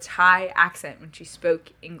she had a Thai accent when she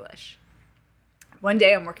spoke English. One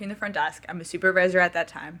day, I'm working the front desk. I'm a supervisor at that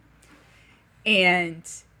time, and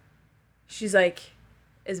she's like,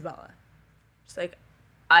 Isabella, she's like,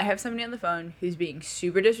 I have somebody on the phone who's being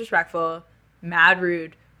super disrespectful, mad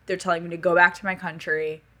rude. They're telling me to go back to my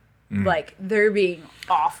country. Like, they're being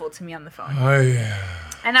awful to me on the phone.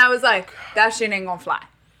 And I was like, that shit ain't gonna fly.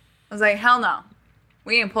 I was like, hell no.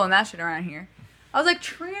 We ain't pulling that shit around here. I was like,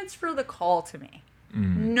 transfer the call to me.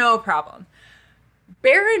 No problem.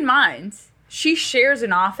 Bear in mind, she shares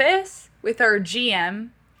an office with our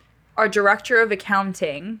GM, our director of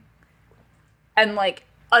accounting, and like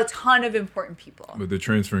a ton of important people. But they're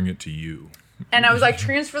transferring it to you. And I was like,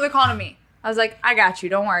 transfer the call to me. I was like, I got you,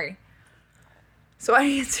 don't worry. So I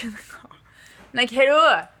answered the call. I'm like,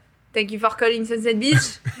 hello, thank you for calling Sunset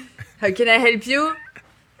Beach. How can I help you?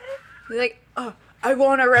 He's like, oh, I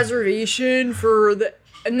want a reservation for the...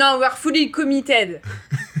 No, we're fully committed.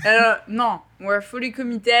 No, we're fully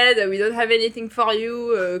committed. We don't have anything for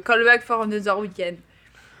you. Call back for another weekend.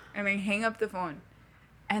 And I hang up the phone.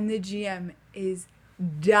 And the GM is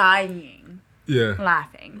dying Yeah.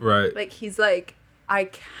 laughing. Right. Like, he's like, I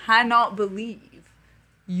cannot believe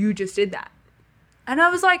you just did that. And I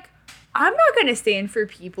was like, I'm not going to stand for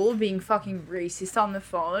people being fucking racist on the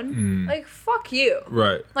phone. Like, fuck you.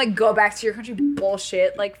 Right. Like, go back to your country,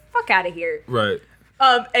 bullshit. Like, fuck out of here. Right.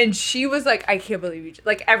 And she was like, I can't believe you.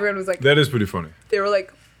 Like, everyone was like, That is pretty funny. they were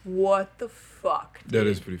like, what the fuck? That dude?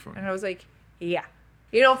 is pretty funny. And I was like, yeah.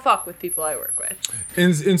 You don't fuck with people I work with.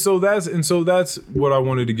 And so that's what I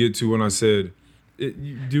wanted to get to when I said,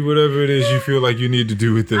 you do whatever it is you feel like you need to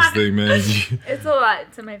do with this thing, man. It's a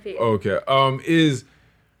lot to my feet. Okay.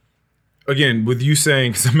 Again, with you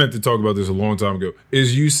saying, because I meant to talk about this a long time ago,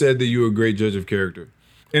 is you said that you're a great judge of character.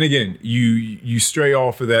 And again, you stray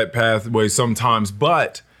off of that pathway sometimes,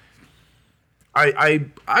 but I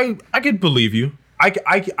could believe you.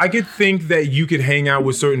 I could think that you could hang out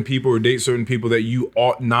with certain people or date certain people that you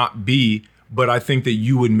ought not be, but I think that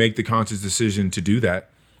you would make the conscious decision to do that.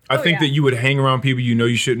 I think that you would hang around people you know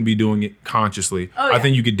you shouldn't be doing it consciously. I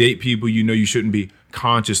think you could date people you know you shouldn't be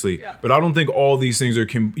consciously. Yeah. But I don't think all these things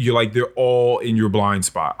they're all in your blind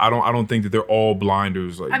spot. I don't think that they're all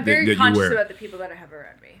blinders like I'm very that conscious you wear. about the people that I have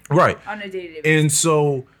around me. Right. On a day-to-day basis. And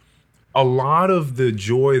so a lot of the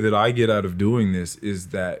joy that I get out of doing this is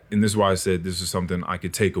that, and this is why I said this is something I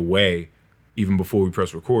could take away even before we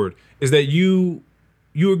press record, is that you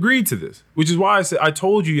agreed to this, which is why I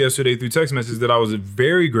told you yesterday through text message that I was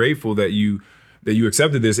very grateful that you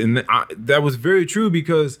accepted this. And that was very true,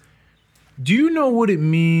 because do you know what it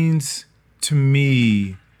means to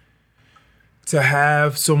me to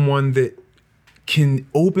have someone that can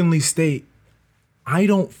openly state, I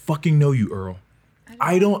don't fucking know you, Earl.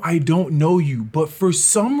 I don't know you, but for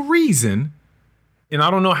some reason, and I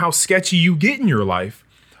don't know how sketchy you get in your life,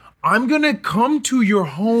 I'm gonna come to your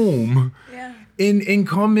home and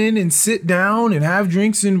come in and sit down and have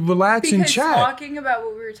drinks and relax and chat. Because talking about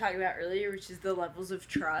what we were talking about earlier, which is the levels of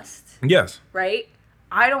trust. Yes. Right?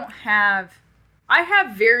 I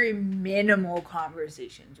have very minimal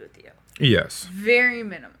conversations with you. Yes. Very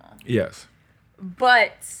minimal. Yes.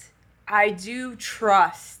 But I do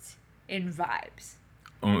trust in vibes.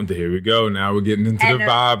 Oh, there we go. Now we're getting into the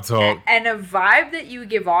vibe talk. And a vibe that you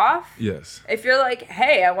give off. Yes. If you're like,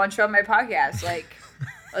 hey, I want you on my podcast, like,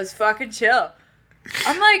 let's fucking chill.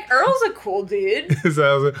 I'm like, Earl's a cool dude.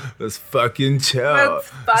 Let's fucking chill. Let's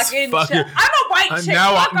fucking chill. I'm a white chick.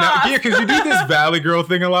 Yeah, because you do this Valley Girl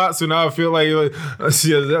thing a lot, so now I feel like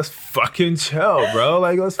let's fucking chill, bro.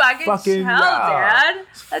 Like, let's fucking chill, Dad.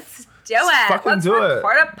 Let's do it. Let's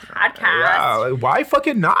record a podcast. Yeah, like, why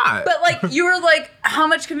fucking not? But like, you were like, how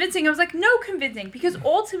much convincing? I was like, no convincing, because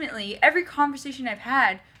ultimately, every conversation I've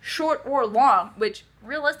had, short or long, which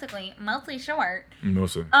realistically, mostly short.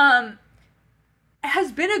 Mostly.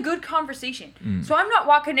 Has been a good conversation. So I'm not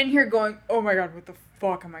walking in here going, oh my God, what the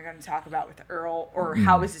fuck am I going to talk about with Earl? Or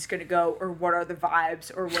how is this going to go? Or what are the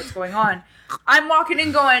vibes? Or what's going on? I'm walking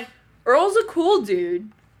in going, Earl's a cool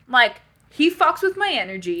dude. Like, he fucks with my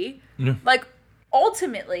energy. Yeah. Like,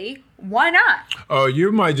 ultimately, why not?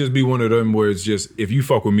 You might just be one of them where it's just, if you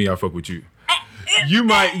fuck with me, I fuck with you. You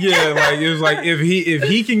might, like, it was like, if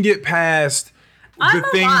he can get past the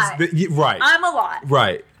things that, right. I'm a lot.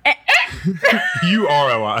 Right. You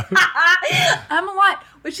are a lot. I'm a lot,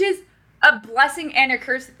 which is a blessing and a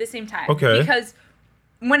curse at the same time. Okay. Because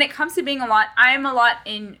when it comes to being a lot, I am a lot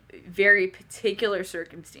in very particular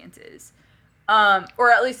circumstances.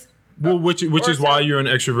 Or at least... Well, which is why you're an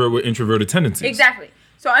extrovert with introverted tendencies. Exactly.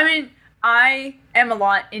 So, I mean, I am a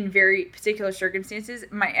lot in very particular circumstances.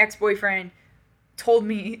 My ex-boyfriend told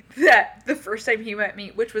me that the first time he met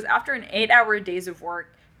me, which was after an 8-hour days of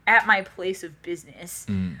work, at my place of business,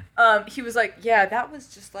 he was like, yeah, that was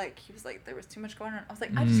just like, he was like, there was too much going on. I was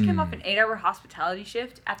like, I just came off an 8-hour hospitality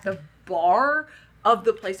shift at the bar of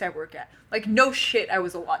the place I work at. Like, no shit, I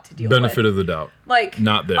was a lot to deal with. Benefit of the doubt. Like,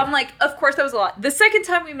 not there. I'm like, of course that was a lot. The second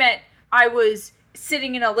time we met, I was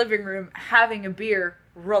sitting in a living room having a beer,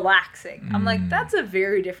 relaxing. I'm like, that's a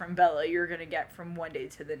very different Bella you're going to get from one day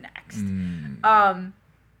to the next.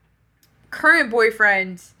 Current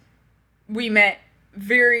boyfriend, we met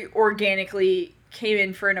very organically, came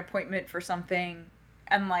in for an appointment for something,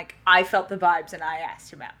 and like, I felt the vibes and I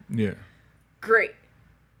asked him out. Yeah. Great.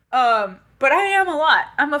 But I am a lot.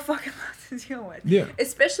 I'm a fucking lot to deal with. Yeah.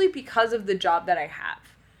 Especially because of the job that I have.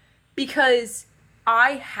 Because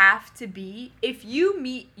I have to be, if you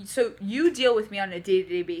meet, so you deal with me on a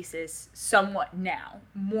day-to-day basis somewhat now,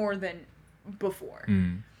 more than before.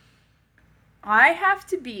 I have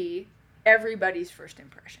to be everybody's first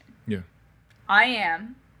impression. Yeah. I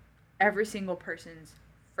am every single person's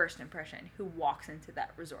first impression who walks into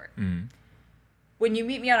that resort. When you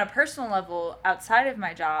meet me on a personal level outside of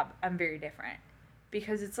my job, I'm very different.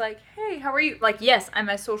 Because it's like, hey, how are you? Like, yes, I'm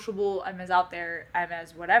as sociable, I'm as out there, I'm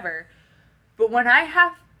as whatever. But when I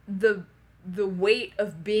have the weight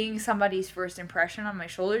of being somebody's first impression on my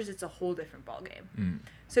shoulders, it's a whole different ballgame.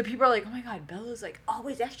 So people are like, oh my God, Bella's like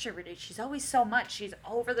always extroverted. She's always so much. She's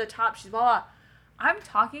over the top. She's blah, blah. I'm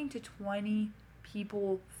talking to 20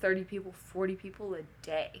 people, 30 people, 40 people a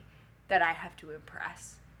day. that I have to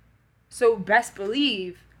impress. So best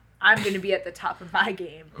believe I'm going to be at the top of my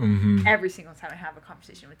game every single time I have a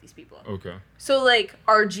conversation with these people. Okay. So, like,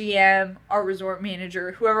 our GM, our resort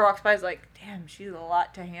manager, whoever walks by is like, damn, she's a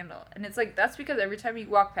lot to handle. And it's like, that's because every time you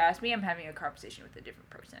walk past me, I'm having a conversation with a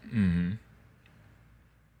different person.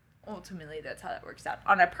 Ultimately, that's how that works out.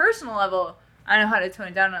 On a personal level, I know how to tone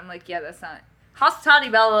it down. And I'm like, yeah, that's not... Hospitality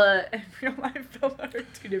Bella and real life Bella are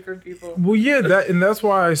two different people. Well, yeah, that's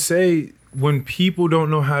why I say when people don't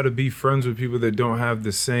know how to be friends with people that don't have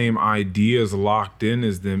the same ideas locked in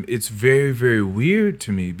as them, it's very, very weird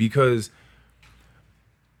to me because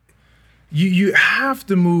you have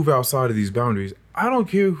to move outside of these boundaries. I don't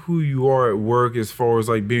care who you are at work as far as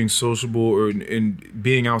like being sociable or and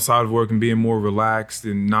being outside of work and being more relaxed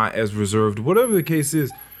and not as reserved, whatever the case is.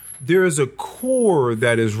 There is a core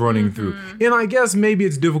that is running through. And I guess maybe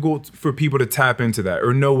it's difficult for people to tap into that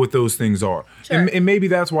or know what those things are. Sure. And maybe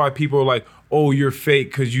that's why people are like, oh, you're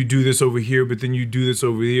fake because you do this over here, but then you do this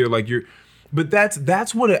over here. Like but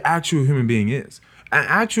that's what an actual human being is. An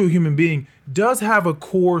actual human being does have a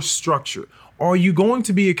core structure. Are you going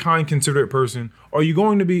to be a kind, considerate person? Are you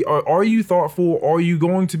going to be, are you thoughtful? Are you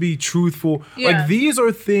going to be truthful? Yeah. Like these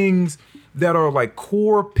are things that are like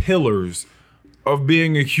core pillars of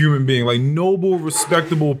being a human being, like noble,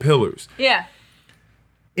 respectable pillars. Yeah.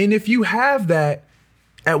 And if you have that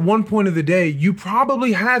at one point of the day, you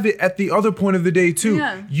probably have it at the other point of the day too.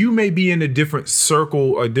 Yeah. You may be in a different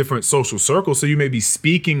circle, a different social circle, so you may be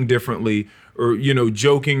speaking differently or,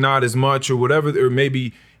 joking not as much or whatever, or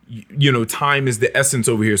maybe, time is the essence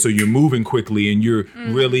over here. So you're moving quickly and you're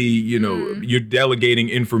really, you're delegating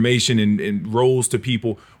information and roles to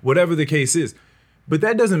people, whatever the case is. But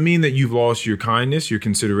that doesn't mean that you've lost your kindness, your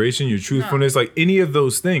consideration, your truthfulness, like any of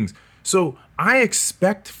those things. So I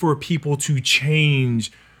expect for people to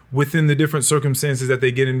change within the different circumstances that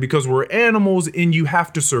they get in because we're animals and you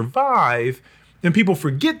have to survive. And people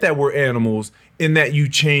forget that we're animals and that you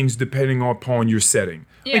change depending upon your setting.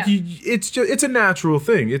 Yeah. Like it's a natural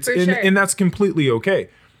thing. For sure. And that's completely okay.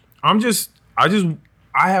 I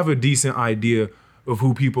have a decent idea of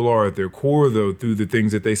who people are at their core, though, through the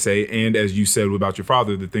things that they say, and as you said about your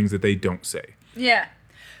father, the things that they don't say. Yeah.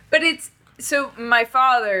 But so my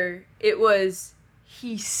father,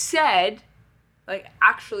 he said,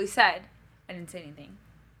 actually said, I didn't say anything.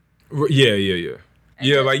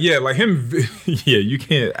 Yeah. Like him, you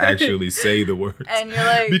can't actually say the words. And you're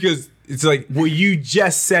like... Because it's like, well, you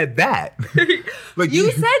just said that. Like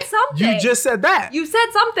you said something. You just said that. You said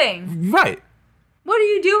something. Right. What are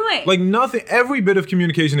you doing? Like nothing. Every bit of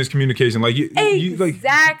communication is communication. Like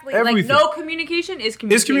exactly. Like no communication is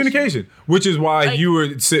communication. It's communication, which is why you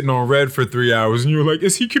were sitting on red for 3 hours and you were like,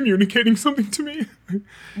 "Is he communicating something to me?"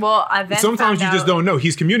 Well, I then sometimes you just don't know.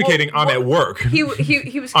 He's communicating. I'm at work. He was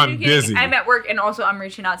communicating. I'm busy. I'm at work, and also I'm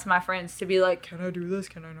reaching out to my friends to be like, "Can I do this?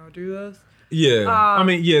 Can I not do this?"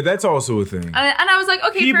 Yeah. That's also a thing. And I was like,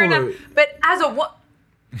 "Okay, fair enough." But as a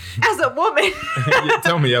woman,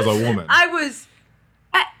 tell me, as a woman, I was.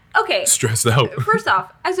 Okay. Stressed out. First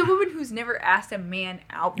off, as a woman who's never asked a man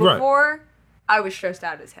out before, I was stressed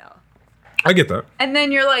out as hell. I get that. And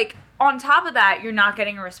then you're like, on top of that, you're not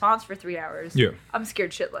getting a response for 3 hours. Yeah. I'm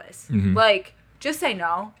scared shitless. Like, just say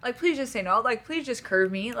no. Like, please just say no. Like, please just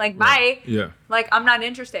curve me. Like, bye. Yeah. Like, I'm not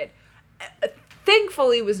interested.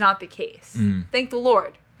 Thankfully, was not the case. Thank the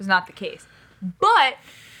Lord, was not the case. But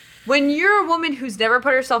when you're a woman who's never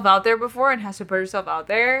put herself out there before and has to put herself out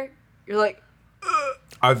there, you're like,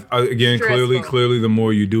 again, stressful. clearly, the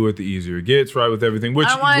more you do it, the easier it gets. Right, with everything, which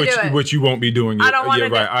you won't be doing. I don't want to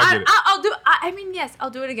do it. I get it. I'll do. I mean, yes, I'll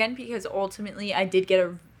do it again because ultimately, I did get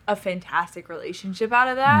a fantastic relationship out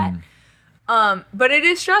of that. But it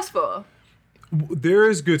is stressful. There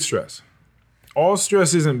is good stress. All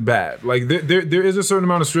stress isn't bad. Like there is a certain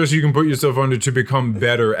amount of stress you can put yourself under to become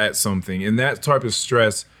better at something, and that type of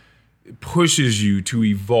stress pushes you to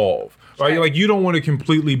evolve. Right? Like you don't want to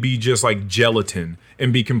completely be just like gelatin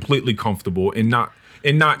and be completely comfortable and not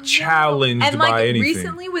challenged by anything.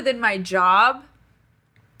 Recently within my job,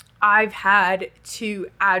 I've had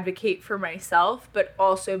to advocate for myself, but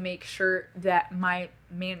also make sure that my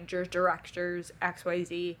managers, directors,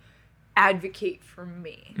 XYZ advocate for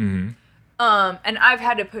me. And I've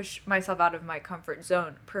had to push myself out of my comfort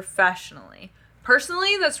zone professionally.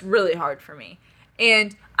 Personally, that's really hard for me.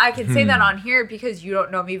 And I can say that on here because you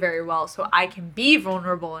don't know me very well. So I can be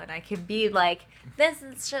vulnerable and I can be like, this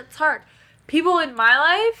shit's hard. People in my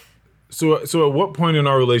life. So at what point in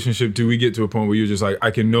our relationship do we get to a point where you're just like,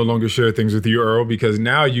 I can no longer share things with you, Earl, because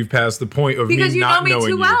now you've passed the point of me not knowing you. Because you know me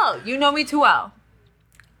too well. You know me too well.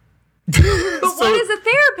 But what is a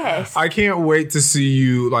therapist? I can't wait to see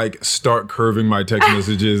you like start curving my text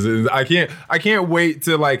messages. And I can't wait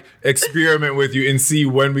to like experiment with you and see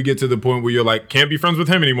when we get to the point where you're like, can't be friends with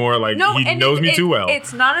him anymore. Like he knows me too well.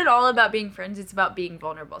 It's not at all about being friends. It's about being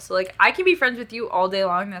vulnerable. So like I can be friends with you all day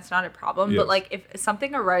long. That's not a problem. Yes. But like if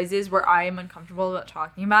something arises where I am uncomfortable about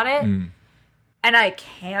talking about it and I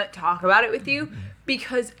can't talk about it with you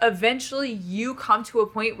because eventually you come to a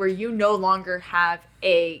point where you no longer have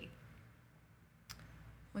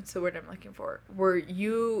what's the word I'm looking for? Where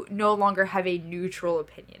you no longer have a neutral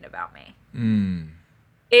opinion about me.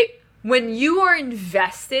 When you are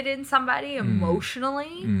invested in somebody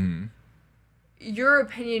emotionally, your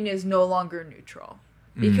opinion is no longer neutral.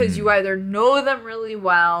 Because you either know them really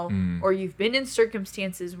well or you've been in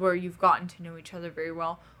circumstances where you've gotten to know each other very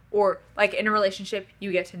well. Or like in a relationship,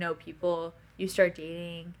 you get to know people, you start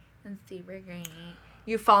dating, and super great.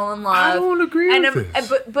 You fall in love. I don't agree with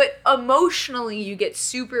this. But emotionally, you get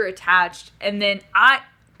super attached. And then I,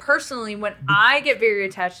 personally, when I get very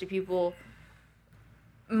attached to people,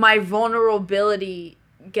 my vulnerability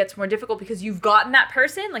gets more difficult because you've gotten that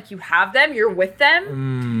person, like you have them, you're with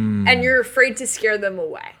them, and you're afraid to scare them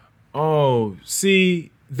away. Oh,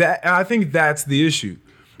 see, I think that's the issue.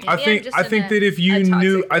 I think that if you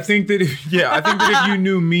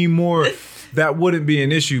knew me more, that wouldn't be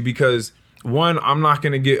an issue because one, I'm not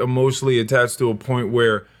going to get emotionally attached to a point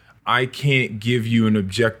where I can't give you an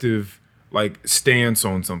objective like stance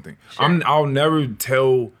on something. Sure. I never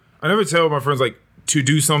tell my friends like to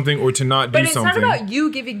do something or to not do something. But it's not about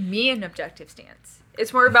you giving me an objective stance.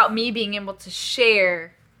 It's more about me being able to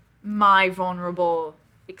share my vulnerable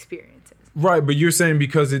experiences. Right, but you're saying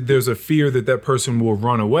because there's a fear that person will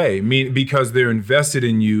run away, because they're invested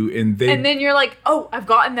in you and then you're like, oh, I've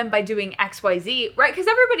gotten them by doing X, Y, Z, right? Because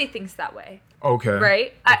everybody thinks that way. Okay.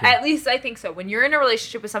 Right? Okay. At least I think so. When you're in a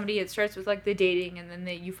relationship with somebody, it starts with like the dating and then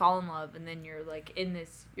you fall in love and then you're like in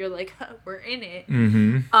this, you're like, we're in it.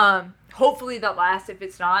 Hopefully that lasts. If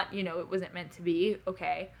it's not, it wasn't meant to be.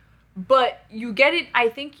 Okay. But you get it. I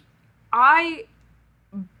think I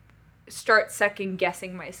start second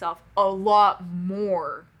guessing myself a lot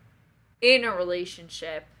more in a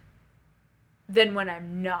relationship than when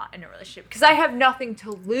I'm not in a relationship because I have nothing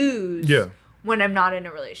to lose when I'm not in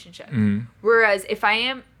a relationship. Whereas if I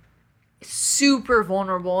am super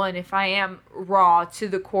vulnerable and if I am raw to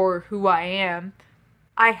the core of who I am,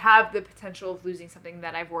 I have the potential of losing something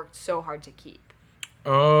that I've worked so hard to keep.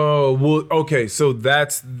 Oh, well, okay, so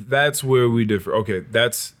that's where we differ. Okay,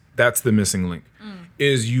 that's the missing link.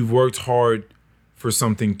 Is you've worked hard for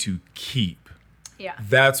something to keep. Yeah.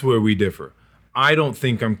 That's where we differ. I don't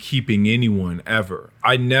think I'm keeping anyone ever.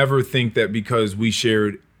 I never think that because we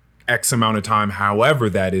shared X amount of time, however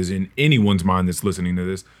that is in anyone's mind that's listening to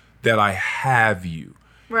this, that I have you.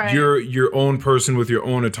 Right. You're your own person with your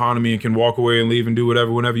own autonomy and can walk away and leave and do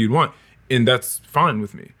whatever whenever you'd want. And that's fine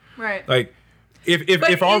with me. Right. Like,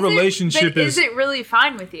 if our relationship is it really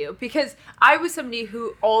fine with you? Because I was somebody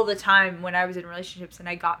who all the time when I was in relationships and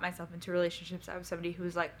I got myself into relationships, I was somebody who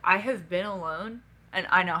was like, I have been alone and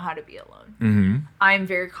I know how to be alone. I'm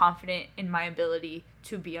very confident in my ability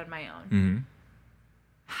to be on my own.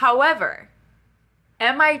 However,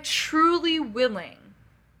 am I truly willing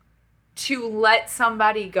to let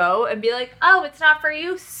somebody go and be like, oh, it's not for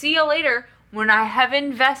you, see you later, when I have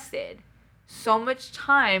invested so much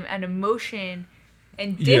time and emotion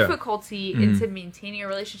and difficulty into maintaining a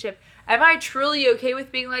relationship? Am I truly okay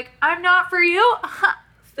with being like, I'm not for you?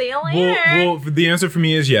 See you later. Well, the answer for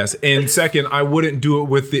me is yes. And second, I wouldn't do it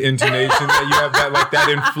with the intonation that you have, that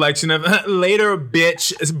inflection of later,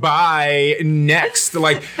 bitch, bye, next.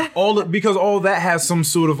 Like because all that has some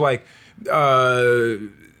sort of like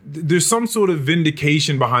there's some sort of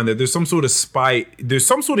vindication behind that. There's some sort of spite. There's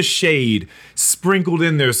some sort of shade sprinkled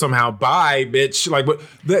in there somehow. Bye, bitch. Like, but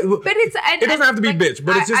it doesn't have to be like, bitch.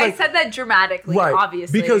 But it's just I said that dramatically, right,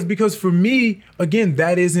 obviously. Because for me, again,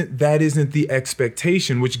 that isn't the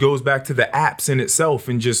expectation, which goes back to the apps in itself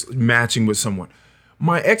and just matching with someone.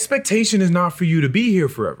 My expectation is not for you to be here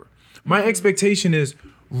forever. My expectation is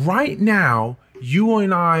right now, you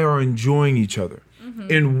and I are enjoying each other.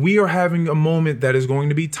 And we are having a moment that is going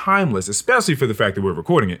to be timeless, especially for the fact that we're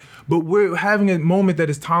recording it. But we're having a moment that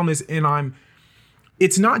is timeless, and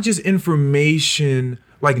it's not just information,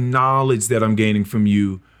 like knowledge that I'm gaining from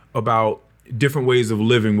you about different ways of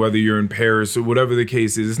living, whether you're in Paris or whatever the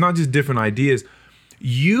case is. It's not just different ideas.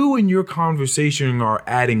 You and your conversation are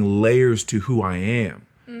adding layers to who I am.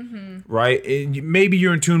 right? And maybe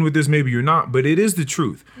you're in tune with this, maybe you're not, but it is the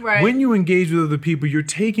truth. Right. When you engage with other people, you're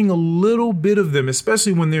taking a little bit of them,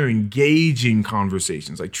 especially when they're engaging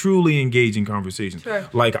conversations, like truly engaging conversations. Sure.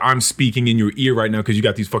 Like I'm speaking in your ear right now because you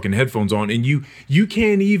got these fucking headphones on, and you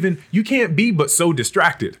can't be but so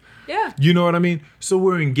distracted. Yeah. You know what I mean? So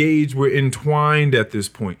we're engaged, we're entwined at this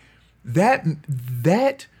point. That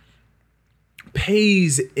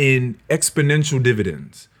pays in exponential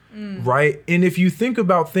dividends, right? And if you think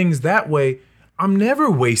about things that way, I'm never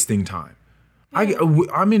wasting time.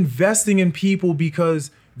 I'm investing in people because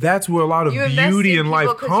that's where a lot of You invest beauty in in people life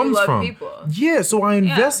 'cause you comes love from. people. Yeah, so I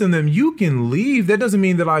invest in them. You can leave. That doesn't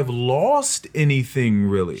mean that I've lost anything,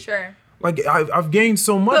 really. Sure. Like I've gained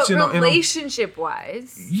so much. But relationship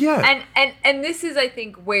wise. Yeah. And this is, I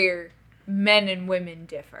think, where men and women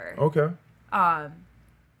differ. Okay.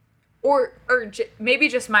 Maybe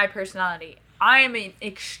just my personality. I am an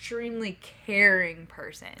extremely caring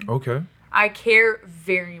person. Okay. I care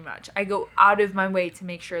very much. I go out of my way to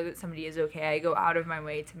make sure that somebody is okay. I go out of my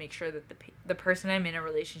way to make sure that the person I'm in a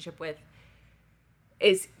relationship with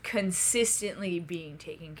is consistently being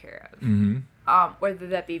taken care of. Mm-hmm. Whether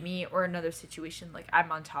that be me or another situation, like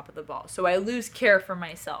I'm on top of the ball. So I lose care for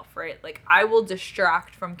myself, right? Like I will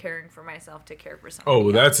distract from caring for myself to care for somebody Oh,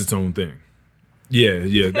 well, else. that's its own thing.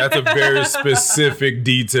 Yeah. That's a very specific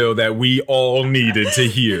detail that we all needed to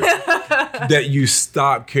hear. That you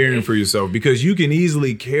stop caring for yourself, because you can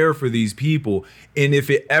easily care for these people. And if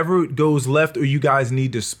it ever goes left or you guys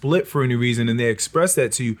need to split for any reason and they express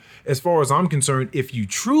that to you, as far as I'm concerned, if you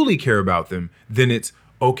truly care about them, then it's,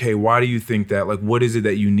 okay, why do you think that? Like, what is it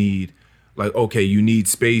that you need? Like, okay, you need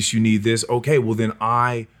space, you need this. Okay, well then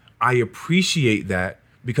I appreciate that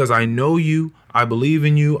because I know you, I believe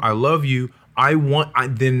in you, I love you. I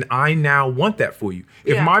now want that for you.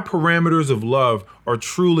 If Yeah. my parameters of love are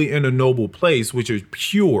truly in a noble place, which is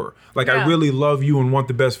pure, like I Yeah. really love you and want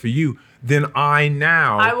the best for you, then I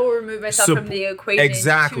will remove myself from the equation.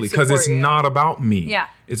 Exactly, because it's not about me. Yeah.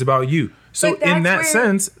 It's about you. So But in that that's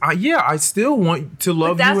sense, I still want to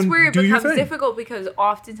love But you that's and where it do your becomes thing. difficult, because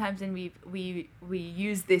oftentimes when we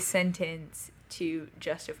use this sentence to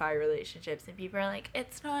justify relationships, and people are like,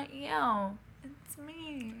 "It's not you, it's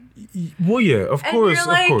me." Well, yeah, of course.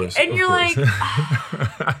 And you're like,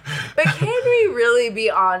 but can we really be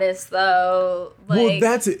honest though? Well,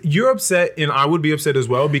 you're upset, and I would be upset as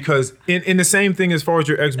well, because in the same thing as far as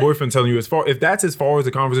your ex-boyfriend telling you, if that's as far as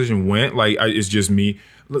the conversation went, like it's just me.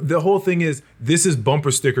 The whole thing is, this is bumper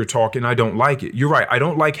sticker talk, and I don't like it. You're right. I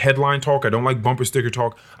don't like headline talk. I don't like bumper sticker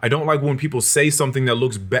talk. I don't like when people say something that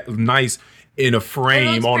looks nice in a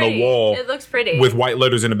frame on a wall. It looks pretty with white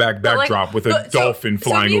letters in the backdrop with a dolphin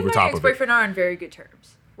flying over top of it. Me and my ex-boyfriend are on very good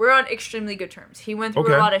terms. We're on extremely good terms. He went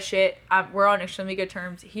through a lot of shit. We're on extremely good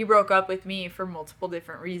terms. He broke up with me for multiple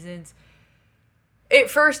different reasons. At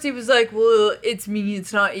first, he was like, "Well, it's me,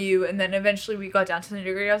 it's not you," and then eventually we got down to the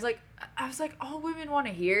nitty-gritty. I was like, all women want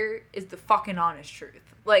to hear is the fucking honest truth.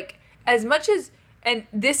 Like, as much as, and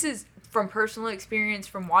this is from personal experience,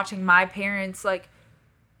 from watching my parents, like,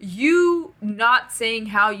 you not saying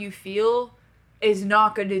how you feel is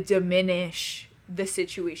not going to diminish the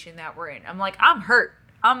situation that we're in. I'm like, I'm hurt.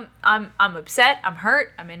 I'm upset. I'm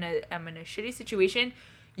hurt. I'm in a shitty situation.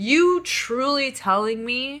 You truly telling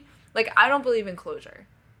me, like, I don't believe in closure.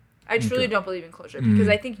 I truly don't believe in closure, because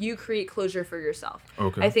I think you create closure for yourself.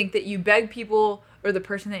 Okay. I think that you beg people or the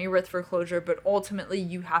person that you're with for closure, but ultimately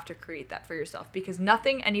you have to create that for yourself, because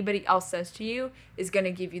nothing anybody else says to you is going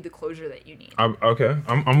to give you the closure that you need.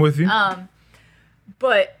 I'm with you.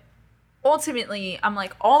 But ultimately, I'm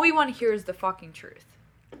like, all we want to hear is the fucking truth.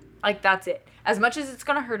 Like, that's it. As much as it's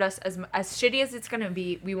going to hurt us, as shitty as it's going to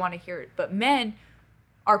be, we want to hear it. But men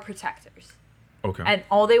are protectors. Okay. And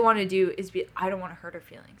all they want to do is I don't want to hurt her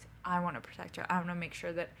feelings. I want to protect her. I want to make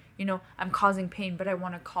sure that, I'm causing pain, but I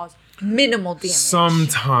want to cause minimal damage.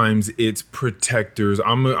 Sometimes it's protectors.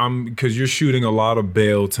 I'm because you're shooting a lot of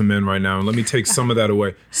bail to men right now, and let me take some of that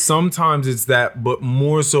away. Sometimes it's that, but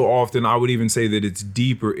more so often, I would even say that it's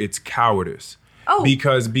deeper. It's cowardice. Oh,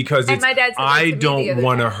 because it's, my dad said that to I me the don't other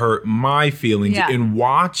want to day. hurt my feelings, Yeah. and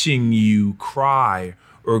watching you cry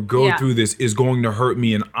or go Yeah. through this is going to hurt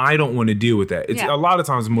me, and I don't want to deal with that. It's Yeah. a lot of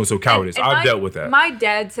times more so cowardice. And I've dealt with that. My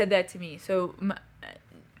dad said that to me. So,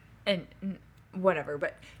 whatever.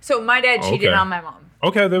 But so my dad cheated Okay. on my mom.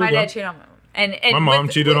 Okay, there we My go. dad cheated on my mom. And My mom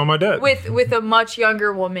cheated on my dad. With a much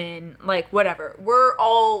younger woman, like, whatever.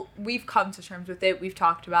 We've come to terms with it. We've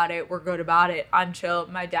talked about it. We're good about it. I'm chill.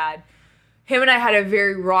 My dad, him and I had a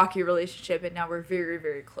very rocky relationship, and now we're very,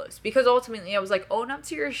 very close. Because ultimately I was like, own up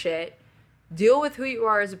to your shit. deal with who you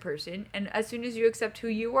are as a person, and as soon as you accept who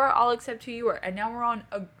you are, I'll accept who you are. And now we're on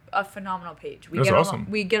a phenomenal page. That's awesome.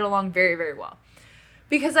 We get along very, very well.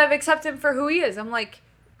 Because I've accepted him for who he is. I'm like,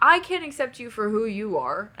 I can't accept you for who you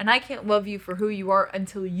are, and I can't love you for who you are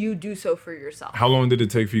until you do so for yourself. How long did it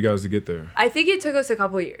take for you guys to get there? I think it took us a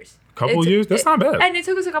couple of years. Years? That's not bad. And it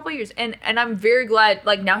took us a couple of years. And I'm very glad,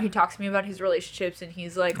 like, now he talks to me about his relationships, and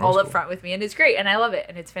he's, like, all upfront with me, and it's great, and I love it,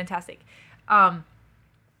 and it's fantastic.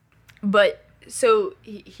 But, so,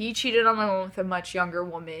 he cheated on my mom with a much younger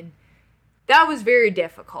woman. That was very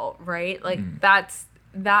difficult, right? Like,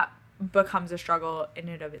 that becomes a struggle in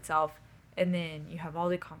and of itself. And then you have all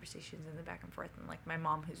the conversations and the back and forth, and like my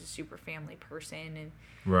mom, who's a super family person, and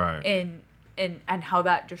right, and how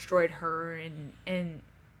that destroyed her, and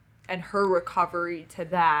her recovery to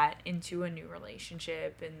that into a new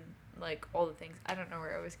relationship, and like all the things. I don't know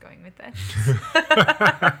where I was going with this.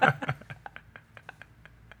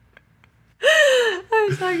 I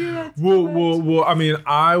was talking about well, I mean,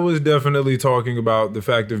 I was definitely talking about the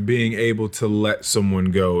fact of being able to let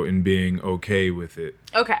someone go and being okay with it.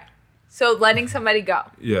 Okay. So letting somebody go,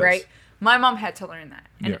 yes. Right? My mom had to learn that.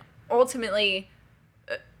 And yeah. Ultimately,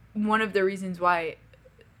 one of the reasons why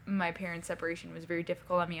my parents' separation was very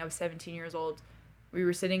difficult on me, I was 17 years old. We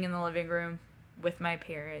were sitting in the living room with my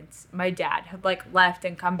parents. My dad had like left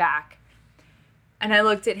and come back. And I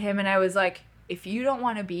looked at him and I was like, if you don't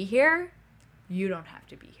want to be here, you don't have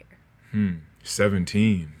to be here.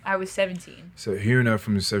 17. I was 17. So hearing that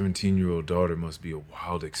from a 17-year-old daughter must be a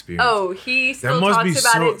wild experience. Oh, he still talks about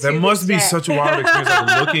it to That must be this day. such a wild experience.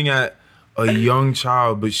 Like looking at a young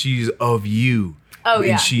child, but she's of you. Oh,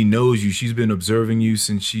 yeah. And she knows you. She's been observing you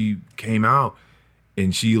since she came out.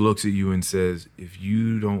 And she looks at you and says, if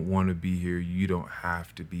you don't want to be here, you don't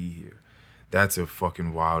have to be here. That's a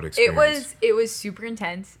fucking wild experience. It was super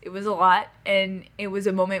intense. It was a lot. And it was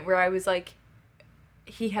a moment where I was like,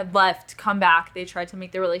 he had left, come back. They tried to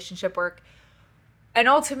make the relationship work. And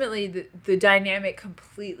ultimately, the dynamic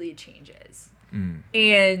completely changes.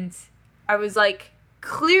 And I was like,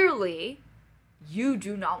 clearly, you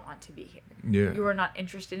do not want to be here. Yeah. You are not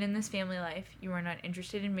interested in this family life. You are not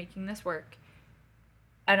interested in making this work.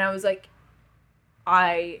 And I was like,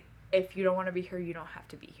 if you don't want to be here, you don't have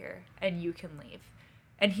to be here. And you can leave.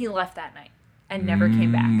 And he left that night and never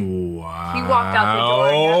came back. Wow. He walked out the door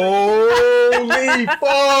and never Holy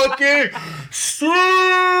fucking shit!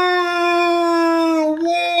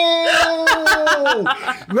 Whoa!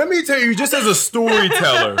 Let me tell you, just as a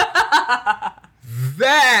storyteller,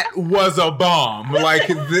 that was a bomb. Like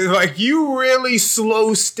you really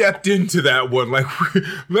slow stepped into that one. Like,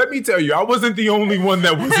 let me tell you, I wasn't the only one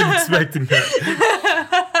that wasn't expecting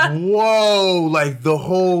that. Whoa! Like the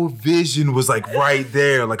whole vision was like right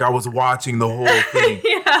there. Like I was watching the whole thing.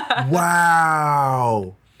 Yeah.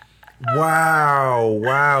 Wow.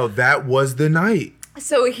 That was the night.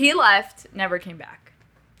 So he left, never came back.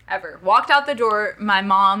 Ever. Walked out the door. My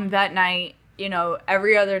mom that night,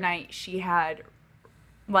 every other night she had,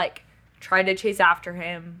 like, tried to chase after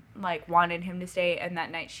him, like, wanted him to stay, and that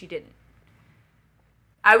night she didn't.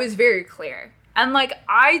 I was very clear. And, like,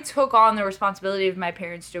 I took on the responsibility of my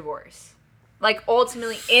parents' divorce. Like,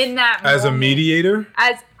 ultimately, in that moment. As a mediator?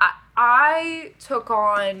 As I took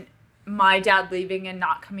on my dad leaving and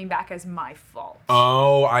not coming back as my fault.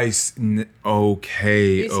 Oh,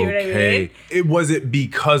 okay. You see what I mean? Was it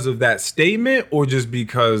because of that statement or just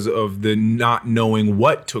because of the not knowing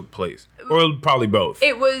what took place? Or probably both.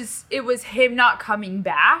 It was him not coming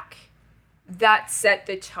back that set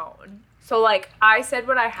the tone. So, like, I said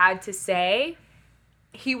what I had to say.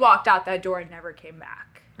 He walked out that door and never came back.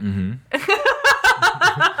 Mm-hmm.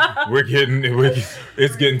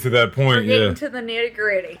 It's getting to that point. We're getting to the nitty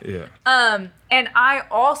gritty. Yeah. And I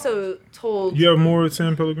also told. You have more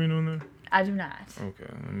San Pellegrino in there? I do not. Okay,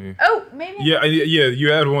 let me. Oh, maybe. Yeah.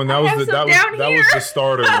 You had one. That was the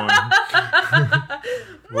starter one.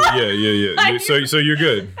 Well, yeah. So you're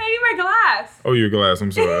good. I need my glass. Oh, your glass.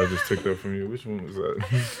 I'm sorry. I just took that from you. Which one was that?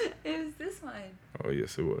 It was this one. Oh,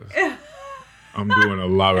 yes, it was. I'm doing a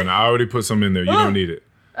lot right now. I already put some in there. You don't need it.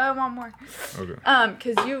 I want more. Okay.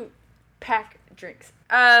 Because you pack drinks.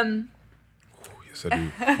 Yes, I do.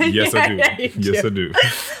 Yes, I do. Yes, I do.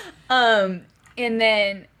 And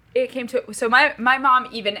then it came to, so my mom,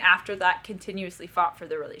 even after that, continuously fought for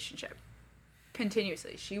the relationship.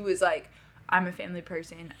 Continuously. She was like, I'm a family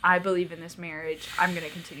person. I believe in this marriage. I'm going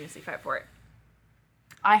to continuously fight for it.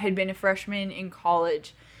 I had been a freshman in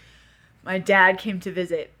college. My dad came to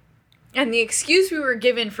visit. And the excuse we were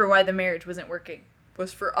given for why the marriage wasn't working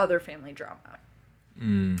was for other family drama.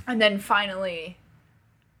 And then finally,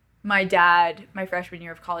 my dad, my freshman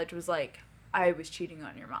year of college, was like, I was cheating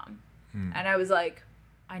on your mom. And I was like,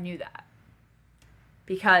 I knew that.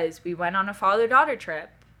 Because we went on a father-daughter trip,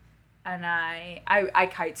 and I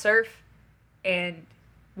kite surf, and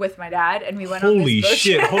with my dad, and we went on Holy this boat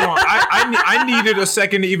shit! trip. Hold on, I needed a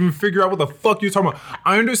second to even figure out what the fuck you're talking about.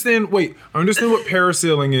 I understand. Wait, I understand what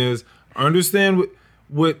parasailing is. I understand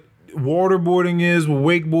what waterboarding is,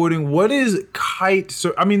 wakeboarding. What is kite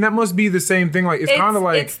surf? I mean, that must be the same thing. Like it's kind of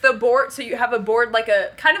like it's the board. So you have a board like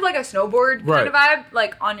a kind of like a snowboard kind of vibe,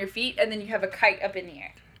 like on your feet, and then you have a kite up in the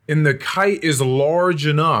air. And the kite is large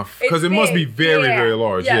enough because it must be very, very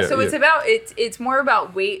large. Yeah, so it's more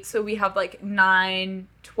about weight. So we have like 9,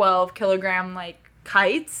 12 kilogram like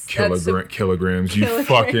kites. Kilograms. You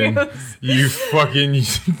fucking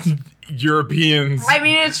Europeans. I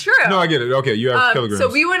mean, it's true. No, I get it. Okay, you have kilograms.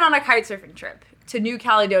 So we went on a kite surfing trip to New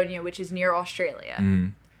Caledonia, which is near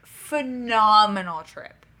Australia. Phenomenal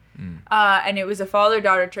trip. And it was a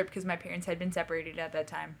father-daughter trip because my parents had been separated at that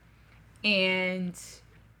time. And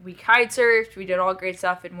we kite surfed, we did all great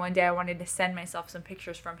stuff, and one day I wanted to send myself some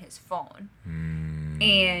pictures from his phone.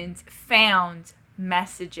 And found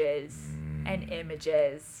messages and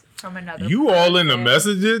images from another You all in the person.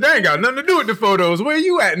 messages? That ain't got nothing to do with the photos. Where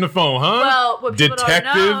you at in the phone, huh? Well, what people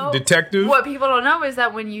Detective? What people don't know is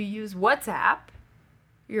that when you use WhatsApp,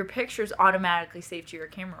 your picture's automatically saved to your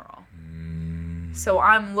camera roll. So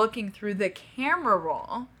I'm looking through the camera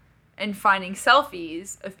roll and finding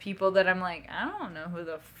selfies of people that I'm like, I don't know who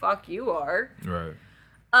the fuck you are. Right.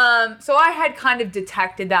 So I had kind of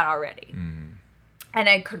detected that already. And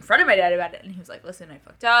I confronted my dad about it, and he was like, listen, I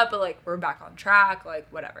fucked up, but, like, we're back on track, like,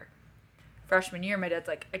 whatever. Freshman year, my dad's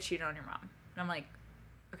like, I cheated on your mom. And I'm like,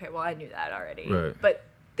 okay, well, I knew that already. Right. But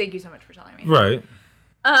thank you so much for telling me. Right.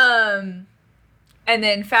 And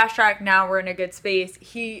then fast track, now we're in a good space.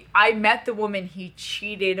 I met the woman he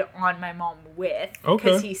cheated on my mom with. Okay.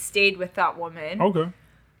 Because he stayed with that woman. Okay.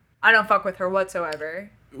 I don't fuck with her whatsoever.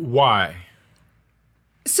 Why?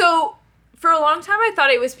 So, for a long time, I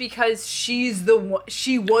thought it was because she was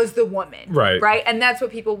the woman. Right. Right? And that's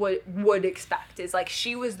what people would expect, is like,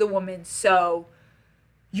 she was the woman, so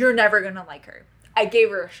you're never going to like her. I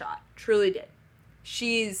gave her a shot. Truly did.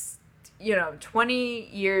 She's, 20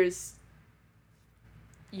 years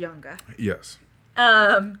younger. Yes.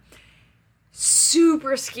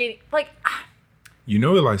 Super skinny. Like, You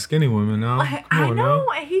know it like skinny women now. I know.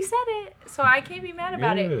 He said it, so I can't be mad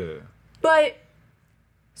about it. But,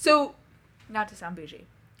 so, not to sound bougie.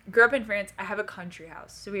 Grew up in France. I have a country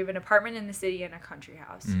house. So we have an apartment in the city and a country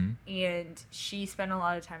house. And she spent a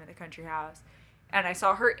lot of time in the country house. And I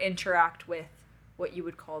saw her interact with what you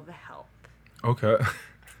would call the help. Okay.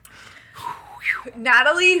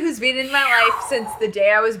 Natalie, who's been in my life since the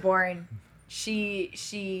day I was born,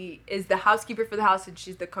 she is the housekeeper for the house, and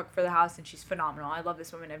she's the cook for the house, and she's phenomenal. I love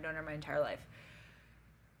this woman. I've known her my entire life.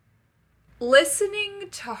 Listening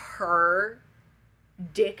to her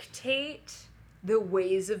dictate the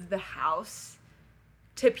ways of the house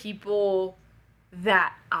to people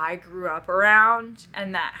that I grew up around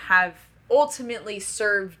and that have ultimately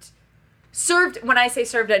served, when I say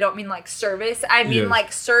served, I don't mean like service. I mean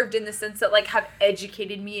like served in the sense that like have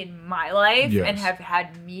educated me in my life and have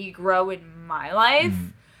had me grow in my life.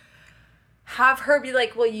 Have her be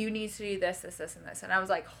like, well, you need to do this, this, this, and this. And I was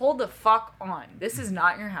like, hold the fuck on. This is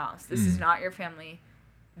not your house. This is not your family.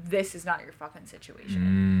 This is not your fucking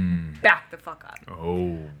situation. Back the fuck up.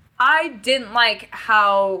 Oh. I didn't like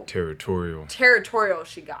how Territorial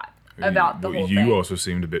she got about the whole thing. You also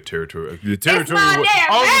seemed a bit territorial. The territorial. my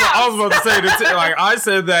damn I was about to say like I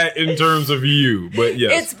said that in terms of you, but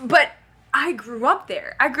yes. But I grew up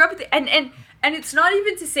there. And it's not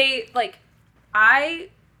even to say like I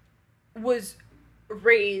was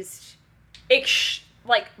raised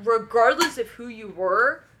like regardless of who you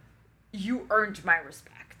were, you earned my respect.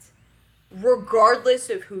 Regardless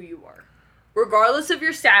of who you are. Regardless of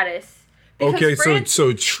your status. Okay,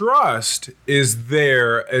 so trust is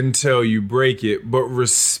there until you break it, but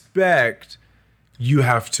respect you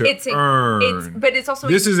have to earn. But it's also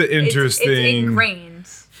this is an interesting. It's ingrained.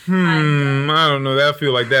 I don't know. I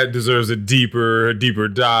feel like that deserves a deeper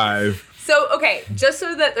dive. So okay, just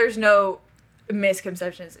so that there's no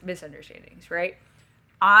misconceptions, misunderstandings, right?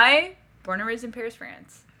 I born and raised in Paris,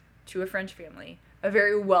 France, to a French family, a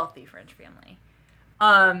very wealthy French family.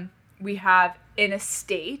 We have an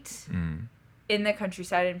estate in the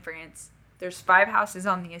countryside in France. There's 5 houses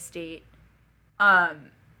on the estate.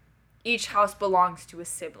 Each house belongs to a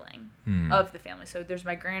sibling of the family. So there's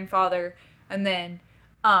my grandfather, and then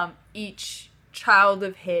each child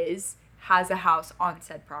of his has a house on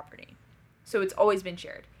said property. So it's always been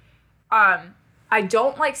shared. I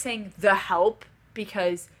don't like saying the help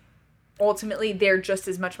because ultimately they're just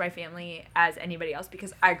as much my family as anybody else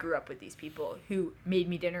because I grew up with these people who made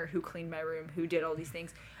me dinner, who cleaned my room, who did all these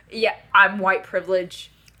things. Yeah, I'm white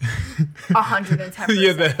privilege. 110%.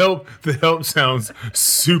 Yeah, the help sounds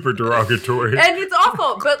super derogatory. And it's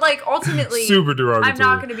awful, but like ultimately super derogatory. I'm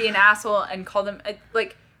not going to be an asshole and call them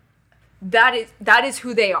like that is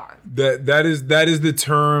who they are. That is the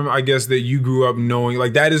term, I guess, that you grew up knowing.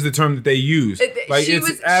 Like that is the term that they use. Like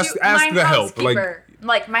ask the help.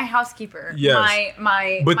 Like my housekeeper. Yes.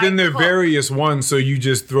 My But then there are cook. various ones, so you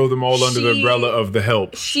just throw them all under the umbrella of the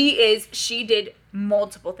help. She did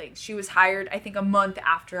multiple things. She was hired, I think, a month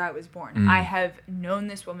after I was born. I have known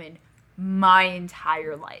this woman my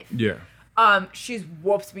entire life. Yeah. She's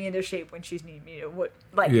whoops me into shape when she's needed me to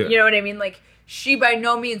you know what I mean? Like she by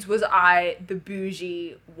no means was the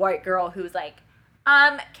bougie white girl who was like,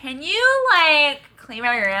 can you like clean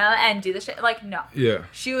my room and do the shit? Like, no. Yeah.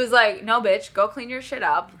 She was like, no, bitch, go clean your shit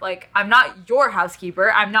up. Like, I'm not your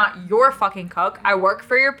housekeeper. I'm not your fucking cook. I work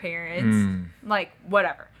for your parents. Like,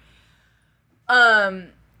 whatever.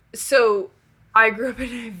 So I grew up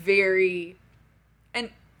in and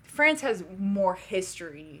France has more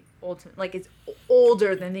history, like it's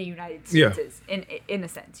older than the United States is in a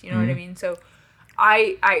sense, you know what I mean? So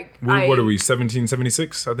what are we,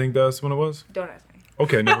 1776? I think that's when it was. Don't ask me.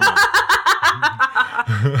 Okay, never mind.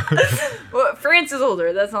 Well, France is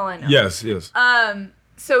older, that's all I know. Yes.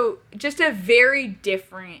 So just a very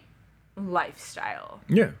different lifestyle.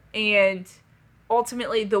 Yeah. And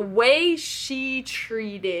ultimately, the way she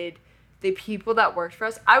treated the people that worked for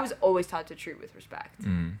us, I was always taught to treat with respect,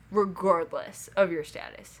 regardless of your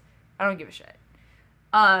status. I don't give a shit.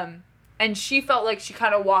 And she felt like she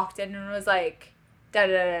kind of walked in and was like, da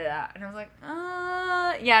da da da, and I was like,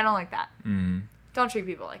 yeah, I don't like that. Don't treat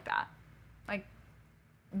people like that. Like,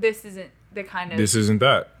 this isn't the kind of. This isn't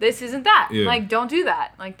that. This isn't that. Yeah. Like, don't do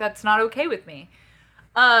that. Like, that's not okay with me.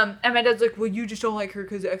 And my dad's like, well, you just don't like her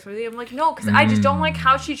because of X, Y, Z. I'm like, no, because I just don't like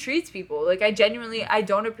how she treats people. Like, I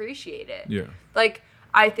don't appreciate it. Yeah. Like,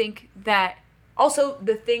 I think that also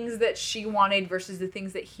the things that she wanted versus the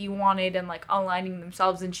things that he wanted and, like, aligning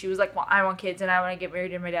themselves. And she was like, well, I want kids and I want to get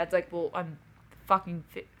married. And my dad's like, well, I'm fucking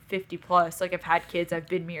 50 plus. Like, I've had kids. I've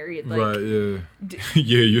been married. Like, right, yeah.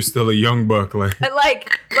 Yeah, you're still a young buck. Like,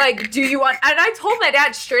 do you want... And I told my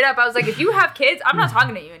dad straight up, I was like, if you have kids, I'm not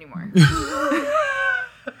talking to you anymore.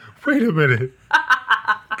 Wait a minute.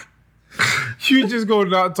 You just going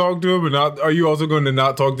to not talk to him, and are you also going to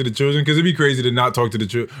not talk to the children? Because it'd be crazy to not talk to the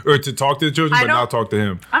children, or to talk to the children but not talk to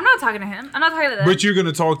him. I'm not talking to him. I'm not talking to them. But you're going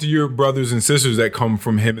to talk to your brothers and sisters that come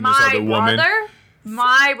from him and this other woman.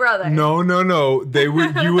 My brother. No.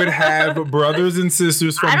 You would have brothers and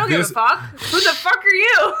sisters from this. I don't give a fuck. Who the fuck are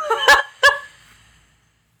you?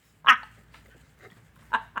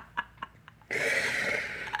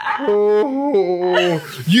 Oh,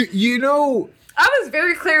 you know. I was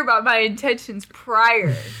very clear about my intentions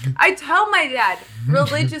prior. I tell my dad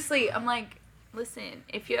religiously, I'm like, listen,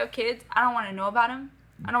 if you have kids, I don't want to know about them.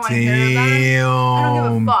 I don't want to hear about them. I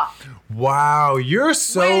don't give a fuck. Wow, you're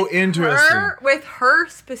so interesting. With her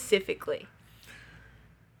specifically.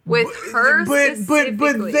 But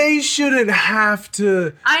they shouldn't have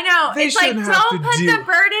to. I know. It's like, don't put the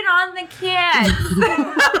burden on the kids.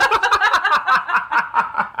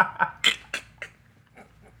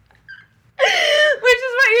 Which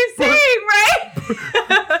is what you're saying, right?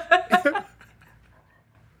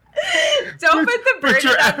 Don't put the burden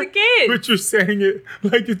on the kids. But you're saying it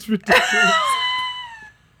like it's ridiculous.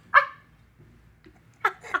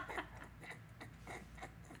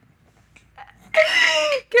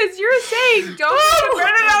 Because you're saying don't put the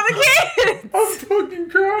burden on the kids. I'm fucking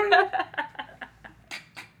crying.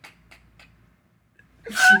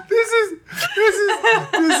 This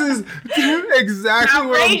is exactly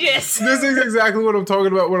outrageous. This is exactly what I'm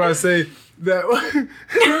talking about when I say that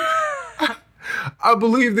I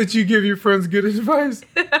believe that you give your friends good advice.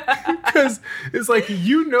 Because it's like,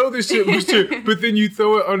 you know this shit was true, but then you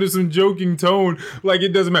throw it under some joking tone, like it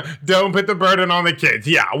doesn't matter. Don't put the burden on the kids.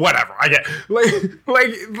 Yeah, whatever. I get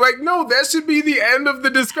like no, that should be the end of the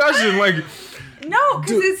discussion. Like, no,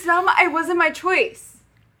 because it wasn't my choice.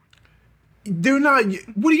 They're not.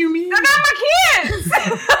 What do you mean? They're not my kids.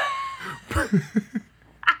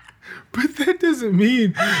 But that doesn't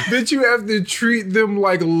mean that you have to treat them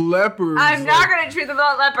like lepers. I'm not going to treat them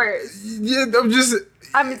like lepers. Yeah, I'm going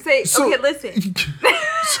to say, okay, listen.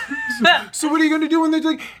 So what are you going to do when they're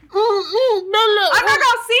like, Bella? I'm not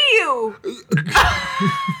going to see you.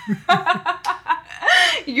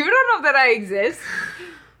 You don't know that I exist.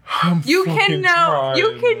 You can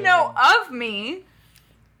know of me.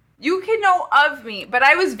 You can know of me, but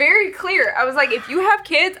I was very clear. I was like, if you have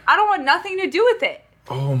kids, I don't want nothing to do with it.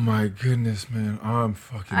 Oh my goodness, man. I'm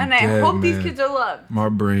fucking And dead, I hope man. these kids are loved. My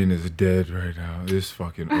brain is dead right now. It's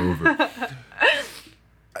fucking over.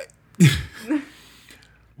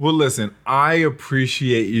 Well, listen, I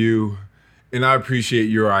appreciate you and I appreciate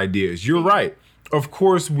your ideas. You're right. Of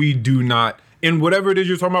course, we do not. And whatever it is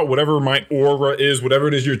you're talking about, whatever my aura is, whatever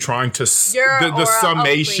it is you're trying to, the Aura,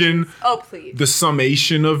 summation, oh please. the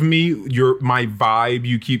summation of me, my vibe,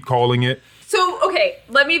 you keep calling it. So, okay,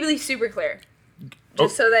 let me be super clear.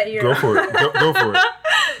 Just so that you know. Go for it. Go for it.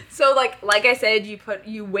 So, like I said,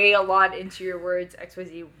 you weigh a lot into your words,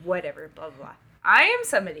 XYZ, whatever, blah, blah, blah. I am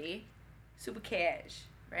somebody super cash,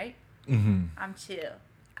 right? Mm-hmm. I'm chill.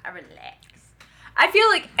 I relax. I feel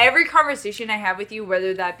like every conversation I have with you,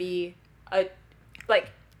 whether that be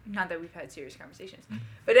not that we've had serious conversations,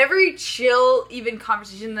 but every chill, even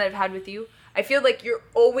conversation that I've had with you, I feel like you're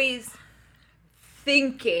always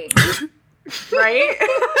thinking, right?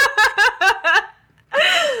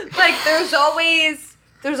 Like there's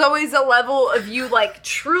always a level of you like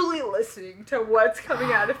truly listening to what's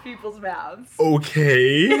coming out of people's mouths.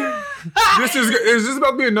 Okay. Is this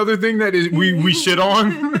about to be another thing that is we shit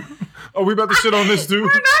on? Are we about to shit on this too? We're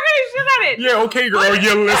not gonna shit on it. Yeah, okay, girl,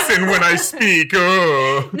 you listen when I speak.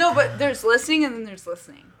 No, but there's listening and then there's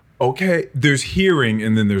listening. Okay, there's hearing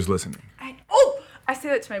and then there's listening. I say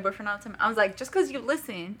that to my boyfriend all the time. I was like, just because you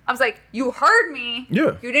listen, I was like, you heard me.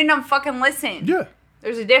 Yeah. You didn't fucking listen. Yeah.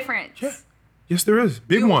 There's a difference. Yeah. Yes, there is.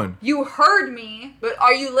 Big one. You heard me, but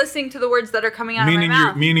are you listening to the words that are coming out of my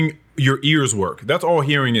mouth? Meaning your ears work. That's all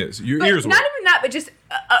hearing is. Your ears work. Not even that, but just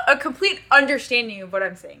a complete understanding of what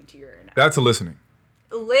I'm saying to you right now. That's a listening.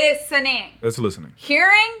 Listening. That's a listening.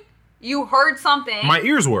 Hearing, you heard something. My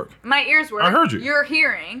ears work. My ears work. I heard you. You're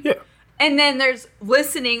hearing. Yeah. And then there's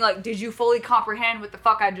listening, like, did you fully comprehend what the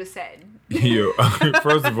fuck I just said? Yo,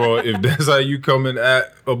 first of all, if that's how you coming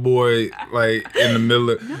at a boy, like, in the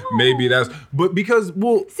middle of, maybe that's, but because,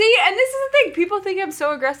 well. See, and this is the thing, people think I'm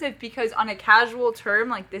so aggressive because on a casual term,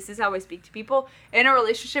 like, this is how I speak to people. In a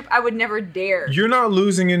relationship, I would never dare. You're not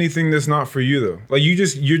losing anything that's not for you, though. Like, you're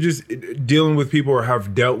just dealing with people, or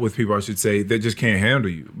have dealt with people, I should say, that just can't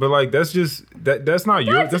handle you. But, like, that's just, that's not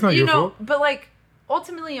your fault. But, like,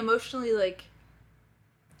 ultimately, emotionally, like,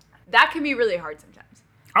 that can be really hard sometimes.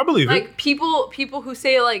 I believe it. Like, people who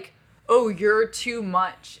say, like, oh, you're too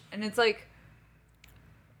much. And it's like,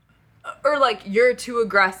 or, like, you're too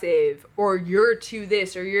aggressive, or you're too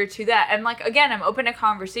this, or you're too that. And, like, again, I'm open to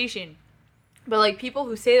conversation. But, like, people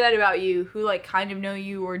who say that about you, who, like, kind of know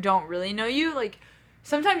you or don't really know you, like,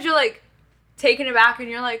 sometimes you're, like, taken aback and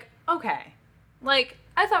you're like, okay. Like,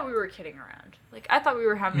 I thought we were kidding around. Like, I thought we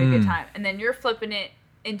were having a good time. And then you're flipping it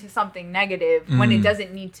into something negative when it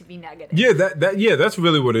doesn't need to be negative. Yeah, that's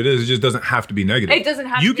really what it is. It just doesn't have to be negative. It doesn't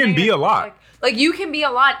have to be You can be a lot. Like, you can be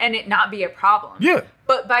a lot and it not be a problem. Yeah.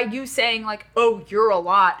 But by you saying, like, oh, you're a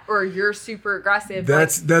lot, or you're super aggressive.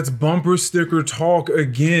 That's bumper sticker talk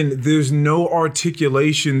again. There's no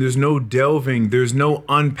articulation. There's no delving. There's no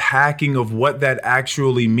unpacking of what that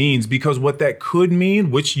actually means. Because what that could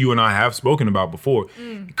mean, which you and I have spoken about before,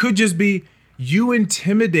 could just be, you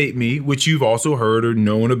intimidate me, which you've also heard or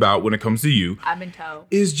known about when it comes to you. I'm in tow.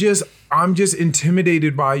 I'm just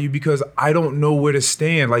intimidated by you because I don't know where to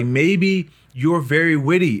stand. Like, maybe you're very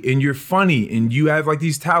witty and you're funny and you have like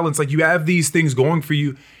these talents, like you have these things going for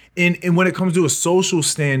you. And when it comes to a social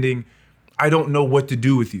standing, I don't know what to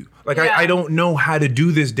do with you. Like, yeah. I don't know how to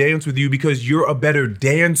do this dance with you because you're a better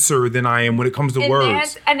dancer than I am when it comes to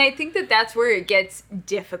words. And I think that's where it gets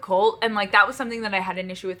difficult. And, like, that was something that I had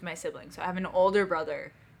an issue with my siblings. So I have an older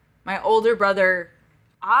brother. My older brother,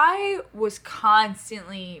 I was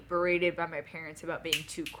constantly berated by my parents about being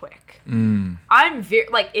too quick. I'm very,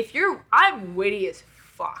 like, I'm witty as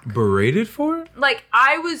fuck. Berated for it? Like,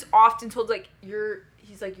 I was often told, like,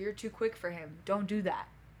 he's like, you're too quick for him. Don't do that.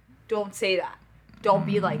 Don't say that. Don't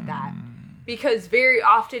be like that. Because very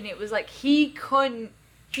often it was like he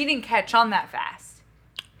didn't catch on that fast.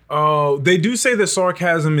 Oh, they do say that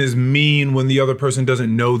sarcasm is mean when the other person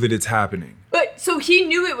doesn't know that it's happening. But so he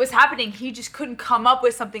knew it was happening. He just couldn't come up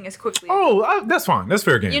with something as quickly. Oh, that's fine. That's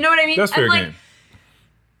fair game. You know what I mean? That's fair game.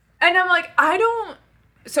 And I'm like,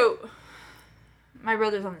 so my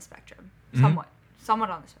brother's on the spectrum. Somewhat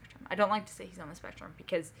on the spectrum. I don't like to say he's on the spectrum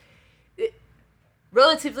because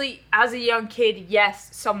relatively, as a young kid,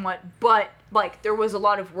 yes, somewhat, but, like, there was a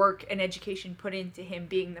lot of work and education put into him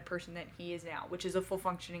being the person that he is now, which is a full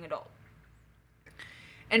functioning adult.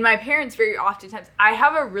 And my parents very oftentimes, I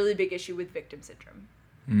have a really big issue with victim syndrome.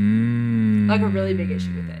 Like, a really big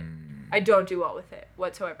issue with it. I don't do well with it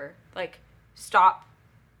whatsoever. Like, stop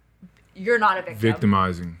you're not a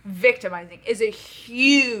victim. Victimizing is a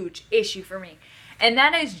huge issue for me. And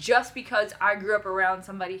that is just because I grew up around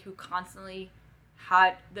somebody who constantly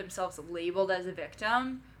had themselves labeled as a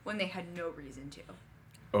victim when they had no reason to.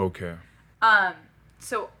 Okay.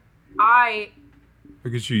 So I...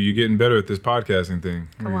 Look at you. You're getting better at this podcasting thing.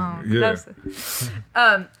 Come on. Yeah.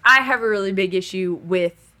 I have a really big issue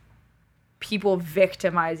with people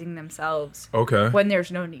victimizing themselves when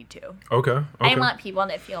there's no need to. Okay. I want people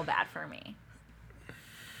to feel bad for me.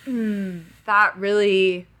 That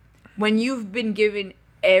really, when you've been given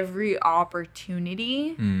every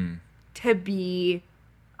opportunity to be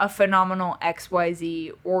a phenomenal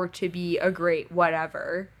XYZ or to be a great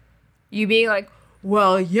whatever, you being like,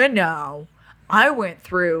 well, you know, I went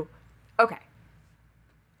through, okay,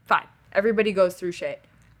 fine. Everybody goes through shit.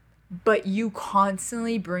 But you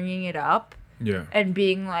constantly bringing it up and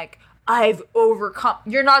being like, I've overcome.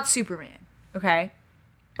 You're not Superman, okay?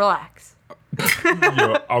 Relax.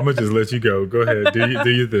 Yo, I'm going to just let you go. Go ahead. Do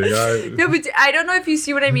your thing. No, but I don't know if you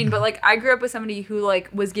see what I mean, but, like, I grew up with somebody who, like,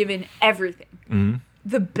 was given everything. Mm-hmm.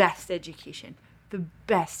 The best education, the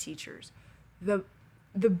best teachers, the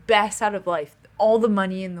best out of life, all the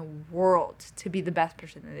money in the world to be the best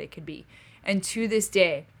person that they could be. And to this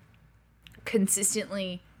day,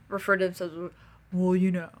 consistently refer to themselves as, well,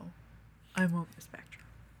 you know, I'm on the spectrum.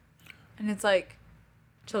 And it's like,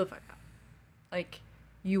 chill the fuck out. Like,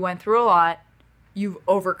 you went through a lot. You've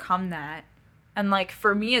overcome that. And, like,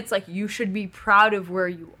 for me, it's like you should be proud of where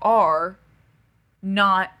you are,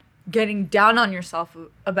 not getting down on yourself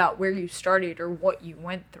about where you started or what you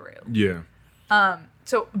went through. Yeah.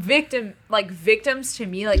 So victims to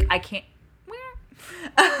me, like, I can't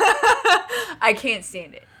I can't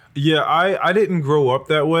stand it. Yeah, I didn't grow up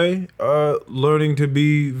that way, learning to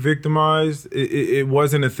be victimized. It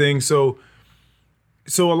wasn't a thing. So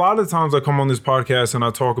a lot of times I come on this podcast and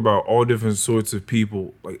I talk about all different sorts of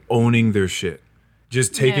people, like, owning their shit.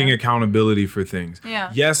 Just taking accountability for things.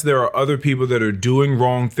 Yeah. Yes, there are other people that are doing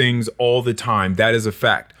wrong things all the time. That is a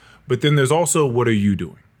fact. But then there's also, what are you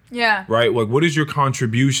doing? Yeah. Right? Like, what is your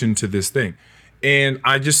contribution to this thing? And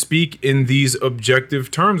I just speak in these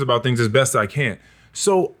objective terms about things as best I can.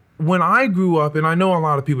 So when I grew up, and I know a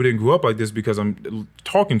lot of people didn't grow up like this because I'm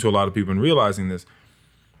talking to a lot of people and realizing this,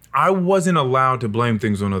 I wasn't allowed to blame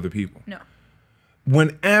things on other people. No.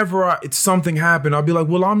 Whenever something happened, I'd be like,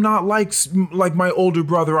 well, I'm not like my older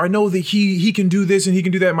brother. I know that he can do this and he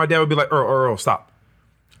can do that. And my dad would be like, Earl, stop.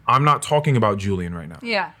 I'm not talking about Julian right now.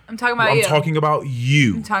 Yeah, I'm talking about you. I'm talking about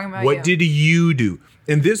you. I'm talking about what you. did you do?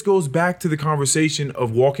 And this goes back to the conversation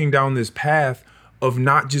of walking down this path of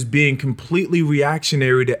not just being completely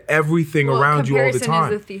reactionary to everything around you all the time.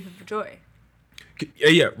 Comparison is the thief of joy.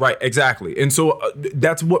 Yeah, right, exactly. And so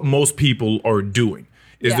that's what most people are doing.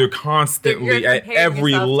 Is they're constantly at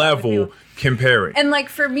every level comparing. And, like,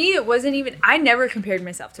 for me, it wasn't even, I never compared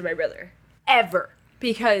myself to my brother. Ever.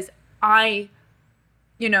 Because I,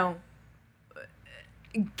 you know,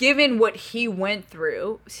 given what he went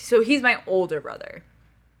through, so he's my older brother.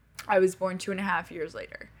 I was born 2.5 years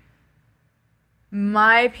later.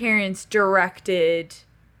 My parents directed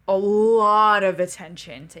a lot of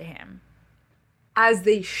attention to him, as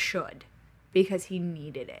they should, because he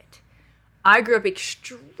needed it. I grew up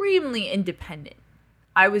extremely independent.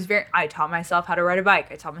 I taught myself how to ride a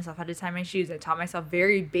bike. I taught myself how to tie my shoes. I taught myself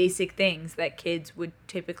very basic things that kids would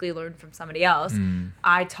typically learn from somebody else.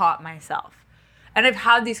 I taught myself. And I've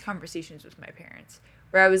had these conversations with my parents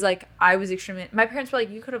where my parents were like,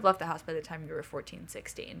 you could have left the house by the time you were 14,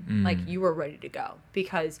 16. Like, you were ready to go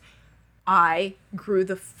because I grew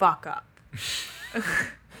the fuck up.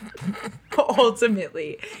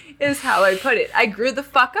 Ultimately is how I put it. I grew the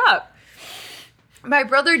fuck up. My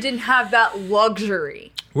brother didn't have that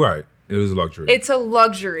luxury. Right. It was a luxury. It's a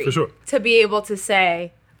luxury. For sure. To be able to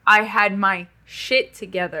say, I had my shit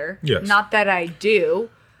together. Yes. Not that I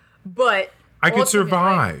do, but I could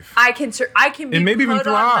survive. I can be and maybe put even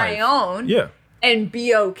thrive. On my own. Yeah. And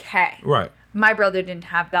be okay. Right. My brother didn't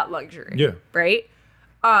have that luxury. Yeah. Right?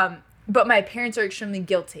 But my parents are extremely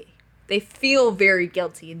guilty. They feel very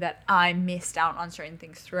guilty that I missed out on certain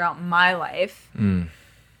things throughout my life.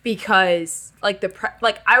 Because, like,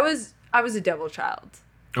 I was a devil child.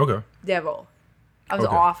 Okay. Devil. I was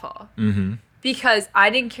awful. Mm-hmm. Because I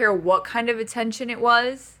didn't care what kind of attention it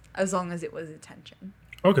was, as long as it was attention.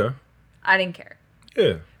 Okay. I didn't care.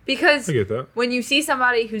 Yeah. Because I get that. when you see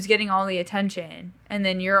somebody who's getting all the attention, and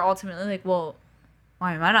then you're ultimately like, well,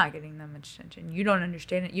 why am I not getting that much attention? You don't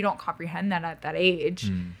understand it. You don't comprehend that at that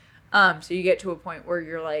age. So you get to a point where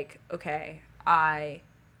you're like, okay, I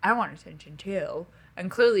want attention too. And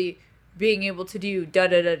clearly, being able to do da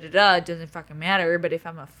da da da da doesn't fucking matter. But if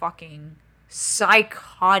I'm a fucking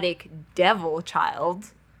psychotic devil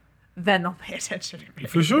child, then they'll pay attention to me.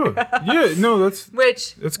 For sure. Yeah, no, that's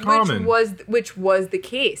common. Which was the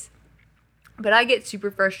case. But I get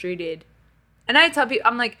super frustrated. And I tell people,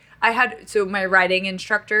 I'm like, so my riding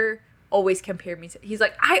instructor always compared me to, he's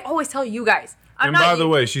like, I always tell you guys. And by the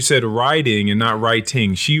way, she said riding and not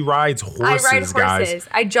writing. She rides horses, I ride horses. Guys.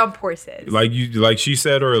 I jump horses. Like she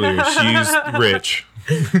said earlier, she's rich.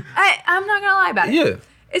 I'm not gonna lie about it. Yeah.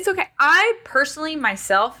 It's okay. I personally,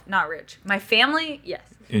 myself, not rich. My family, yes.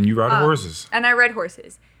 And you ride horses. And I ride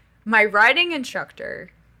horses. My riding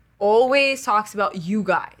instructor always talks about you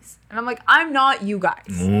guys. And I'm like, I'm not you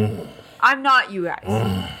guys. I'm not you guys.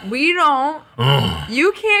 We don't.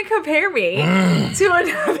 You can't compare me to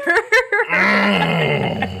another.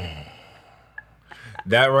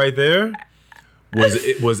 That right there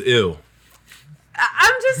was ill.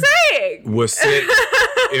 I'm just saying. Was sick.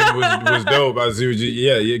 It was dope. I see what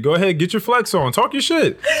yeah. Go ahead, get your flex on. Talk your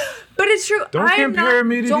shit. But it's true. Don't compare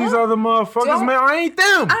me to these other motherfuckers, man. I ain't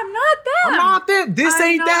them. I'm not them. I'm not them. This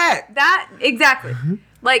ain't that. That, exactly.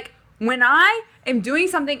 Like, when I am doing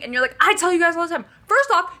something and you're like, I tell you guys all the time. First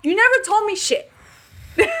off, you never told me shit.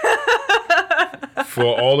 For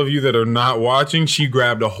all of you that are not watching, she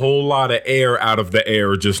grabbed a whole lot of air out of the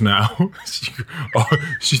air just now.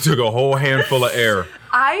 She took a whole handful of air.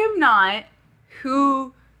 I am not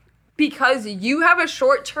who, because you have a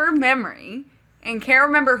short-term memory and can't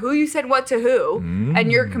remember who you said what to who,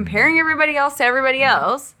 and you're comparing everybody else to everybody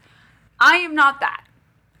else, I am not that.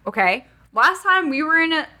 Okay? Last time we were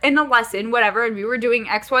in a lesson, whatever, and we were doing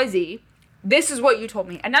XYZ, this is what you told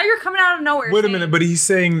me. And now you're coming out of nowhere. Wait a minute, but he's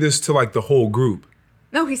saying this to like the whole group.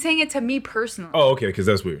 No, he's saying it to me personally. Oh, okay, because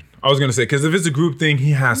that's weird. I was going to say, because if it's a group thing,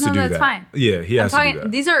 he has to do that. No, that's fine. Yeah, he has to do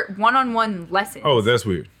that. These are one-on-one lessons. Oh, that's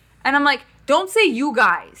weird. And I'm like, don't say you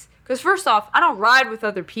guys. Because first off, I don't ride with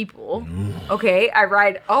other people. Okay? I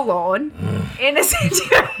ride alone in a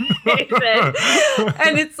situation.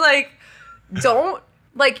 And it's like, don't.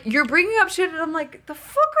 Like, you're bringing up shit, and I'm like, the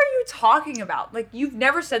fuck are you talking about? Like, you've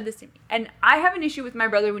never said this to me. And I have an issue with my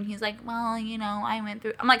brother when he's like, well, you know, I went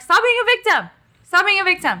through. I'm like, stop being a victim. Stop being a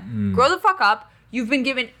victim. Grow the fuck up. You've been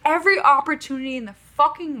given every opportunity in the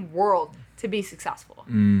fucking world to be successful.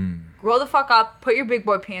 Grow the fuck up. Put your big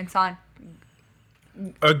boy pants on.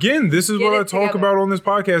 Again, this is what I talk about on this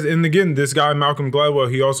podcast. And again, this guy, Malcolm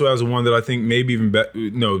Gladwell, he also has one that I think maybe even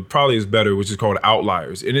probably is better, which is called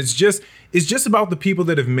Outliers. And it's just about the people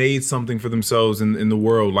that have made something for themselves in the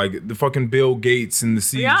world, like the fucking Bill Gates and the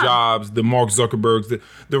Steve Jobs, the Mark Zuckerbergs,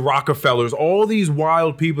 the Rockefellers, all these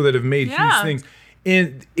wild people that have made huge things.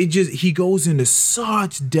 And he goes into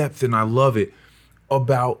such depth, and I love it,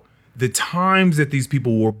 about the times that these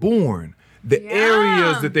people were born, the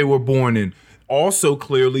areas that they were born in. Also,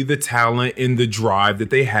 clearly, the talent and the drive that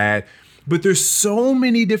they had. But there's so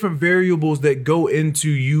many different variables that go into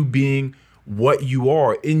you being what you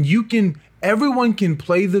are. And everyone can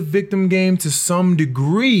play the victim game to some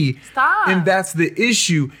degree. Stop. And that's the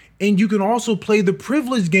issue. And you can also play the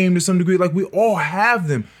privilege game to some degree. Like, we all have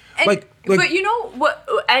them. And, but you know what?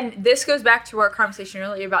 And this goes back to our conversation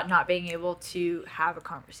earlier about not being able to have a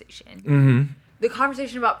conversation. The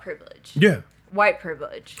conversation about privilege. Yeah. White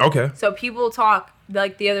privilege. Okay. So people talk,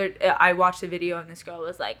 like the other, I watched a video and this girl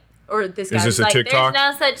was like, or this guy was like, TikTok?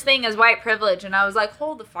 there's no such thing as white privilege. And I was like,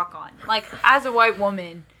 hold the fuck on. Like, as a white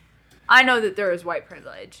woman, I know that there is white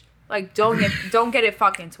privilege. Like, don't get it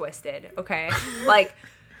fucking twisted, okay? Like,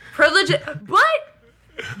 privilege, but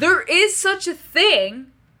there is such a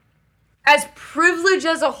thing as privilege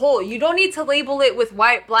as a whole. You don't need to label it with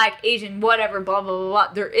white, black, Asian, whatever, blah, blah, blah,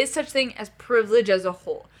 blah. There is such thing as privilege as a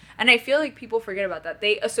whole. And I feel like people forget about that.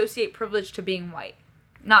 They associate privilege to being white.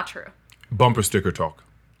 Not true. Bumper sticker talk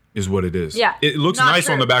is what it is. Yeah. It looks nice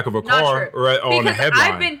on the back of a car or on a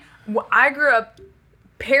headline. I grew up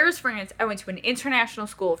Paris, France. I went to an international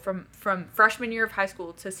school from freshman year of high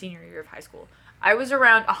school to senior year of high school. I was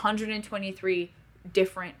around 123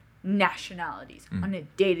 different nationalities on a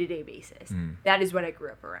day-to-day basis. That is what I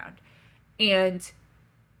grew up around. And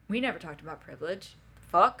we never talked about privilege.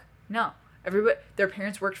 Fuck. No. Everybody, their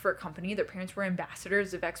parents worked for a company. Their parents were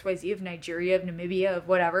ambassadors of XYZ, of Nigeria, of Namibia, of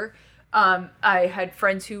whatever. I had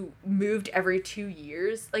friends who moved every 2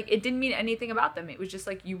 years. Like, it didn't mean anything about them. It was just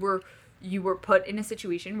like you were put in a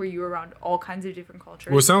situation where you were around all kinds of different cultures.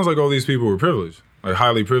 Well, it sounds like all these people were privileged, like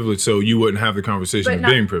highly privileged, so you wouldn't have the conversation of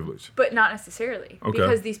being privileged. But not necessarily. Okay.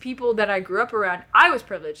 Because these people that I grew up around, I was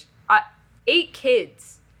privileged. 8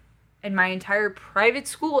 kids in my entire private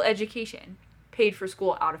school education paid for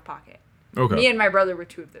school out of pocket. Okay. Me and my brother were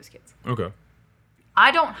 2 of those kids. Okay.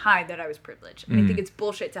 I don't hide that I was privileged. And I think it's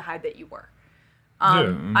bullshit to hide that you were.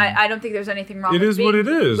 I don't think there's anything wrong It with is what it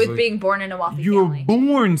is. with Like, being born in a wealthy You were family.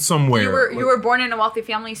 born somewhere. You were born in a wealthy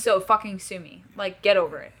family, so fucking sue me. Like, get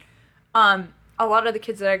over it. A lot of the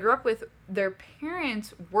kids that I grew up with, their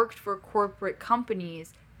parents worked for corporate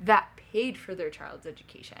companies that paid for their child's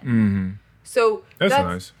education. Mm-hmm. So That's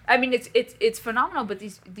nice. I mean, it's phenomenal, but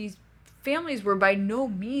these families were by no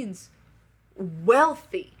means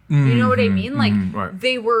wealthy. You know what I mean? Like, right.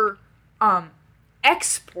 they were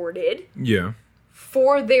exported Yeah.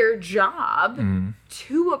 for their job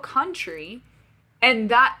to a country, and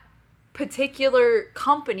that particular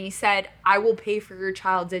company said, I will pay for your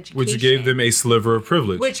child's education. Which gave them a sliver of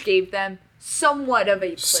privilege. Which gave them somewhat of a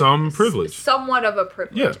privilege. Some privilege. Somewhat of a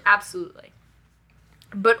privilege. Yeah. Absolutely.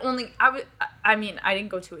 But only, I mean, I didn't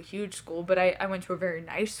go to a huge school, but I went to a very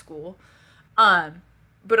nice school.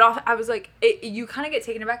 But I was like, you kind of get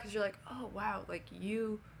taken aback because you're like, oh, wow, like,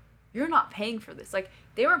 you're not paying for this. Like,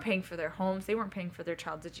 they weren't paying for their homes. They weren't paying for their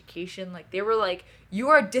child's education. Like, they were like, you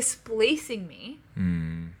are displacing me.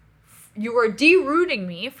 You are derooting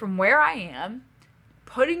me from where I am,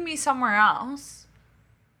 putting me somewhere else,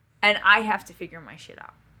 and I have to figure my shit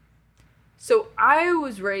out. So I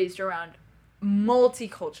was raised around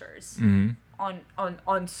multicultures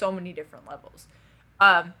on so many different levels.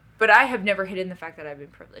 But I have never hidden the fact that I've been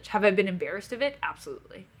privileged. Have I been embarrassed of it?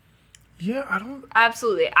 Absolutely. Yeah, I don't.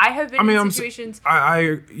 Absolutely. I have been in situations.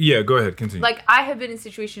 Yeah, go ahead, continue. Like, I have been in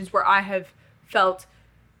situations where I have felt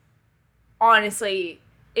honestly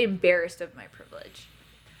embarrassed of my privilege.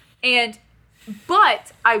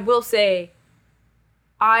 But I will say,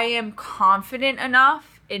 I am confident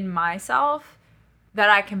enough in myself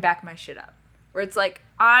that I can back my shit up. Where it's like,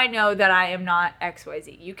 I know that I am not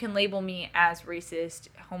XYZ. You can label me as racist,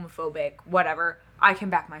 homophobic, whatever. I can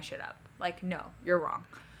back my shit up. Like, no, you're wrong.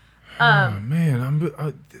 Oh, man,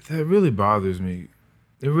 that really bothers me.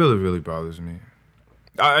 It really, really bothers me.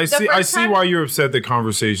 I see why you're upset that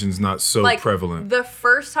conversation's not so prevalent. The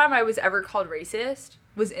first time I was ever called racist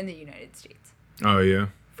was in the United States. Oh, yeah?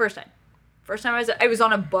 First time I was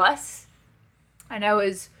on a bus, and I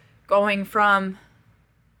was going from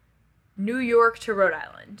New York to Rhode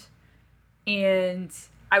Island, and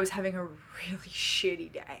I was having a really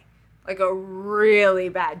shitty day, like a really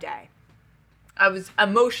bad day. I was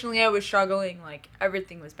struggling, like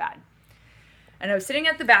everything was bad. And I was sitting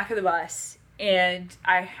at the back of the bus, and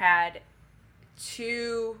I had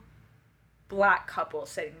two black couples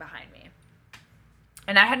sitting behind me.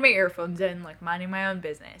 And I had my earphones in, like minding my own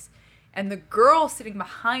business. And the girl sitting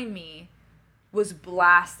behind me was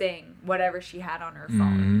blasting whatever she had on her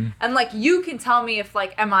phone. And like, you can tell me if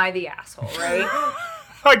like, am I the asshole, right?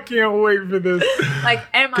 I can't wait for this. Like,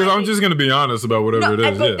 because I'm just gonna be honest about whatever it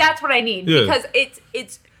is. But that's what I need, because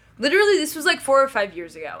it's literally, this was like 4 or 5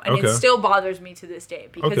 years ago, and it still bothers me to this day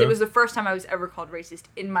because it was the first time I was ever called racist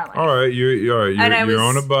in my life. All right, you're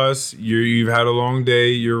on a bus. You've had a long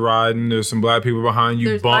day. You're riding. There's some black people behind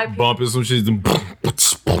you. Bumping some shit.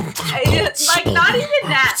 Like, not even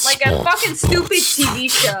that. Like a fucking stupid TV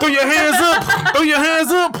show. Throw your hands up. Throw your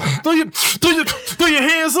hands up. Throw your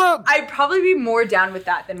hands up. I'd probably be more down with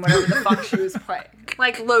that than whatever the fuck she was playing.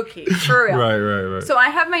 Like, low-key, for real. Right. So I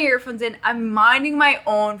have my earphones in. I'm minding my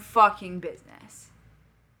own fucking business.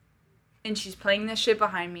 And she's playing this shit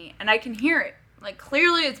behind me. And I can hear it. Like,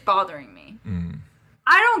 clearly it's bothering me.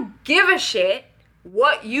 I don't give a shit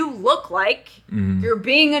what you look like. You're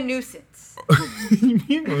being a nuisance. You're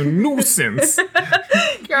being a nuisance?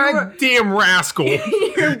 God damn rascal.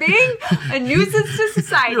 You're being a nuisance to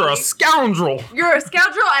society. You're a scoundrel. You're a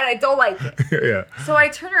scoundrel, and I don't like it. Yeah. So I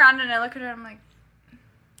turn around and I look at her and I'm like,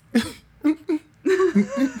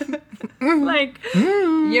 like,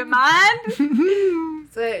 you mind?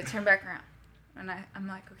 So I turn back around and I'm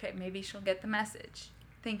like, okay, maybe she'll get the message,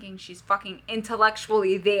 thinking she's fucking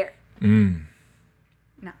intellectually there.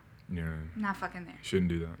 No. Yeah. Not fucking there. Shouldn't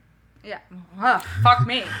do that. Yeah. Fuck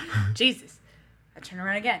me. Jesus. I turn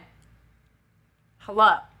around again.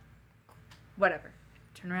 Hello. Whatever.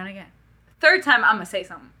 Turn around again. Third time, I'm gonna say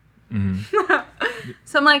something.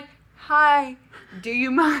 So I'm like, hi, do you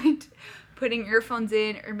mind putting earphones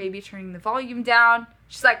in or maybe turning the volume down?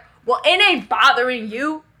 She's like, well, it ain't bothering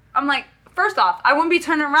you. I'm like, first off, I wouldn't be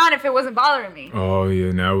turning around if it wasn't bothering me. Oh,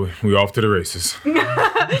 yeah, now we off to the races.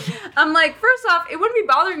 I'm like, first off, it wouldn't be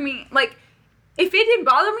bothering me. Like, if it didn't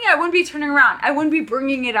bother me, I wouldn't be turning around. I wouldn't be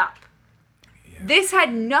bringing it up. Yeah. This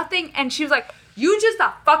had nothing, and she was like, you just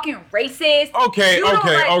a fucking racist. Okay. You don't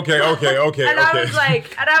like-"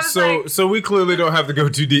 And I was like, so we clearly don't have to go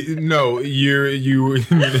too deep. No, you.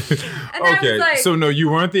 Okay, like- so no, you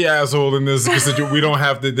weren't the asshole in this situation. We don't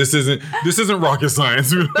have to. This isn't rocket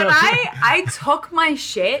science. but I took my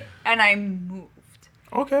shit and I moved.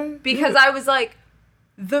 Okay. Because I was like,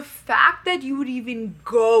 the fact that you would even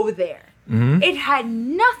go there, it had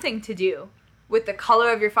nothing to do with the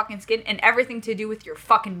color of your fucking skin and everything to do with your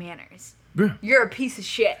fucking manners. Yeah. You're a piece of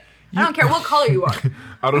shit. I don't care what color you are.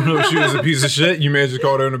 I don't know if she was a piece of shit. You may have just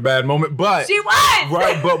called her in a bad moment, but She was!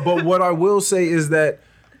 right. But what I will say is that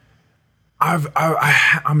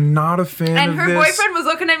I'm not a fan And of her this. boyfriend was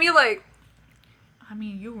looking at me like, I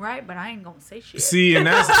mean, you right, but I ain't gonna say shit. See, and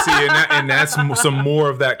that's some more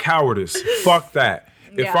of that cowardice. Fuck that.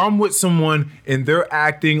 If Yeah. I'm with someone and they're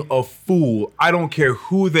acting a fool, I don't care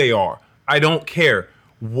who they are. I don't care.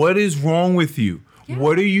 What is wrong with you? Yeah.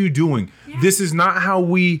 What are you doing? Yeah. This is not how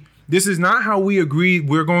we agreed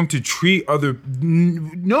we're going to treat other.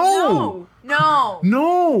 No. No.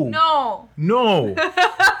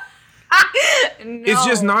 It's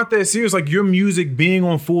just not that serious. Like, your music being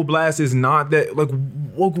on full blast is not that, like,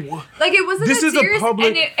 Like, it wasn't This that is a serious,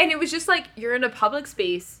 public- and it was just like, you're in a public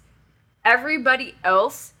space. Everybody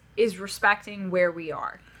else is respecting where we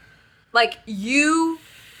are. Like,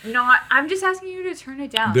 I'm just asking you to turn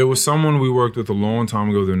it down. There was someone we worked with a long time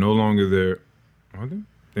ago. They're no longer there. Are they?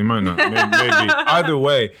 They might not. Maybe. Either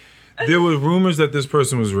way, there were rumors that this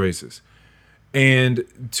person was racist. And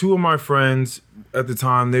two of my friends at the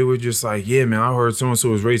time, they were just like, yeah, man, I heard so-and-so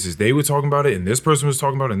was racist. They were talking about it, and this person was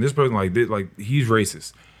talking about it, and this person, like he's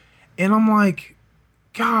racist. And I'm like,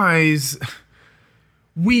 guys,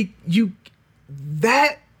 you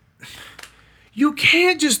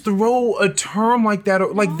can't just throw a term like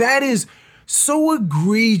that. Like, that is so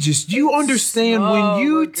egregious. You understand so when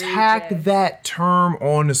you tack egregious. that term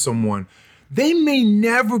onto someone, they may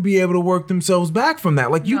never be able to work themselves back from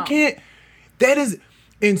that. Like, you No. can't. That is,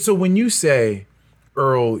 and so when you say,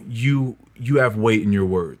 Earl, you have weight in your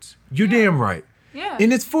words, you're damn right. Yeah.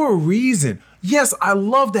 And it's for a reason. Yes, I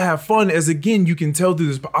love to have fun, as again, you can tell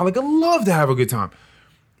through this, I love to have a good time.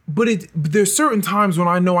 But there's certain times when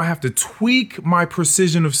I know I have to tweak my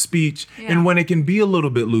precision of speech and when it can be a little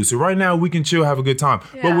bit looser. Right now, we can chill, have a good time.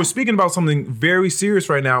 But Yeah. we're speaking about something very serious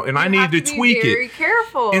right now, and I You need have to be tweak very it.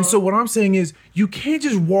 careful. And so what I'm saying is, you can't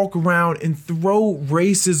just walk around and throw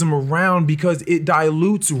racism around because it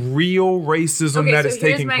dilutes real racism that is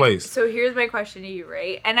taking place. So here's my question to you,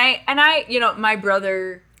 right? And I, my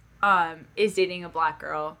brother is dating a black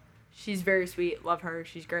girl. She's very sweet. Love her.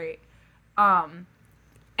 She's great.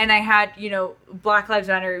 And I had, Black Lives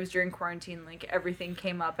Matter. It was during quarantine. Like, everything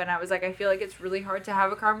came up. And I was like, I feel like it's really hard to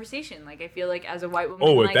have a conversation. Like, I feel like as a white woman.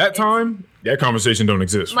 Oh, like, at that it's- time, that conversation don't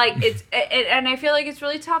exist. Like, and I feel like it's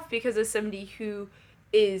really tough because as somebody who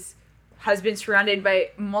has been surrounded by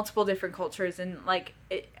multiple different cultures and, like,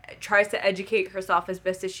 tries to educate herself as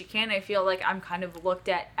best as she can, I feel like I'm kind of looked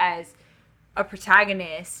at as a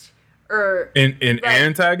protagonist or An like-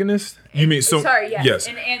 antagonist? You mean so? Sorry, yes, Yes.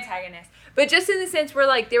 an antagonist. But just in the sense where,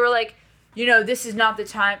 like, they were like, this is not the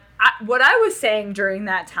time. What I was saying during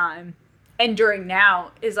that time and during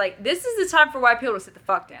now is, like, this is the time for white people to sit the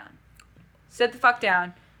fuck down. Sit the fuck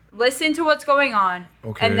down. Listen to what's going on.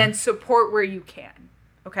 Okay. And then support where you can.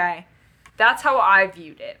 Okay? That's how I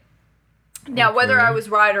viewed it. Now, whether Okay. I was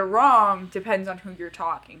right or wrong depends on who you're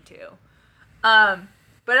talking to.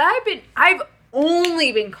 But I've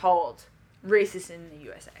only been called racist in the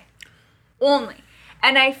USA. Only.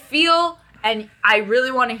 And I feel, and I really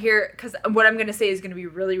want to hear, because what I'm going to say is going to be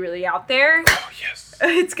really, really out there. Oh, yes.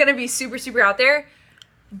 It's going to be super, super out there.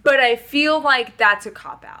 But I feel like that's a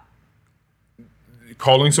cop-out.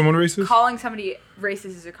 Calling someone racist? Calling somebody racist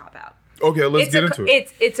is a cop-out. Okay, let's get into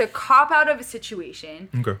it. It's a cop-out of a situation.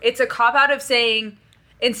 Okay. It's a cop-out of saying,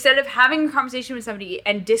 instead of having a conversation with somebody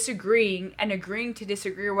and disagreeing and agreeing to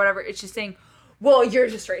disagree or whatever, it's just saying, well, you're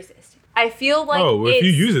just racist. I feel like if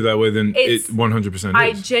you use it that way, then it it's- 100% I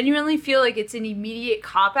is. genuinely feel like it's an immediate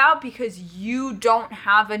cop-out because you don't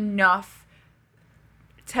have enough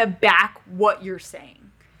to back what you're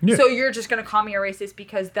saying. Yeah. So you're just going to call me a racist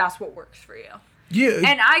because that's what works for you. Yeah.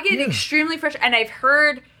 And I get extremely frustrated. And I've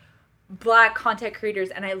heard black content creators,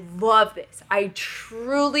 and I love this. I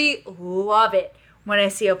truly love it when I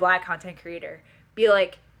see a black content creator be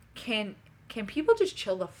like, can people just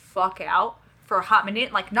chill the fuck out for a hot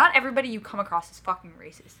minute? Like, not everybody you come across is fucking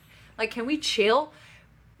racist. Like, can we chill?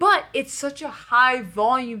 But it's such a high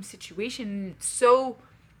volume situation. And it's so...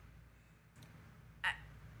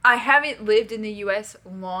 I haven't lived in the U.S.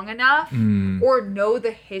 long enough or know the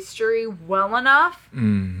history well enough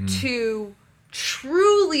to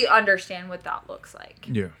truly understand what that looks like.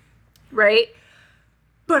 Yeah. Right?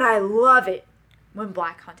 But I love it when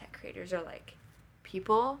Black content creators are like,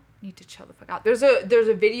 people need to chill the fuck out. There's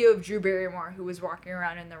a video of Drew Barrymore who was walking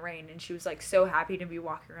around in the rain, and she was like so happy to be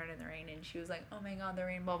walking around in the rain, and she was like, oh my god, the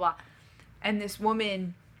rain, blah blah. And this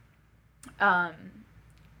woman,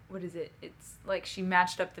 what is it? It's like she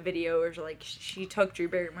matched up the video, or like she took Drew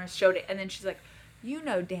Barrymore, showed it, and then she's like, you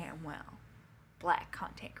know damn well Black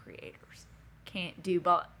content creators can't do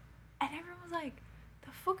blah. And everyone was like,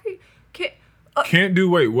 the fuck are you can't do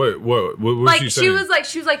what was like she saying?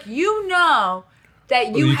 she was like, you know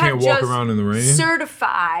that you have can't walk just around in the rain?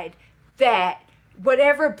 Certified that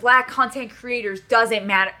whatever Black content creators doesn't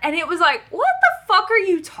matter. And it was like, what the fuck are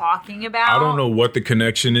you talking about? I don't know what the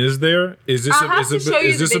connection is there. Is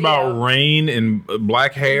this about rain and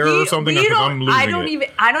black hair or something? Because I'm losing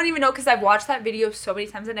I don't even know, because I've watched that video so many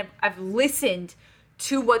times, and I've listened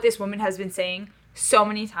to what this woman has been saying so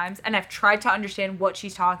many times, and I've tried to understand what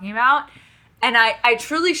she's talking about. And I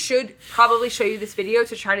truly should probably show you this video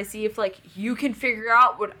to try to see if, like, you can figure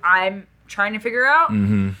out what I'm trying to figure out.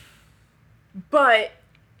 Mm-hmm. But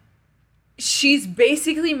she's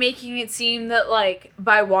basically making it seem that, like,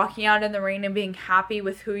 by walking out in the rain and being happy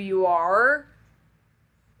with who you are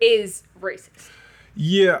is racist.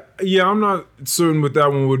 Yeah, I'm not certain what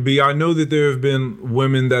that one would be. I know that there have been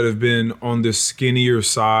women that have been on the skinnier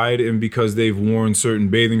side, and because they've worn certain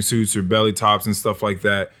bathing suits or belly tops and stuff like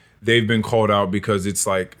that, they've been called out because it's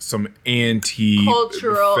like some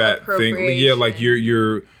cultural fat thing. Yeah, like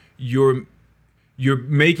you're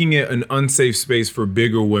making it an unsafe space for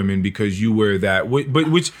bigger women because you wear that.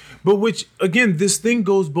 But which again, this thing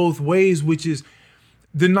goes both ways, which is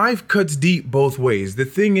the knife cuts deep both ways. The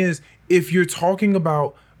thing is, if you're talking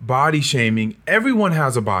about body shaming, everyone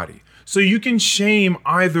has a body. So you can shame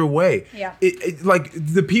either way. Yeah. Like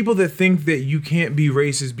the people that think that you can't be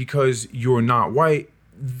racist because you're not white,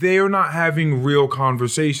 they're not having real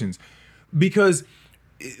conversations, because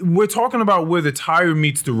we're talking about where the tire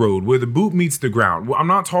meets the road, where the boot meets the ground. Well, I'm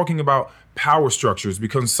not talking about power structures,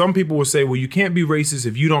 because some people will say, well, you can't be racist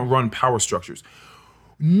if you don't run power structures.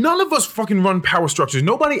 None of us fucking run power structures.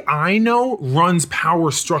 Nobody I know runs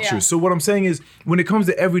power structures. Yeah. So what I'm saying is, when it comes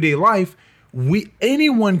to everyday life,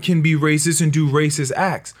 anyone can be racist and do racist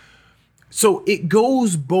acts. So it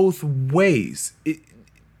goes both ways.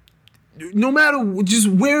 No matter just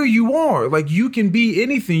where you are, like, you can be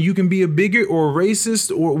anything. You can be a bigot or a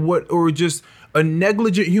racist or just a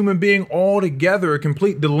negligent human being altogether, a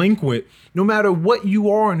complete delinquent, no matter what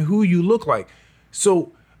you are and who you look like.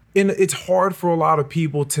 So it's hard for a lot of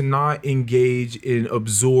people to not engage and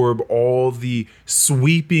absorb all the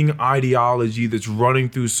sweeping ideology that's running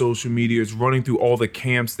through social media. It's running through all the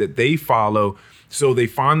camps that they follow. So they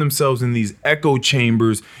find themselves in these echo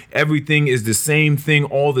chambers. Everything is the same thing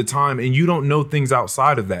all the time, and you don't know things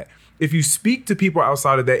outside of that. If you speak to people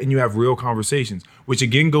outside of that and you have real conversations, which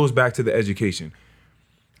again goes back to the education.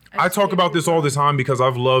 I talk about this all the time because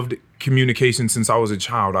I've loved communication since I was a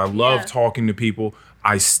child. I love talking to people.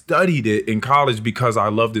 I studied it in college because I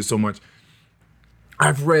loved it so much.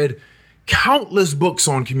 I've read countless books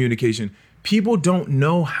on communication. People don't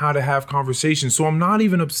know how to have conversations, so I'm not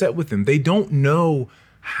even upset with them. They don't know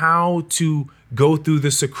how to go through the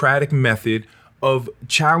Socratic method of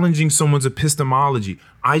challenging someone's epistemology.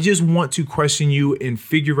 I just want to question you and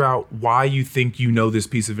figure out why you think you know this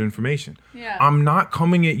piece of information. Yeah. I'm not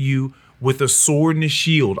coming at you with a sword and a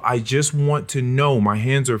shield. I just want to know. My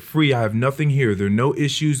hands are free. I have nothing here. There are no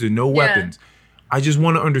issues. There are no weapons. I just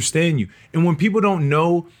want to understand you. And when people don't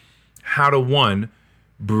know how to, one,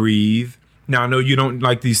 breathe. Now, I know you don't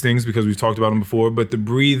like these things because we've talked about them before, but the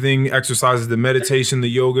breathing exercises, the meditation, the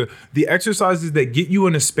yoga, the exercises that get you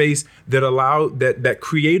in a space that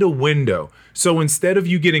create a window. So instead of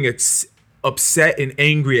you getting upset and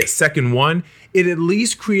angry at second one, it at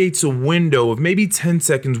least creates a window of maybe 10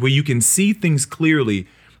 seconds where you can see things clearly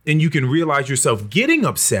and you can realize yourself getting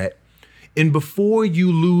upset. And before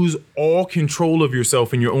you lose all control of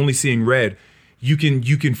yourself and you're only seeing red, you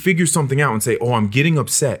can figure something out and say, oh, I'm getting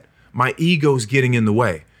upset. My ego's getting in the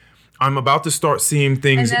way. I'm about to start seeing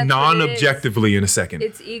things non-objectively in a second.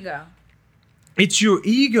 It's ego. It's your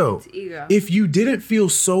ego. It's ego. If you didn't feel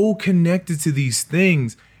so connected to these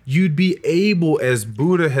things, you'd be able, as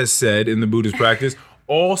Buddha has said in the Buddhist practice,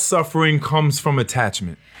 all suffering comes from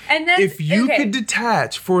attachment. And then, if you could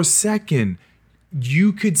detach for a second,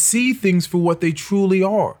 you could see things for what they truly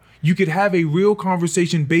are. You could have a real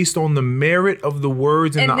conversation based on the merit of the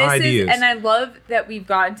words and the ideas. And I love that we've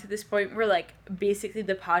gotten to this point where, like, basically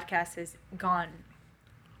the podcast has gone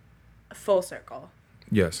full circle.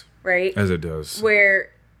 Yes. Right? As it does.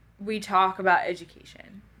 Where we talk about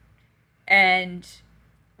education and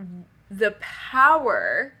the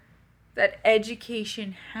power that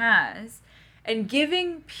education has, and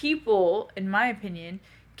giving people, in my opinion,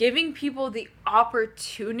 giving people the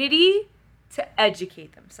opportunity to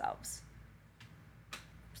educate themselves.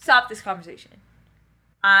 Stop this conversation.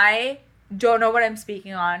 I don't know what I'm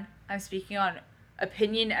speaking on. I'm speaking on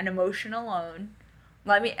opinion and emotion alone.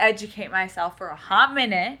 Let me educate myself for a hot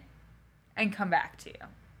minute and come back to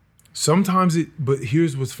you. But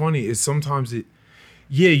here's what's funny is sometimes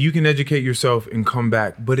yeah, you can educate yourself and come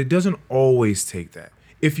back, but it doesn't always take that.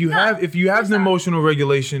 If you have the emotional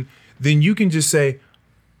regulation, then you can just say,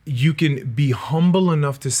 you can be humble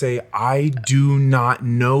enough to say, I do not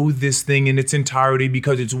know this thing in its entirety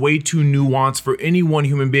because it's way too nuanced for any one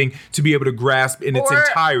human being to be able to grasp in its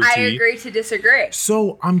entirety. I agree to disagree.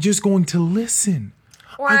 So I'm just going to listen.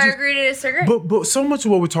 Or I agree to disagree. But so much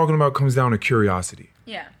of what we're talking about comes down to curiosity.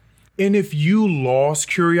 Yeah. And if you lost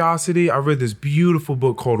curiosity, I read this beautiful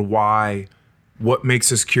book called What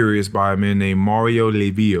Makes Us Curious by a man named Mario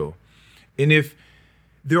Levio. And if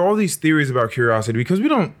there are all these theories about curiosity, because we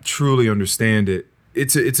don't truly understand it,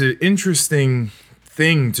 it's an interesting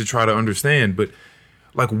thing to try to understand. But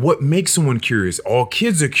like, what makes someone curious? All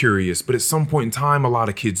kids are curious, but at some point in time, a lot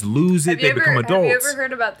of kids lose it. They become adults. Have you ever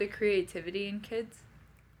heard about the creativity in kids?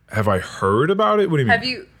 Have I heard about it? What do you mean? Have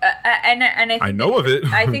you? And I think know of it.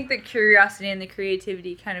 I think the curiosity and the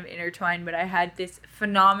creativity kind of intertwined. But I had this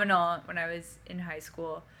phenomenal when I was in high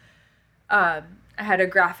school. I had a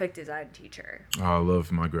graphic design teacher. Oh, I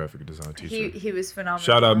love my graphic design teacher. He was phenomenal.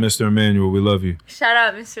 Shout out Mr. Emmanuel. We love you. Shout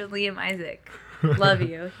out Mr. Liam Isaac. Love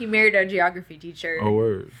you. He married our geography teacher. Oh,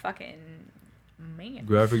 word. Fucking man.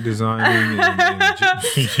 Graphic designing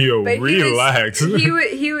and yo, but relax.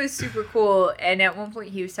 He was super cool, and at one point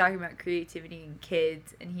he was talking about creativity in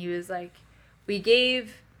kids, and he was like, we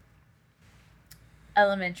gave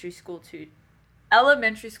elementary school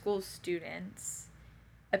students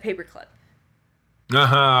a paperclip.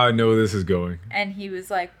 I know where this is going. And he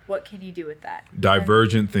was like, what can you do with that?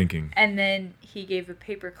 Divergent thinking. And then he gave a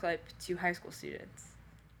paperclip to high school students.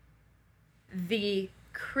 The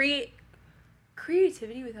creativity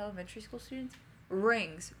with elementary school students,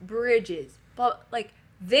 rings, bridges, but like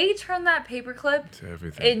they turn that paperclip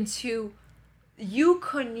into, you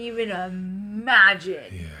couldn't even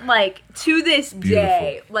imagine, like to this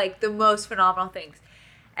day, like the most phenomenal things.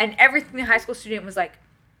 And everything the high school student was like,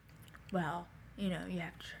 well, you know, you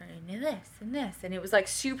have to turn into this and this. And it was like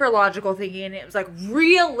super logical thinking, and it was like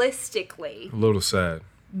realistically. A little sad.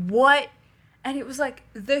 What? And it was like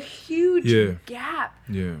the huge gap.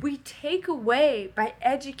 Yeah. We take away, by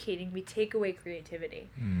educating, we take away creativity.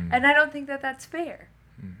 And I don't think that that's fair.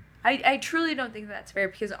 I truly don't think that's fair,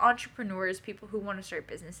 because entrepreneurs, people who want to start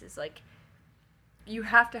businesses, like, you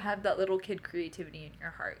have to have that little kid creativity in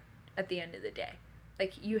your heart at the end of the day.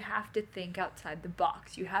 Like, you have to think outside the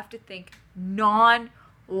box. You have to think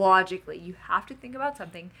non-logically. You have to think about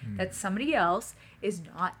something that somebody else is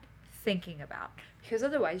not thinking about, because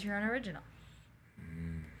otherwise you're unoriginal.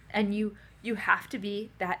 And you have to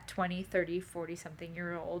be that 20, 30, 40-something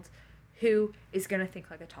year old who is going to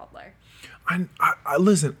think like a toddler. I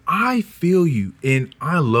listen, I feel you, and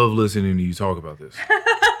I love listening to you talk about this.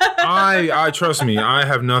 I trust me, I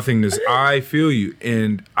have nothing to say. I feel you,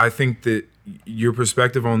 and I think that your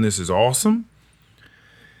perspective on this is awesome.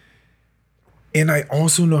 And I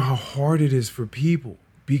also know how hard it is for people,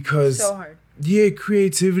 because so hard. Yeah,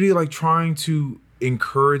 creativity, like trying to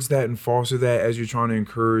encourage that and foster that as you're trying to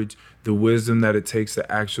encourage the wisdom that it takes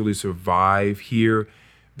to actually survive here,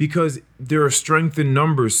 because there are strength in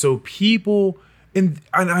numbers. So people, and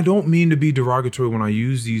I don't mean to be derogatory when I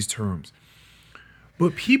use these terms,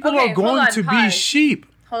 but people are going to be sheep.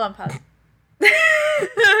 Hold on, pause.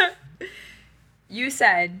 You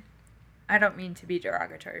said, I don't mean to be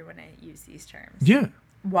derogatory when I use these terms. Yeah.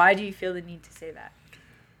 Why do you feel the need to say that?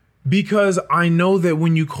 Because I know that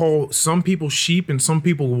when you call some people sheep and some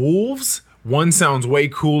people wolves, one sounds way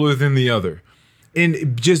cooler than the other.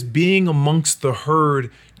 And just being amongst the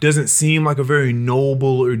herd doesn't seem like a very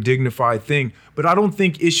noble or dignified thing. But I don't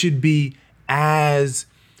think it should be as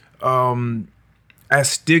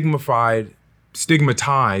stigmatized,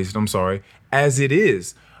 as it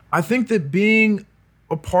is. I think that being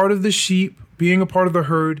a part of the sheep, being a part of the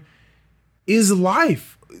herd is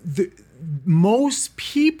life. Most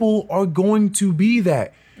people are going to be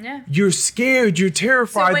that. Yeah. You're scared. You're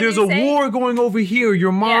terrified. when There's you a say- war going over here.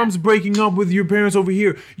 Your mom's breaking up with your parents over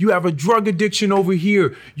here. You have a drug addiction over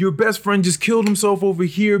here. Your best friend just killed himself over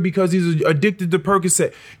here because he's addicted to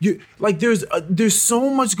Percocet. There's so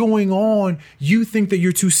much going on. You think that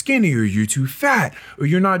you're too skinny or you're too fat or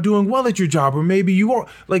you're not doing well at your job or maybe you are.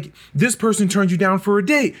 Like this person turned you down for a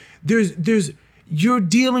date. You're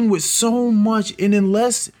dealing with so much, and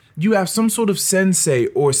unless you have some sort of sensei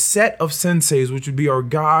or set of senseis, which would be our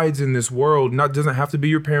guides in this world, doesn't have to be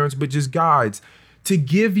your parents, but just guides, to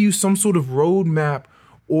give you some sort of roadmap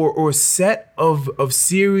or set of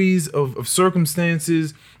series of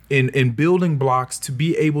circumstances and building blocks to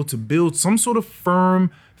be able to build some sort of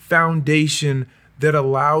firm foundation that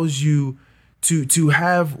allows you to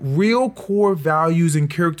have real core values and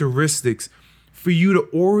characteristics for you to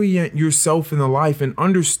orient yourself in the life and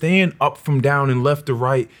understand up from down and left to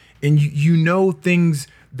right. And you know things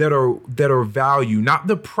that are value, not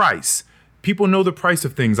the price. People know the price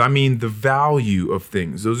of things. I mean the value of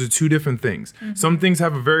things. Those are two different things. Mm-hmm. Some things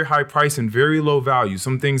have a very high price and very low value.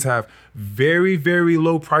 Some things have very, very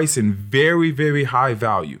low price and very, very high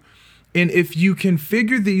value. And if you can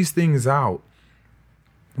figure these things out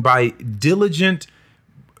by diligent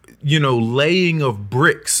laying of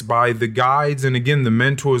bricks by the guides and again the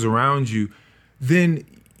mentors around you, then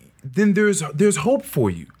there's hope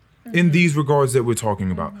for you in these regards that we're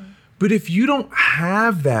talking about. But if you don't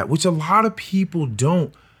have that, which a lot of people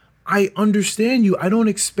don't, I understand you. I don't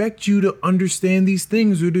expect you to understand these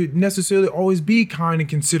things or to necessarily always be kind and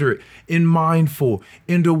considerate and mindful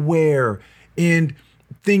and aware and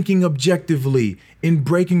thinking objectively in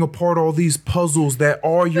breaking apart all these puzzles that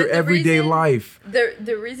are your everyday life.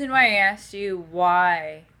 The reason why I asked you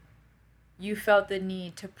why you felt the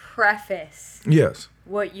need to preface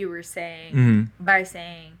what you were saying by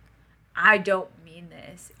saying, I don't mean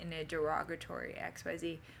this in a derogatory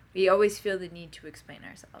XYZ. We always feel the need to explain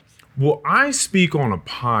ourselves. Well, I speak on a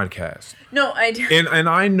podcast. No, I do. And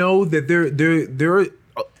I know that there are,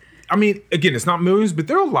 I mean, again, it's not millions, but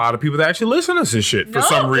there are a lot of people that actually listen to this shit for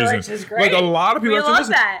some reason. Which is great. Like a lot of people We actually love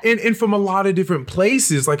listen. that. And from a lot of different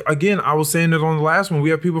places. Like again, I was saying it on the last one.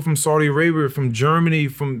 We have people from Saudi Arabia, from Germany,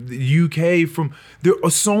 from the UK, there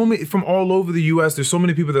are so many from all over the US. There's so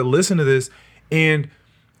many people that listen to this, and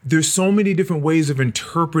there's so many different ways of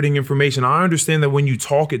interpreting information. I understand that when you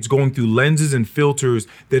talk, it's going through lenses and filters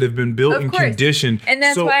that have been built and conditioned. And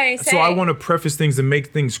that's why I say. So I want to preface things and make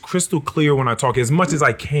things crystal clear when I talk as much as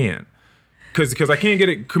I can. Because I can't get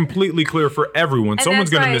it completely clear for everyone. And Someone's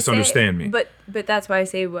going to misunderstand me. But that's why I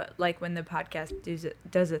say when the podcast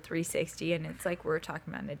does a 360 and it's like we're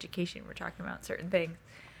talking about education, we're talking about certain things.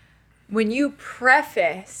 When you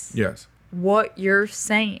preface what you're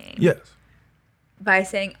saying. Yes. By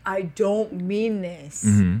saying, I don't mean this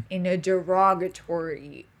in a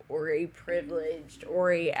derogatory or a privileged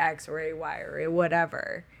or a X or a Y or a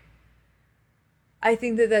whatever. I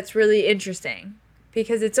think that that's really interesting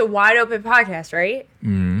because it's a wide open podcast, right?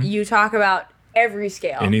 Mm-hmm. You talk about every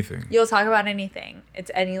scale. Anything. You'll talk about anything.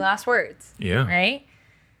 It's any last words. Yeah. Right?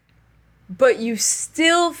 But you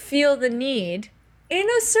still feel the need, in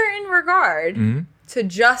a certain regard, to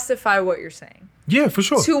justify what you're saying. Yeah, for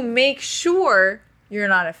sure. To make sure you're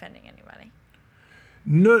not offending anybody.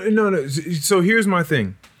 No. So here's my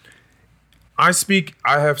thing. I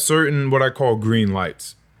have certain what I call green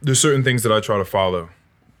lights. There's certain things that I try to follow.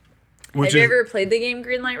 Have you ever played the game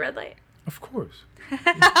Green Light, Red Light? Of course.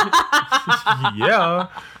 Yeah.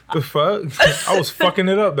 The fuck? I was fucking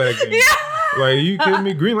it up back then. Yeah. Like, you kidding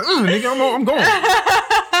me? Green light, nigga, I'm going.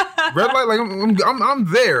 Red light, like I'm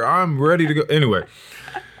there. I'm ready to go. Anyway,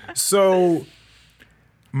 so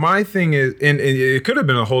my thing is, and it could have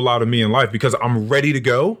been a whole lot of me in life because I'm ready to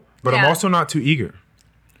go, but I'm also not too eager.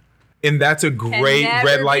 And that's a great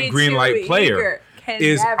red light, green light player.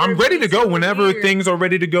 I'm ready to go whenever things are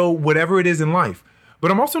ready to go, whatever it is in life. But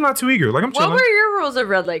I'm also not too eager. Like I'm chilling. What were your rules of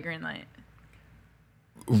red light, green light?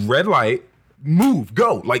 Red light, move,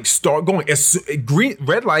 go. Like start going.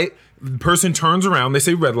 Red light, the person turns around, they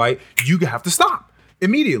say red light, you have to stop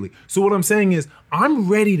immediately. So what I'm saying is I'm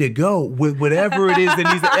ready to go with whatever it is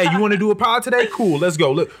that needs to, hey, you want to do a pod today? Cool, let's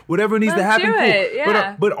go. Look, whatever needs to happen, cool.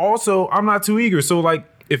 Yeah. But also I'm not too eager. So like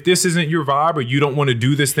if this isn't your vibe or you don't want to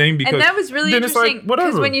do this thing because and that was really interesting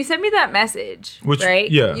because like, when you sent me that message, right?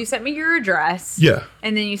 Yeah. You sent me your address. Yeah.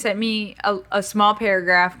 And then you sent me a small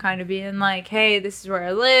paragraph kind of being like, hey, this is where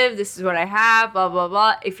I live. This is what I have, blah, blah,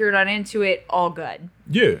 blah. If you're not into it, all good.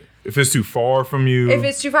 Yeah. If it's too far from you. If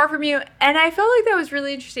it's too far from you. And I felt like that was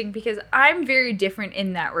really interesting because I'm very different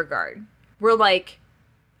in that regard. We're like,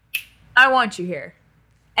 I want you here.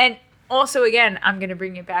 And also, again, I'm going to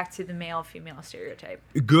bring it back to the male-female stereotype.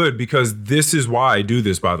 Good, because this is why I do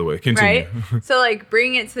this, by the way. Continue. Right? So, like,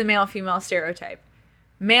 bring it to the male-female stereotype.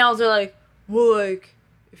 Males are like, well, like,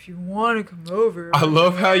 if you want to come over. I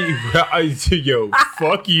love how you, yo,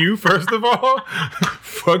 fuck you, first of all.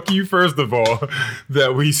 Fuck you, first of all,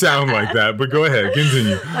 that we sound like that. But go ahead,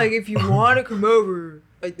 continue. Like, if you want to come over,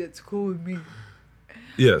 like, that's cool with me.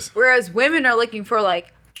 Yes. Whereas women are looking for,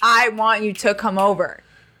 like, I want you to come over.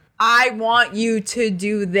 I want you to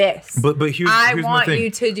do this. But here's I my want thing.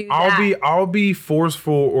 you to do that. I'll be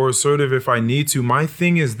forceful or assertive if I need to. My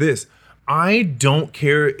thing is this. I don't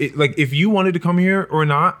care. Like, if you wanted to come here or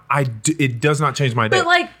not, it does not change my day. But,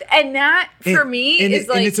 like, and that, for me, is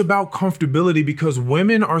like... And it's about comfortability, because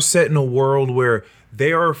women are set in a world where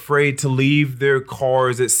they are afraid to leave their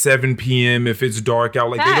cars at 7 p.m. if it's dark out.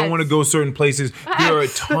 Like, they don't want to go certain places. There are a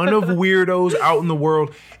ton of weirdos out in the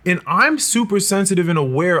world. And I'm super sensitive and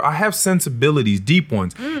aware. I have sensibilities, deep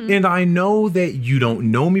ones. And I know that you don't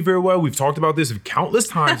know me very well. We've talked about this countless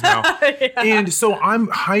times now. Yeah. And so I'm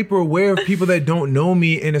hyper aware of people that don't know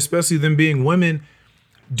me, and especially them being women.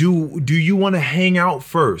 Do you want to hang out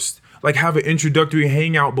first? Like, have an introductory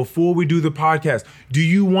hangout before we do the podcast? Do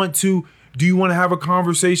you want to have a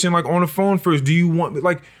conversation, like, on the phone first? Do you want,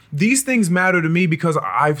 like, these things matter to me, because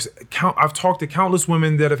I've talked to countless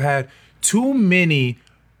women that have had too many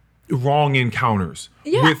wrong encounters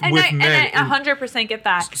with men. And I 100% get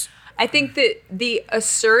that. I think that the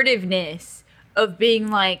assertiveness of being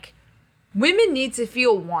like, women need to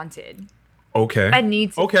feel wanted. Okay. And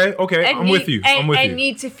need to, okay. I'm with you. And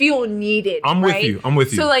need to feel needed. I'm with you.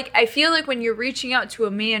 So, like, I feel like when you're reaching out to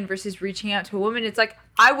a man versus reaching out to a woman, it's like,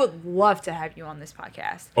 I would love to have you on this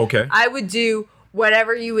podcast. Okay. I would do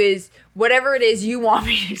whatever it is you want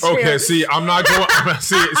me to share. Okay, see, I'm not going.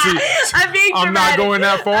 I'm being dramatic. I'm not going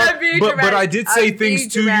that far. I'm being dramatic. But I did say things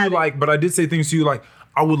to you like.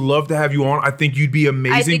 I would love to have you on. I think you'd be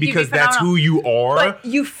amazing, because that's who you are. But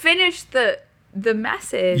you finished the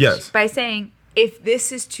message by saying, if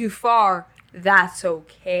this is too far, that's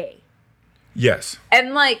okay. Yes.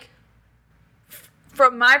 And, like,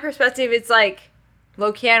 from my perspective, it's like,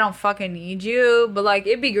 low-key, I don't fucking need you, but, like,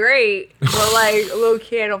 it'd be great, but, like,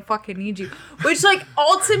 low-key, I don't fucking need you. Which, like,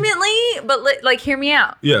 ultimately, but, like, hear me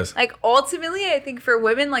out. Yes. Like, ultimately, I think for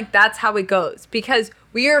women, like, that's how it goes. Because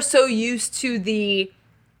we are so used to the,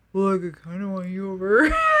 well, like, I kind of want you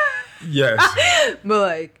over. Yes. But,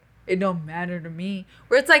 like, it don't matter to me.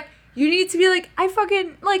 Where it's like, you need to be like, I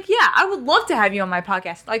fucking, like, yeah, I would love to have you on my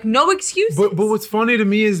podcast. Like, no excuses. But what's funny to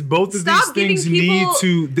me is both of these things need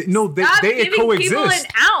to, they coexist. People an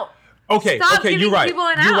out. Okay, you're right.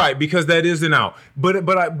 You're right, because that is an out. But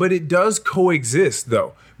it does coexist,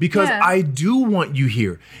 though, because I do want you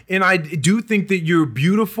here, and I do think that you're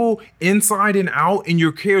beautiful inside and out, and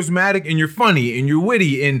you're charismatic, and you're funny, and you're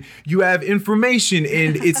witty, and you have information,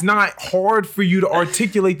 and it's not hard for you to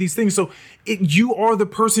articulate these things. So you are the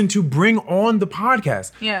person to bring on the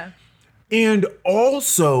podcast. Yeah. And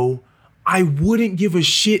also, I wouldn't give a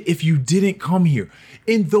shit if you didn't come here.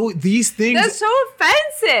 And though these things, that's so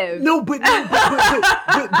offensive. No, but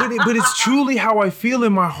it's truly how I feel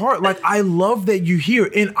in my heart. Like, I love that you're here,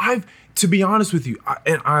 and to be honest with you,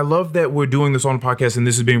 I love that we're doing this on the podcast and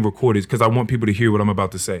this is being recorded, because I want people to hear what I'm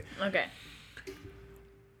about to say. Okay.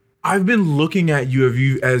 I've been looking at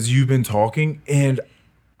you as you've been talking, and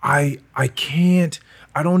I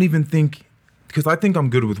don't even think, because I think I'm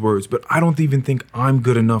good with words, but I don't even think I'm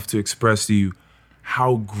good enough to express to you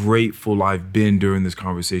how grateful I've been during this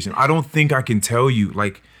conversation. I don't think I can tell you.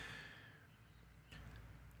 Like,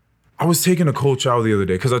 I was taking a cold shower the other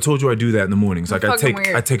day, because I told you I do that in the mornings. Like, I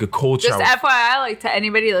take a cold shower. Just FYI, like, to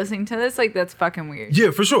anybody listening to this, like, that's fucking weird.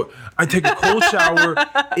 Yeah, for sure. I take a cold shower.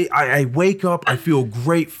 I wake up. I feel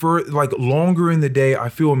great for, like, longer in the day. I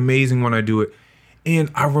feel amazing when I do it.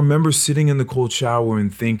 And I remember sitting in the cold shower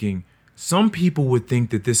and thinking, some people would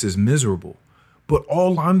think that this is miserable. But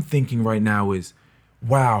all I'm thinking right now is,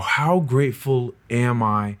 wow, how grateful am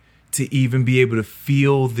I to even be able to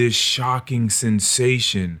feel this shocking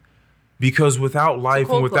sensation? Because without life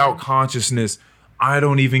and without consciousness, I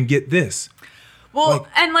don't even get this. Well,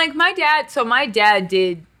 and like my dad went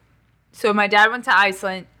to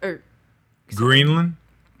Iceland, or Greenland?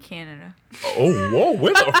 Canada. Oh, whoa,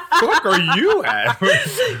 where the fuck are you at?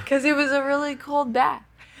 Because it was a really cold bath.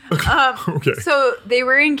 Okay. So they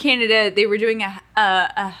were in Canada. They were doing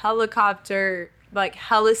a helicopter, like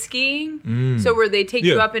heliskiing. So where they take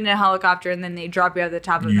you up in a helicopter and then they drop you out the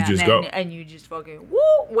top of the mountain and you just fucking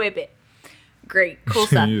whip it. Great, cool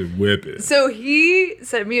stuff. You whip it. So he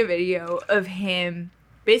sent me a video of him.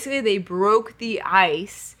 Basically, they broke the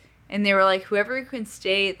ice And they were like, whoever can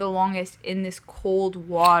stay the longest in this cold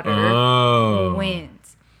water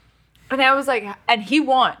wins. And I was like, and he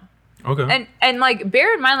won. Okay. And like,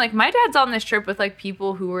 bear in mind, like, my dad's on this trip with like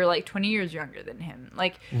people who were like 20 years younger than him.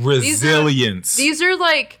 Like, resilience. These are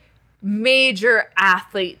like major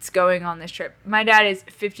athletes going on this trip. My dad is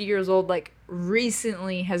 50 years old, like,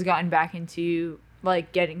 recently has gotten back into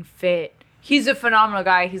like getting fit. He's a phenomenal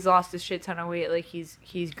guy. He's lost a shit ton of weight. Like, he's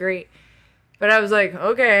great. But I was like,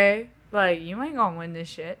 okay, like, you ain't gonna win this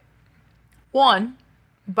shit. One,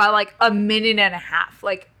 by like a minute and a half.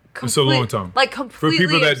 Like, it's a long time. Like, For completely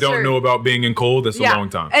people that don't absurd. know about being in cold, that's a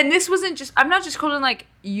long time. And this wasn't just, I'm not just cold in like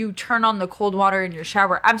you turn on the cold water in your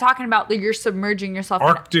shower. I'm talking about like you're submerging yourself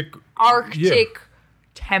Arctic. in Arctic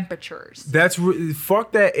temperatures. That's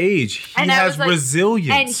fuck that age. He has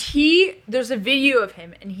resilience. And there's a video of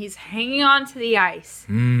him and he's hanging onto the ice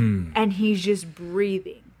and he's just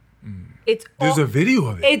breathing. There's a video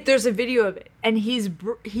of it. There's a video of it, and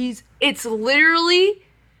it's literally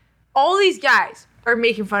all these guys are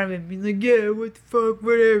making fun of him, being like, yeah, what the fuck,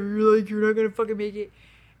 whatever, like, you're not gonna fucking make it.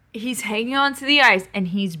 He's hanging onto the ice and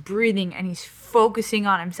he's breathing and he's focusing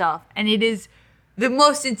on himself, and it is the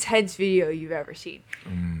most intense video you've ever seen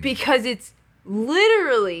because it's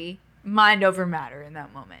literally mind over matter in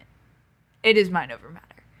that moment. It is mind over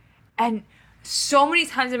matter, and so many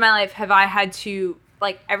times in my life have I had to,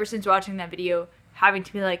 like, ever since watching that video, having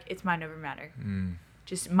to be like, it's mind over matter.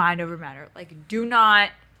 Just mind over matter. Like, do not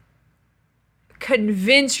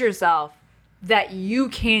convince yourself that you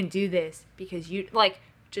can't do this because you, like,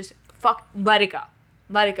 just let it go.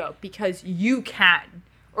 Let it go because you can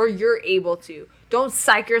or you're able to. Don't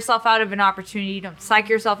psych yourself out of an opportunity. Don't psych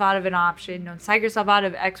yourself out of an option. Don't psych yourself out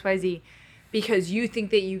of XYZ because you think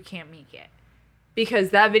that you can't make it. Because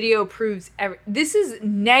that video proves this is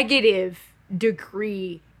negative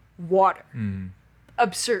degree water.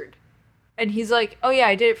 Absurd. And he's like, oh yeah,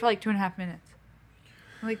 I did it for like 2.5 minutes.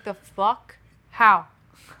 I'm like, the fuck? How?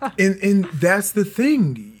 and that's the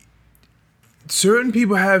thing. Certain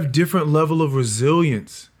people have different level of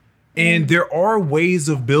resilience. And there are ways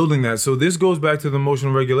of building that. So this goes back to the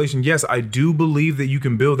emotional regulation. Yes, I do believe that you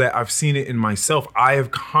can build that. I've seen it in myself. I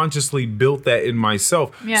have consciously built that in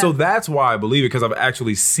myself. Yeah. So that's why I believe it, because I've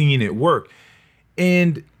actually seen it work.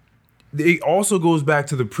 And it also goes back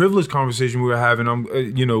to the privilege conversation we were having.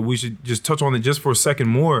 We should just touch on it just for a second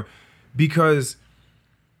more, because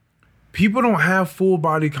people don't have full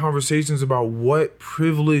body conversations about what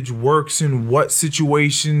privilege works in what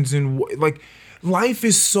situations and life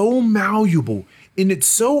is so malleable and it's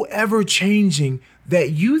so ever changing that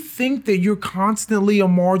you think that you're constantly a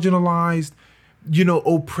marginalized,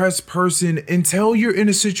 oppressed person until you're in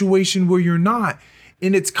a situation where you're not.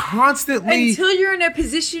 And it's constantly until you're in a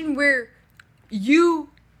position where you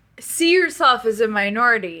see yourself as a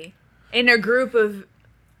minority in a group of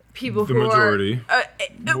people the who majority.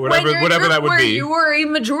 are whatever that would be. You are a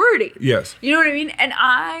majority. Yes. You know what I mean? And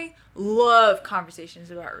I love conversations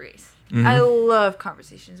about race. I love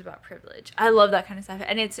conversations about privilege. I love that kind of stuff.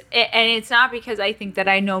 And it's not because I think that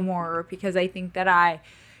I know more or because I think that I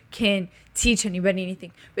can teach anybody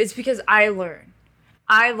anything, but it's because I learn.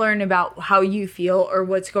 I learn about how you feel or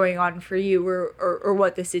what's going on for you or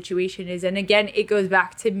what the situation is. And again, it goes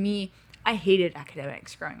back to me. I hated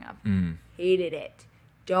academics growing up. Hated it.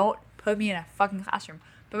 Don't put me in a fucking classroom.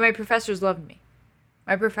 But my professors loved me.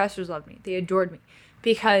 They adored me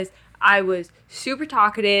because I was super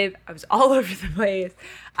talkative. I was all over the place.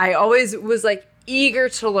 I always was like eager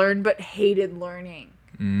to learn, but hated learning.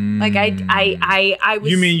 Like I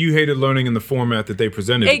was. You mean you hated learning in the format that they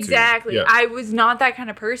presented it to? Exactly. Yeah. I was not that kind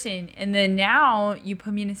of person. And then now you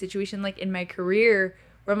put me in a situation like in my career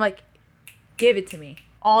where I'm like, give it to me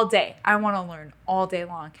all day. I want to learn all day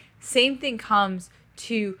long. Same thing comes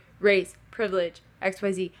to race, privilege,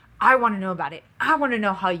 XYZ. I want to know about it. I want to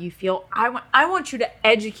know how you feel. I want you to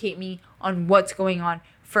educate me on what's going on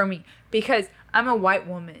for me because I'm a white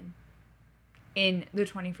woman in the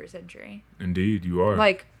 21st century. Indeed, you are.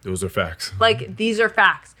 Like, those are facts. Like, these are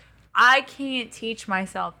facts. I can't teach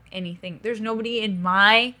myself anything. There's nobody in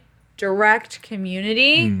my direct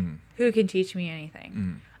community who can teach me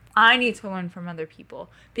anything. I need to learn from other people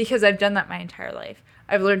because I've done that my entire life.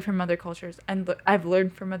 I've learned from other cultures and I've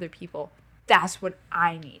learned from other people. That's what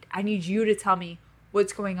I need. I need you to tell me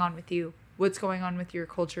what's going on with you, what's going on with your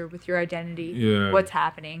culture, with your identity, what's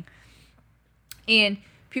happening. And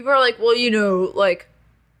people are like, well, like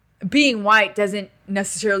being white doesn't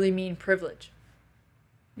necessarily mean privilege.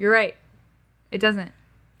 You're right. It doesn't.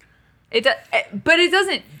 But it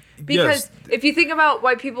doesn't. Because if you think about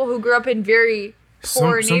white people who grew up in very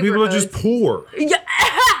poor neighborhoods. Some people are just poor. Yeah,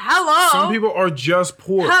 Hello. Some people are just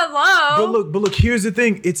poor. Hello. But look, here's the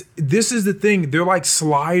thing. This is the thing. They're like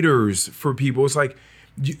sliders for people. It's like,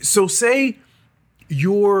 so say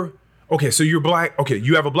you're black. Okay,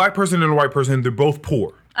 you have a black person and a white person. And they're both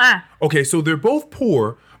poor. Okay, so they're both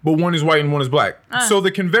poor, but one is white and one is black. So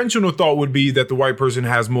the conventional thought would be that the white person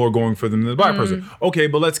has more going for them than the black person. Okay,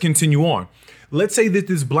 but let's continue on. Let's say that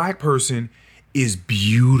this black person is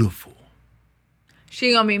beautiful.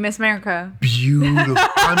 She gonna be Miss America. Beautiful.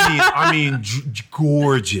 I mean,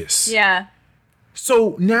 gorgeous. Yeah.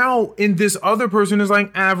 So now, in this other person is like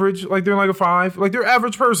average, like they're like a 5, like they're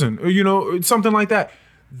average person, or something like that.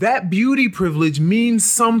 That beauty privilege means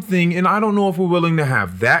something, and I don't know if we're willing to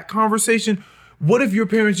have that conversation. What if your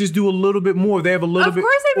parents just do a little bit more? They have a little bit. Of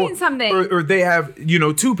course, it means something. Or they have,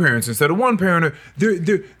 2 parents instead of 1 parent.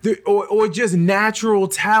 Or just natural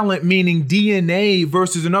talent, meaning DNA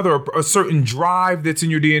versus another, a certain drive that's in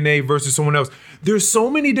your DNA versus someone else. There's so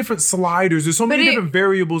many different sliders. There's so many different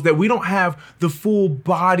variables that we don't have the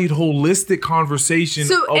full-bodied, holistic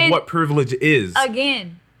conversation of what privilege is.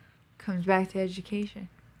 Again, comes back to education.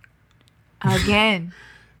 Again.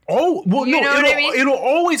 Oh, well, You know what I mean? It'll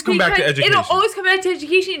always come back to education. It'll always come back to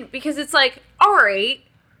education because it's like, all right.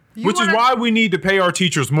 Which is why we need to pay our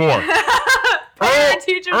teachers more. Pay our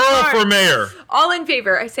teachers more. For mayor. All in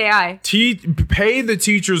favor, I say aye. Pay the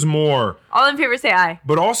teachers more. All in favor, say aye.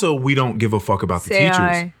 But also, we don't give a fuck about the Say teachers.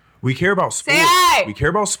 aye. We care about sports. Say aye. We care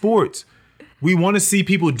about sports. We want to see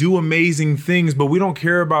people do amazing things, but we don't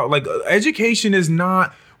care about, like, education is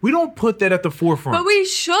not... We don't put that at the forefront. But we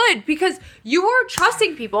should, because you are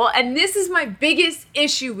trusting people, and this is my biggest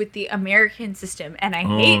issue with the American system. And I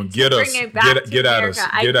hate to bring it back to America.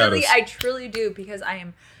 I truly do, because I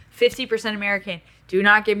am 50% American. Do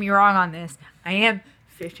not get me wrong on this. I am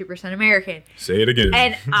 50% American. Say it again.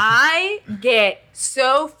 And I get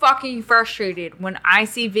so fucking frustrated when I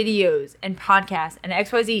see videos and podcasts and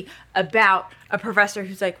XYZ about a professor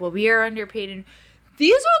who's like, well, we are underpaid and...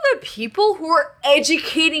 These are the people who are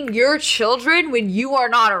educating your children when you are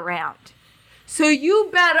not around. So you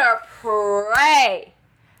better pray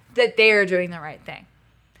that they are doing the right thing.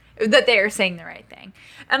 That they are saying the right thing.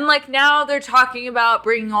 And like now they're talking about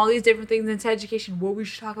bringing all these different things into education. What we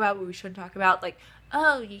should talk about, what we shouldn't talk about. Like,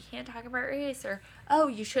 oh, you can't talk about race. Or, oh,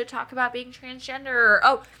 you should talk about being transgender. Or,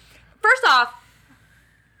 oh, first off,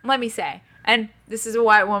 let me say... And this is a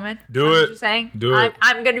white woman. Do it. Just saying. Do it.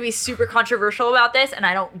 I'm going to be super controversial about this, and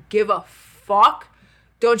I don't give a fuck.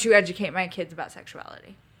 Don't you educate my kids about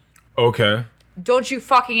sexuality. Okay. Don't you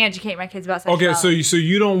fucking educate my kids about sexuality. Okay, so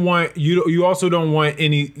you don't want... You also don't want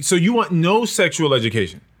any... So you want no sexual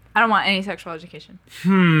education? I don't want any sexual education.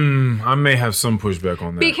 I may have some pushback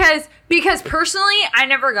on that. Because personally, I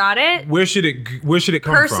never got it. Where should it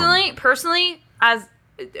come from? Personally, as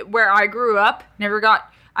where I grew up, never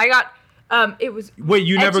got... I got... It was. Wait,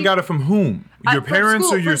 you never got it from whom? Your parents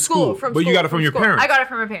or your school? But you got it from your parents. I got it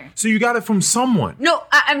from my parents. So you got it from someone. No,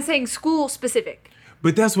 I'm saying school specific.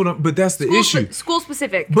 But that's the issue. School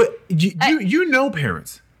specific. But you know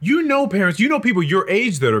parents. You know parents. You know people your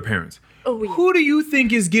age that are parents. Oh, yeah. Who do you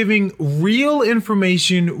think is giving real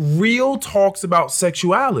information, real talks about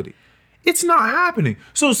sexuality? It's not happening.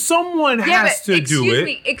 So someone has to do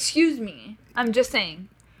it. Excuse me. I'm just saying.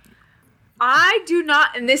 I do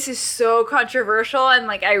not, and this is so controversial, and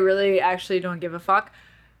like I really actually don't give a fuck.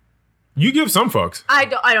 You give some fucks. I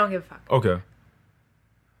don't give a fuck. Okay.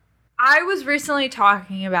 I was recently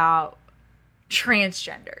talking about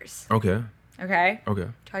transgenders. Okay. Okay? Okay.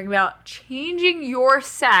 Talking about changing your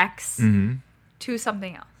sex to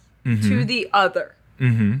something else. To the other.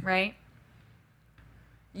 Right?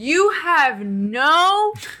 You have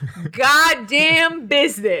no goddamn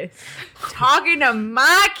business talking to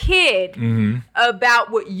my kid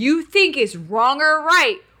about what you think is wrong or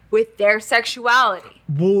right with their sexuality.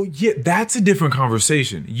 Well, yeah, that's a different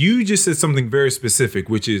conversation. You just said something very specific,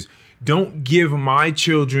 which is don't give my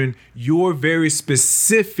children your very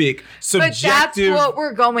specific, subjective... But that's what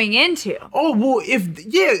we're going into. Oh, well,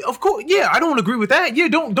 of course, yeah, I don't agree with that. Yeah,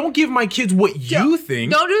 don't give my kids what you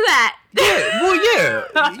think. Don't do that. Yeah,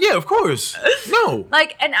 well, yeah, of course. No.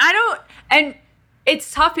 Like, and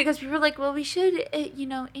it's tough because people are like, well, we should,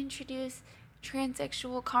 introduce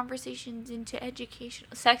transsexual conversations into education,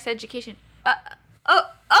 sex education.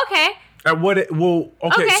 Okay. At what?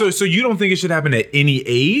 Okay. So you don't think it should happen at any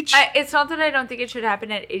age? It's not that I don't think it should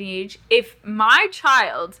happen at any age. If my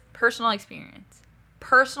child, personal experience,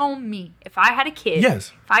 personal me, if I had a kid,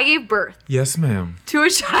 yes, if I gave birth, yes, ma'am, to a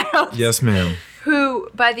child, yes, ma'am, who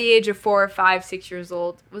by the age of 4 or 5, 6 years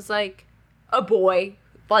old was like a boy,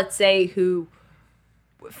 let's say, who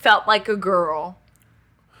felt like a girl.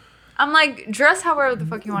 I'm like, dress however the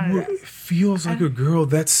fuck you want to dress. Feels like a girl.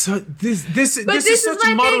 That's such this is is such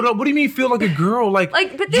my muddled thing. up. What do you mean feel like a girl? Like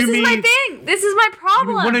But this is my thing. This is my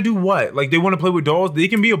problem. Want to do what? Like they want to play with dolls? They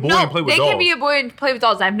can be a boy and play with dolls. They can be a boy and play with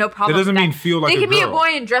dolls. I have no problem. That doesn't with mean feel like a girl. They can be a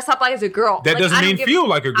boy and dress up like as a girl. That doesn't mean feel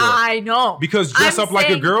like a girl. I know. Because dress up like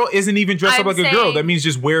a girl isn't even dress up like a girl. That means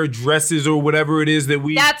just wear dresses or whatever it is that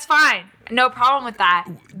we. That's fine. No problem with that.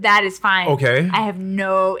 That is fine. Okay. I have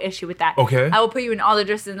no issue with that. Okay. I will put you in all the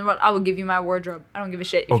dresses in the world. I will give you my wardrobe. I don't give a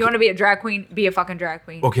shit. If you want to be a drag queen, be a fucking drag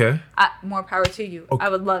queen. Okay. More power to you. Okay. I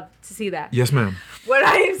would love to see that. Yes, ma'am. What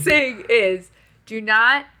I am saying is, do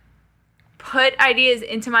not put ideas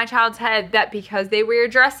into my child's head that because they wear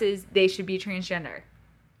dresses, they should be transgender.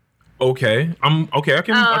 Okay. I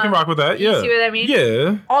can rock with that. Yeah. You see what I mean?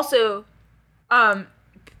 Yeah. Also,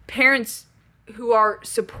 parents who are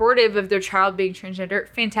supportive of their child being transgender,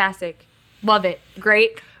 fantastic. Love it.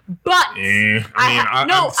 Great. But I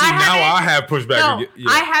have pushback.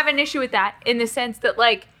 I have an issue with that in the sense that,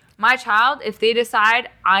 like, my child, if they decide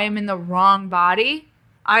I am in the wrong body,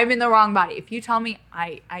 I'm in the wrong body. If you tell me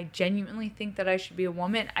I genuinely think that I should be a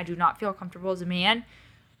woman, I do not feel comfortable as a man,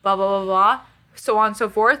 blah, blah, blah, blah, so on and so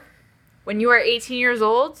forth. When you are 18 years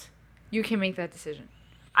old, you can make that decision.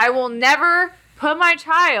 I will never put my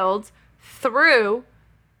child through.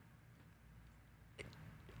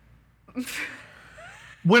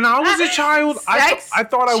 When I was a child, I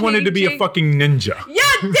thought I wanted to be a fucking ninja.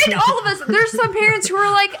 Yeah, did all of us. There's some parents who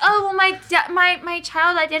are like, oh, well, my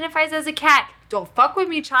child identifies as a cat. Don't fuck with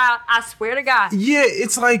me, child. I swear to God. Yeah,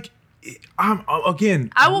 it's like, I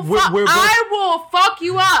will fuck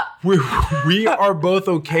you up. We are both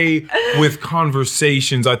okay with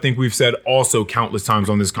conversations. I think we've said also countless times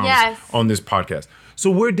on this on this podcast. So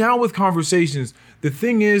we're down with conversations. The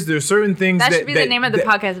thing is, there's certain things that should be the name of the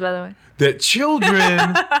podcast, by the way. That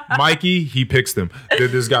children, Mikey, he picks them.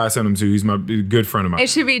 That this guy sent them to. He's my good friend of mine. It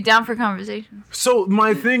should be down for conversations. So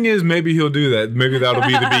my thing is, maybe he'll do that. Maybe that'll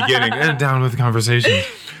be the beginning. And down with conversations.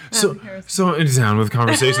 So down with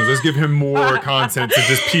conversations. Let's give him more content to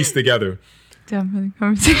just piece together. Down with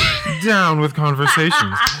conversations. Down with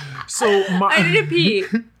conversations. So I need to pee.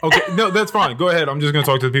 Okay, no, that's fine. Go ahead. I'm just gonna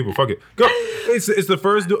talk to the people. Fuck it. Go. It's the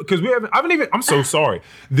first door because I haven't even. I'm so sorry.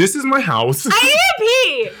 This is my house. I need to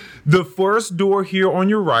pee. The first door here on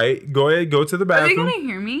your right. Go ahead. Go to the bathroom. Are they gonna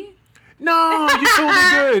hear me? No, you're totally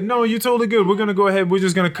good. No, you're totally good. We're gonna go ahead. We're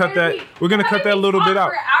just gonna cut that. We're gonna cut that little bit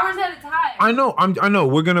out. For hours at a time. I know. I know.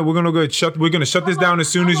 We're gonna go ahead. We're gonna shut this down as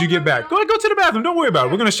soon as you get back. Go ahead. Go to the bathroom. Don't worry about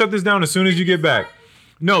it. We're gonna shut this down as soon as you get back.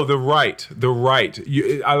 No, the right.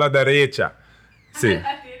 A la derecha. Sí.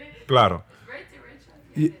 Claro.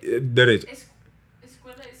 Derecha.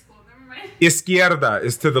 Izquierda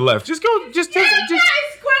is to the left. Just go. Just take.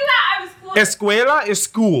 Escuela is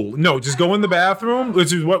school. No, just go in the bathroom,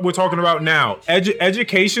 which is what we're talking about now.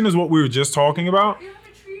 Education is what we were just talking about.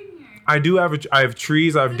 I have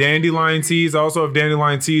trees. I have dandelion seeds. I also have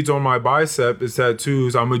dandelion seeds on my bicep. It's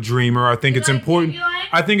tattoos. I'm a dreamer. I think it's important.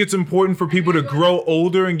 I think it's important for people to grow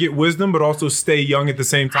older and get wisdom, but also stay young at the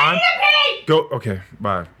same time. Go. Okay.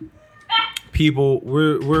 Bye. People,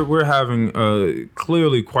 we're having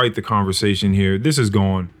clearly quite the conversation here. This is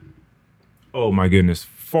going. Oh my goodness,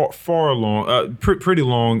 far long, pretty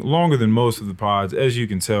long, longer than most of the pods. As you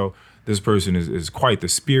can tell, this person is quite the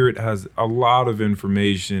spirit. Has a lot of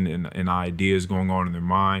information and ideas going on in their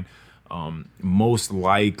mind. Most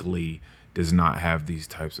likely does not have these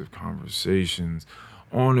types of conversations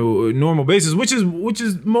on a normal basis, which is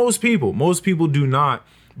most people. Most people do not.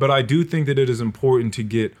 But I do think that it is important to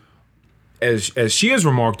get, as she has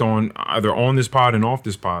remarked on, either on this pod and off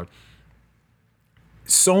this pod,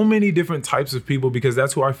 so many different types of people, because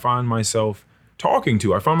that's who I find myself talking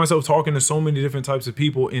to. I find myself talking to so many different types of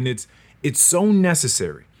people, and it's so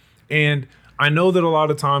necessary. And I know that a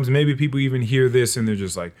lot of times maybe people even hear this and they're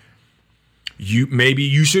just like, maybe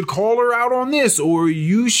you should call her out on this, or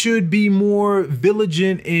you should be more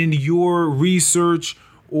vigilant in your research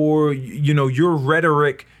or, your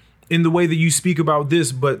rhetoric in the way that you speak about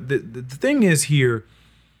this. But the thing is here,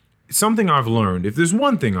 something I've learned, if there's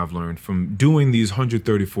one thing I've learned from doing these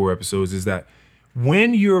 134 episodes, is that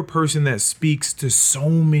when you're a person that speaks to so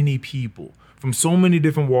many people from so many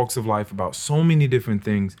different walks of life about so many different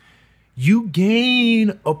things, you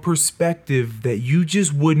gain a perspective that you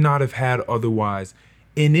just would not have had otherwise.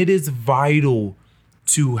 And it is vital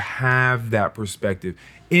to have that perspective.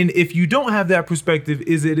 And if you don't have that perspective,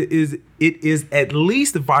 it is at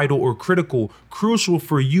least vital or crucial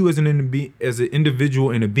for you as an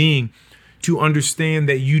individual and a being to understand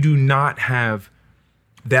that you do not have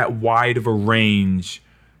that wide of a range,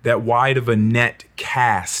 that wide of a net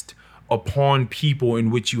cast upon people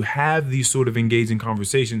in which you have these sort of engaging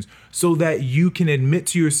conversations so that you can admit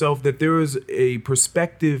to yourself that there is a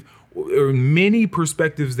perspective or many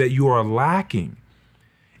perspectives that you are lacking.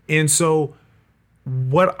 And so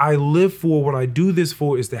what I live for, what I do this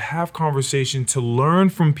for, is to have conversation, to learn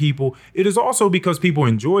from people. It is also because people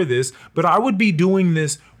enjoy this, but I would be doing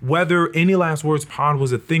this whether Any Last Words Pod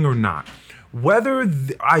was a thing or not. Whether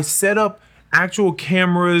I set up actual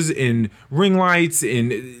cameras and ring lights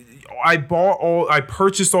and I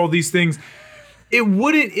purchased all these things, it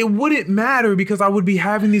wouldn't matter because I would be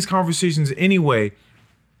having these conversations anyway.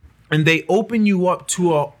 And they open you up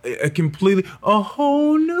to a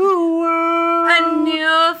whole new world. A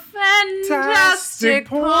new fantastic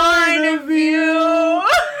point of view.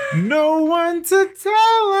 No one to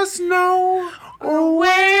tell us no or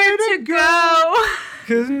where to go.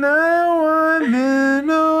 'Cause now I'm in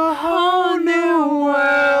a whole new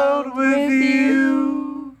world with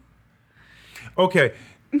you. Okay,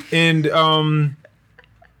 and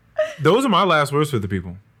those are my last words for the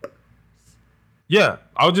people. Yeah,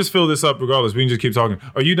 I'll just fill this up regardless. We can just keep talking.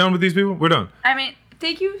 Are you done with these people? We're done. I mean,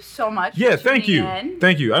 thank you so much. Yeah, for thank you. in.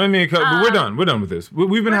 Thank you. I didn't mean to cut, but we're done. We're done with this.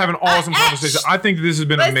 We've been having awesome conversation. I think this has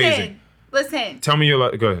been amazing. Listen. Tell me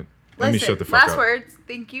your go ahead. Let me shut the fuck up. Last words.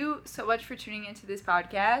 Thank you so much for tuning into this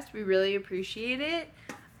podcast. We really appreciate it.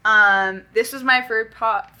 This was my first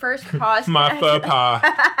podcast. My faux pas.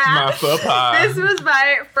 My faux pas. This was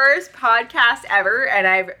my first podcast ever, and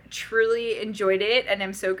I've truly enjoyed it, and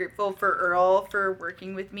I'm so grateful for Earl for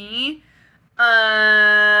working with me.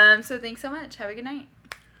 So thanks so much. Have a good night.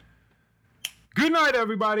 Good night,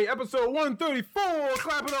 everybody. Episode 134.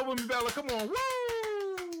 Clap it up with me, Bella. Come on.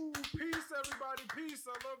 Woo! Peace, everybody. Peace.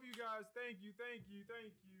 I love you guys. Thank you. Thank you.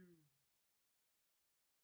 Thank you.